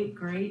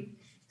great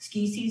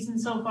ski season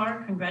so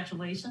far.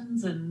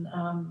 Congratulations. And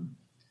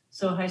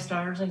so High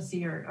Stars, I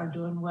see, are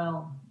doing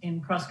well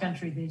in cross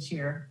country this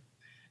year.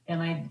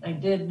 And I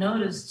did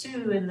notice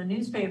too in the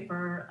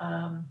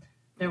newspaper,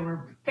 there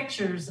were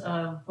pictures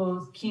of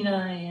both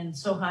Kenai and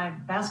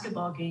Sohai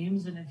basketball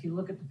games. And if you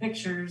look at the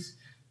pictures,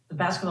 the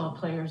basketball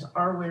players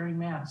are wearing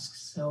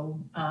masks. So,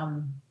 I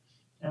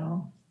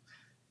know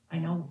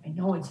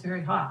it's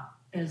very hot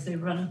as they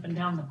run up and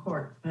down the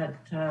court, but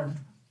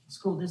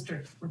school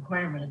district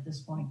requirement at this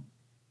point.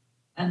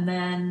 And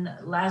then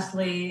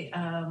lastly,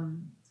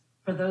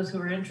 for those who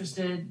are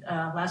interested,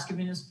 Alaska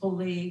Municipal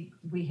League,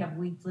 we have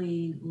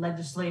weekly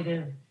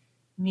legislative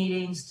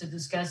meetings to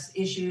discuss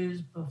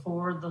issues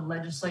before the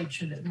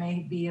legislature that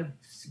may be of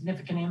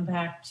significant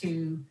impact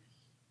to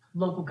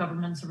local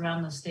governments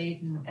around the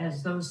state. And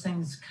as those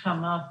things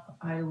come up,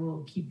 I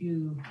will keep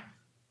you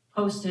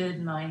posted.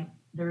 And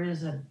there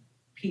is a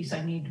piece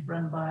I need to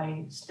run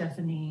by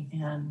Stephanie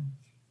and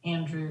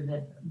Andrew,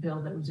 that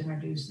bill that was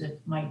introduced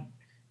that might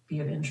be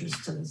of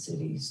interest to the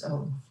city.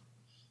 So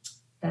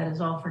that is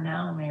all for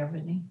now, Mayor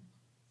Whitney.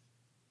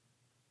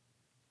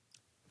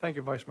 Thank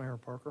you, Vice Mayor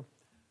Parker.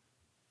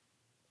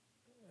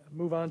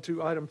 Move on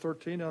to item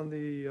 13 on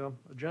the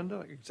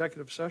agenda,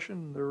 executive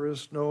session. There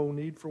is no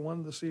need for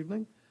one this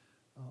evening.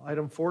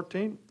 Item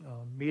 14,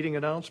 meeting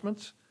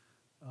announcements.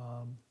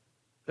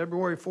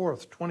 February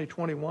 4th,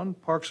 2021,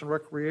 Parks and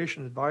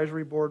Recreation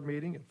Advisory Board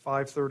meeting at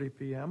 5:30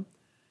 p.m.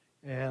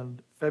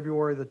 And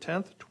February the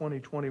 10th,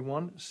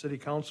 2021, City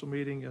Council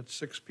meeting at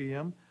 6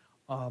 p.m.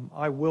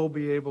 I will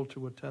be able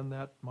to attend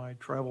that. My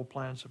travel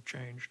plans have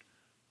changed,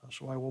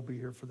 so I will be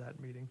here for that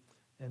meeting.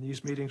 And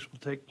these meetings will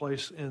take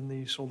place in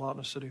the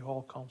Soldotna City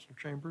Hall Council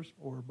chambers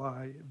or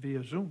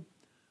via Zoom.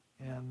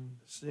 And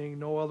seeing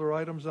no other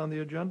items on the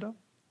agenda,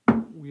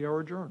 we are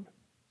adjourned.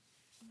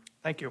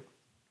 Thank you.